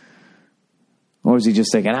 Or is he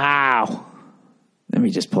just thinking, ow, let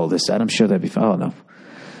me just pull this out. I'm sure that'd be fine. Oh, no.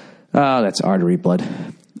 Oh, that's artery blood.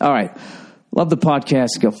 All right. Love the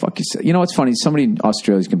podcast. Go fuck yourself. You know what's funny? Somebody in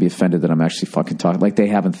Australia is going to be offended that I'm actually fucking talking. Like they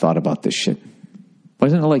haven't thought about this shit.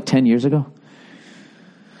 Wasn't it like 10 years ago?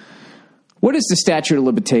 What is the statute of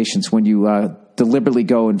limitations when you deliberately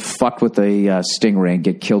go and fuck with a stingray and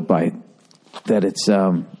get killed by it? That it's...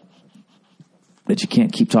 that you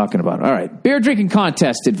can't keep talking about. All right. Beer drinking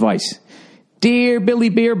contest advice. Dear Billy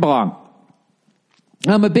Beer Bong,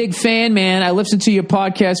 I'm a big fan, man. I listened to your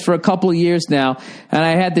podcast for a couple of years now, and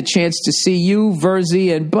I had the chance to see you,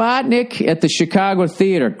 Verzi, and Botnick at the Chicago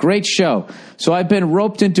Theater. Great show. So I've been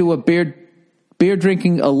roped into a beer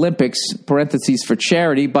drinking Olympics, parentheses for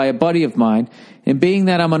charity, by a buddy of mine. And being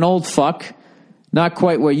that I'm an old fuck, not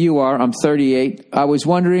quite where you are, I'm 38, I was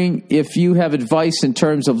wondering if you have advice in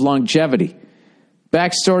terms of longevity.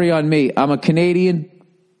 Backstory on me. I'm a Canadian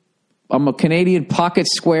pocket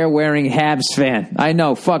square wearing Habs fan. I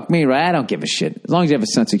know, fuck me, right? I don't give a shit. As long as you have a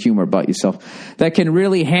sense of humor about yourself. That can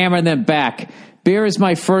really hammer them back. Beer is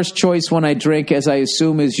my first choice when I drink, as I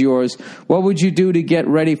assume is yours. What would you do to get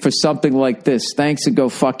ready for something like this? Thanks and go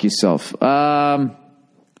fuck yourself. Well,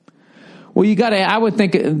 you gotta, I would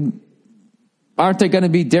think, aren't there going to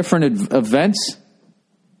be different events?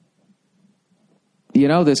 You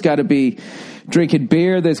know, there's got to be drinking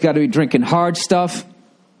beer. There's got to be drinking hard stuff.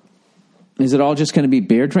 Is it all just going to be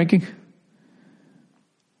beer drinking?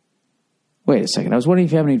 Wait a second. I was wondering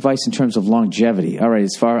if you have any advice in terms of longevity. All right,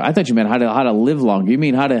 I thought you meant how to live longer. You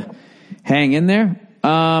mean how to hang in there?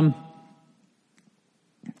 Well,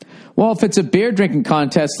 if it's a beer drinking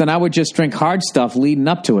contest, then I would just drink hard stuff leading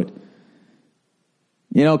up to it.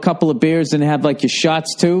 You know, a couple of beers and have like your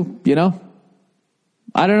shots too, you know?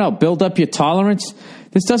 I don't know, build up your tolerance.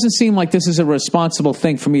 This doesn't seem like this is a responsible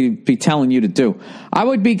thing for me to be telling you to do. I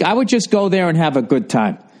would just go there and have a good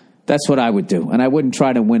time. That's what I would do. And I wouldn't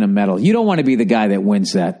try to win a medal. You don't want to be the guy that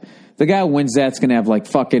wins that. The guy who wins that's going to have like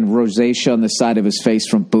fucking rosacea on the side of his face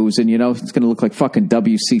from boozing, you know? It's going to look like fucking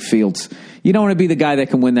W.C. Fields. You don't want to be the guy that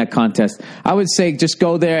can win that contest. I would say just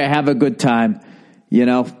go there and have a good time, you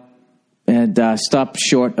know? And stop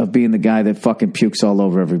short of being the guy that fucking pukes all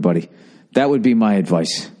over everybody. That would be my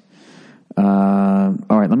advice. All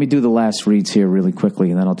right, let me do the last reads here really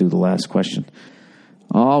quickly, and then I'll do the last question.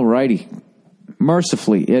 All righty.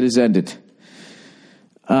 Mercifully, it has ended.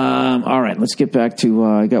 All right, let's get back to,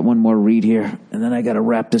 I got one more read here, and then I got to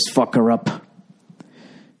wrap this fucker up.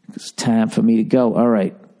 It's time for me to go. All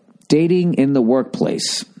right. Dating in the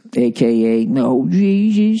workplace, a.k.a. No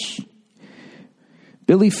Jesus.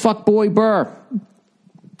 Billy Fuckboy Burr.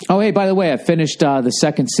 Oh, hey, by the way, I finished the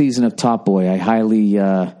second season of Top Boy. I highly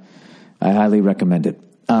recommend it.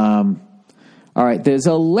 All right, there's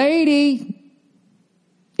a lady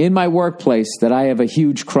in my workplace that I have a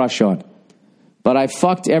huge crush on, but I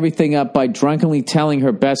fucked everything up by drunkenly telling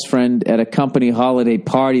her best friend at a company holiday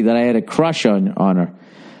party that I had a crush on her.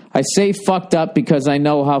 I say fucked up because I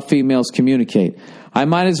know how females communicate. I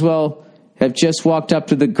might as well have just walked up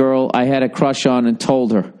to the girl I had a crush on and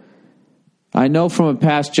told her. I know from a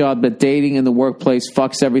past job that dating in the workplace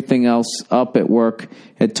fucks everything else up at work.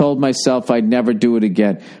 Had told myself I'd never do it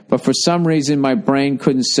again. But for some reason, my brain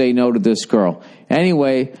couldn't say no to this girl.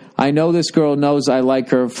 Anyway, I know this girl knows I like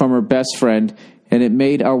her from her best friend, and it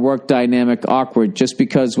made our work dynamic awkward just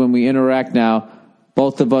because when we interact now,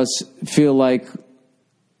 both of us feel like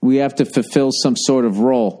we have to fulfill some sort of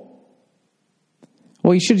role.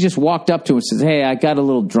 Well, you should have just walked up to her and said, hey, I got a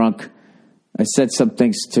little drunk. I said some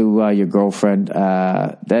things to your girlfriend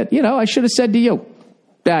that, I should have said to you.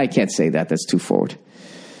 I can't say that. That's too forward.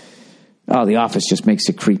 Oh, The Office just makes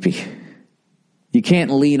it creepy. You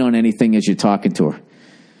can't lean on anything as you're talking to her.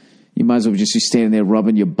 You might as well just be standing there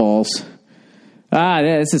rubbing your balls.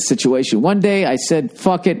 That's a situation. One day I said,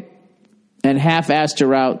 fuck it, and half-assed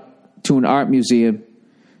her out to an art museum,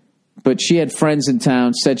 but she had friends in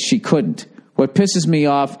town, said she couldn't. What pisses me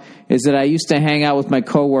off is that I used to hang out with my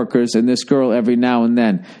coworkers and this girl every now and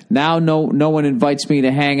then. Now no one invites me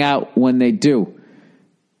to hang out when they do.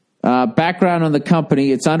 Background on the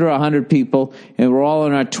company, it's under 100 people, and we're all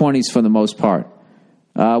in our 20s for the most part.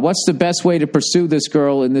 What's the best way to pursue this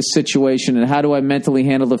girl in this situation, and how do I mentally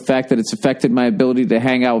handle the fact that it's affected my ability to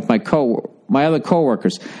hang out with my other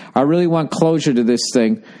coworkers? I really want closure to this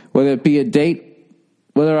thing, whether it be a date,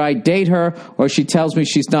 whether I date her or she tells me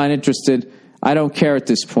she's not interested. I don't care at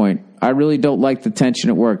this point. I really don't like the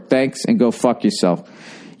tension at work. Thanks, and go fuck yourself.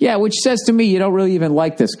 Yeah, which says to me you don't really even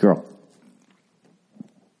like this girl.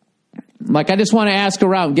 Like, I just want to ask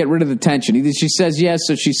her out and get rid of the tension. Either she says yes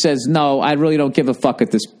or she says no. I really don't give a fuck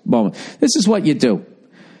at this moment. This is what you do.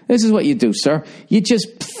 This is what you do, sir. You just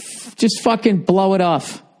fucking blow it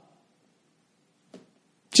off.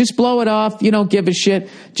 Just blow it off. You don't give a shit.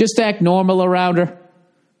 Just act normal around her.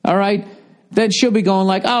 All right? Then she'll be going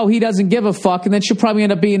like, oh, he doesn't give a fuck. And then she'll probably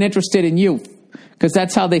end up being interested in you. Because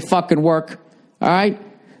that's how they fucking work. All right?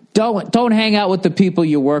 Don't hang out with the people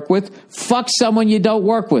you work with. Fuck someone you don't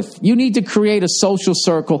work with. You need to create a social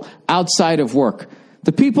circle outside of work.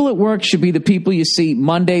 The people at work should be the people you see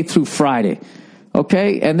Monday through Friday.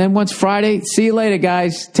 Okay? And then once Friday, see you later,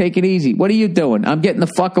 guys. Take it easy. What are you doing? I'm getting the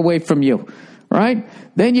fuck away from you. Right?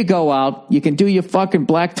 Then you go out. You can do your fucking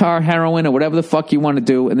black tar heroin or whatever the fuck you want to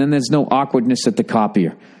do. And then there's no awkwardness at the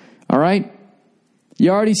copier. All right? You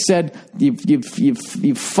already said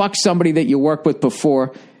you've fucked somebody that you worked with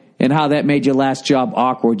before, and how that made your last job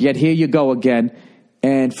awkward. Yet here you go again,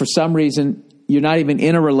 and for some reason, you're not even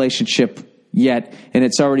in a relationship yet, and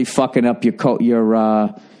it's already fucking up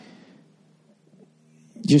your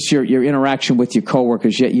interaction with your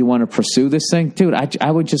coworkers, yet you want to pursue this thing? Dude,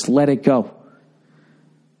 I would just let it go.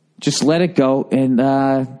 Just let it go, and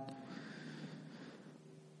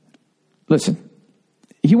listen,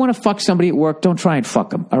 you want to fuck somebody at work, don't try and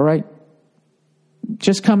fuck them, all right?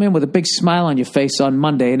 Just come in with a big smile on your face on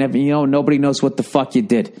Monday, and nobody knows what the fuck you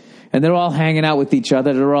did. And they're all hanging out with each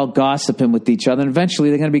other. They're all gossiping with each other. And eventually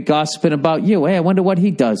they're going to be gossiping about you. Hey, I wonder what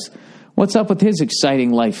he does. What's up with his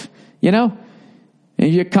exciting life? And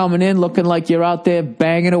you're coming in looking like you're out there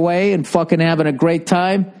banging away and fucking having a great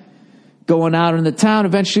time, going out in the town.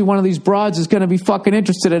 Eventually one of these broads is going to be fucking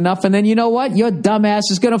interested enough. And then you know what? Your dumb ass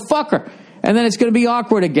is going to fuck her. And then it's going to be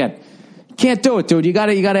awkward again. You can't do it, dude. You got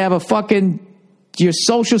to have a fucking... Your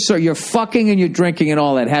social, your fucking and your drinking and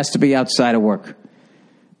all that has to be outside of work.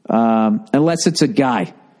 Unless it's a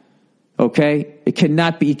guy. Okay? It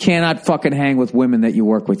cannot be, you cannot fucking hang with women that you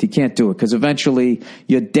work with. You can't do it because eventually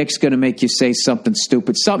your dick's going to make you say something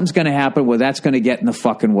stupid. Something's going to happen where that's going to get in the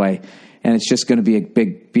fucking way. And it's just going to be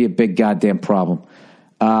a big goddamn problem.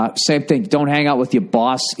 Same thing. Don't hang out with your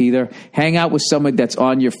boss either. Hang out with somebody that's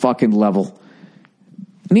on your fucking level.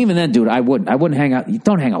 And even then, dude, I wouldn't hang out.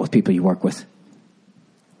 Don't hang out with people you work with.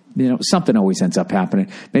 Something always ends up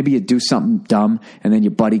happening. Maybe you do something dumb, and then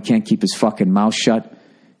your buddy can't keep his fucking mouth shut,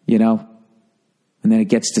 and then it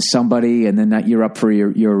gets to somebody, and then you're up for your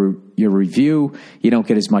review. You don't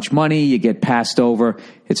get as much money. You get passed over.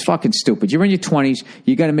 It's fucking stupid. You're in your 20s.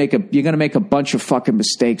 You're gonna make a bunch of fucking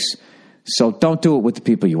mistakes. So don't do it with the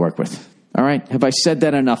people you work with. All right? Have I said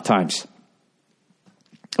that enough times?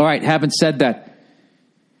 All right. Having said that,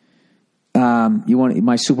 you want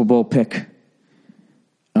my Super Bowl pick?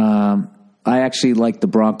 I actually like the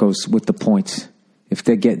Broncos with the points if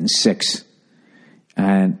they're getting 6.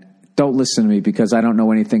 And don't listen to me because I don't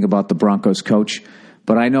know anything about the Broncos coach,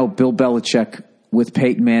 but I know Bill Belichick with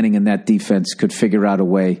Peyton Manning in that defense could figure out a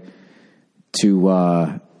way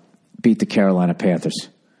to beat the Carolina Panthers.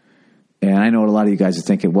 And I know a lot of you guys are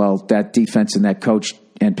thinking, well, that defense and that coach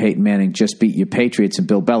and Peyton Manning just beat your Patriots and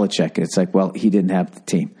Bill Belichick. And it's like, well, he didn't have the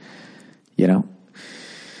team,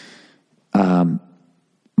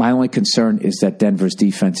 My only concern is that Denver's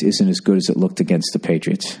defense isn't as good as it looked against the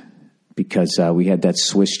Patriots because we had that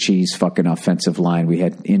Swiss cheese fucking offensive line. We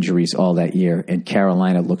had injuries all that year, and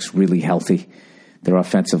Carolina looks really healthy. Their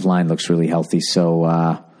offensive line looks really healthy. So,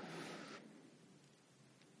 I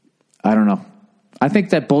don't know. I think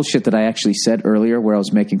that bullshit that I actually said earlier where I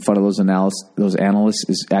was making fun of those analysts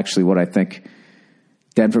is actually what I think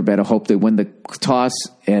Denver better hope they win the toss,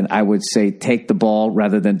 and I would say take the ball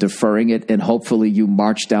rather than deferring it, and hopefully you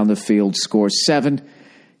march down the field, score 7,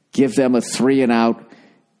 give them a 3 and out.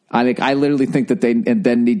 I literally think that they and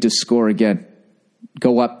then need to score again.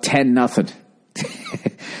 Go up 10-0.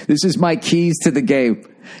 This is my keys to the game.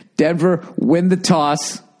 Denver, win the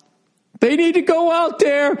toss. They need to go out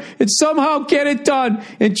there and somehow get it done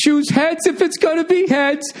and choose heads if it's going to be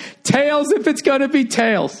heads, tails if it's going to be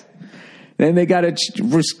tails. Then they got to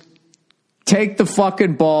take the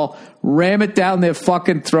fucking ball, ram it down their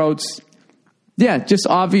fucking throats. Yeah, just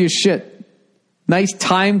obvious shit. Nice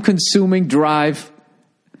time-consuming drive.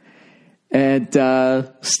 And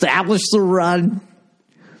establish the run.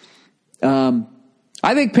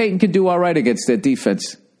 I think Peyton can do all right against their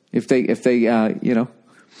defense if they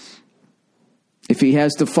if he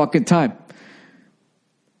has the fucking time.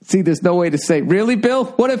 See, there's no way to say, really, Bill?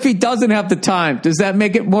 What if he doesn't have the time? Does that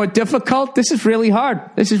make it more difficult? This is really hard.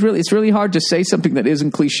 It's really hard to say something that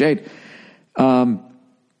isn't cliched.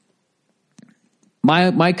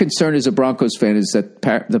 My concern as a Broncos fan is that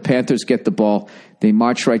the Panthers get the ball, they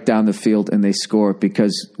march right down the field, and they score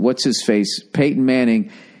because what's his face? Peyton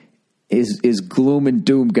Manning is gloom and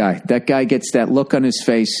doom guy. That guy gets that look on his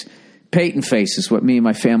face. Peyton face is what me and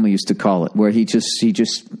my family used to call it, where he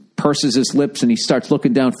just purses his lips and he starts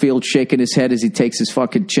looking downfield, shaking his head as he takes his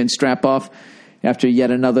fucking chin strap off after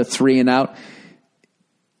yet another 3 and out.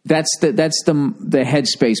 That's the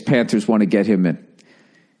headspace Panthers want to get him in.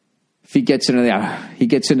 If he gets into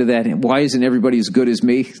that, why isn't everybody as good as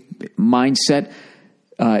me mindset?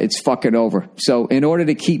 It's fucking over. So in order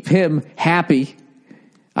to keep him happy,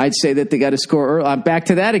 I'd say that they got to score early. I'm back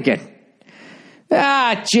to that again.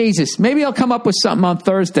 Jesus. Maybe I'll come up with something on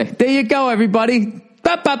Thursday. There you go, everybody.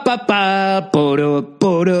 I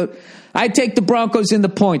take the Broncos in the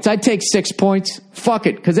points. I take 6 points. Fuck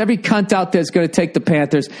it. Because every cunt out there is going to take the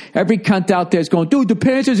Panthers. Every cunt out there is going, dude, the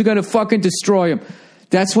Panthers are going to fucking destroy them.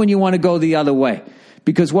 That's when you want to go the other way.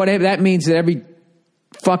 Because whatever that means that every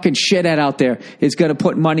fucking shithead out there is going to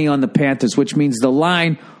put money on the Panthers, which means the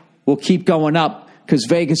line will keep going up because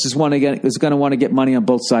Vegas is going to want to get money on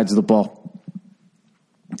both sides of the ball.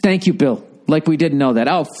 Thank you, Bill. Like we didn't know that.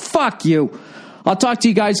 Oh, fuck you. I'll talk to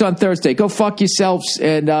you guys on Thursday. Go fuck yourselves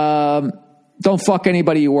and don't fuck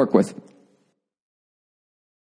anybody you work with.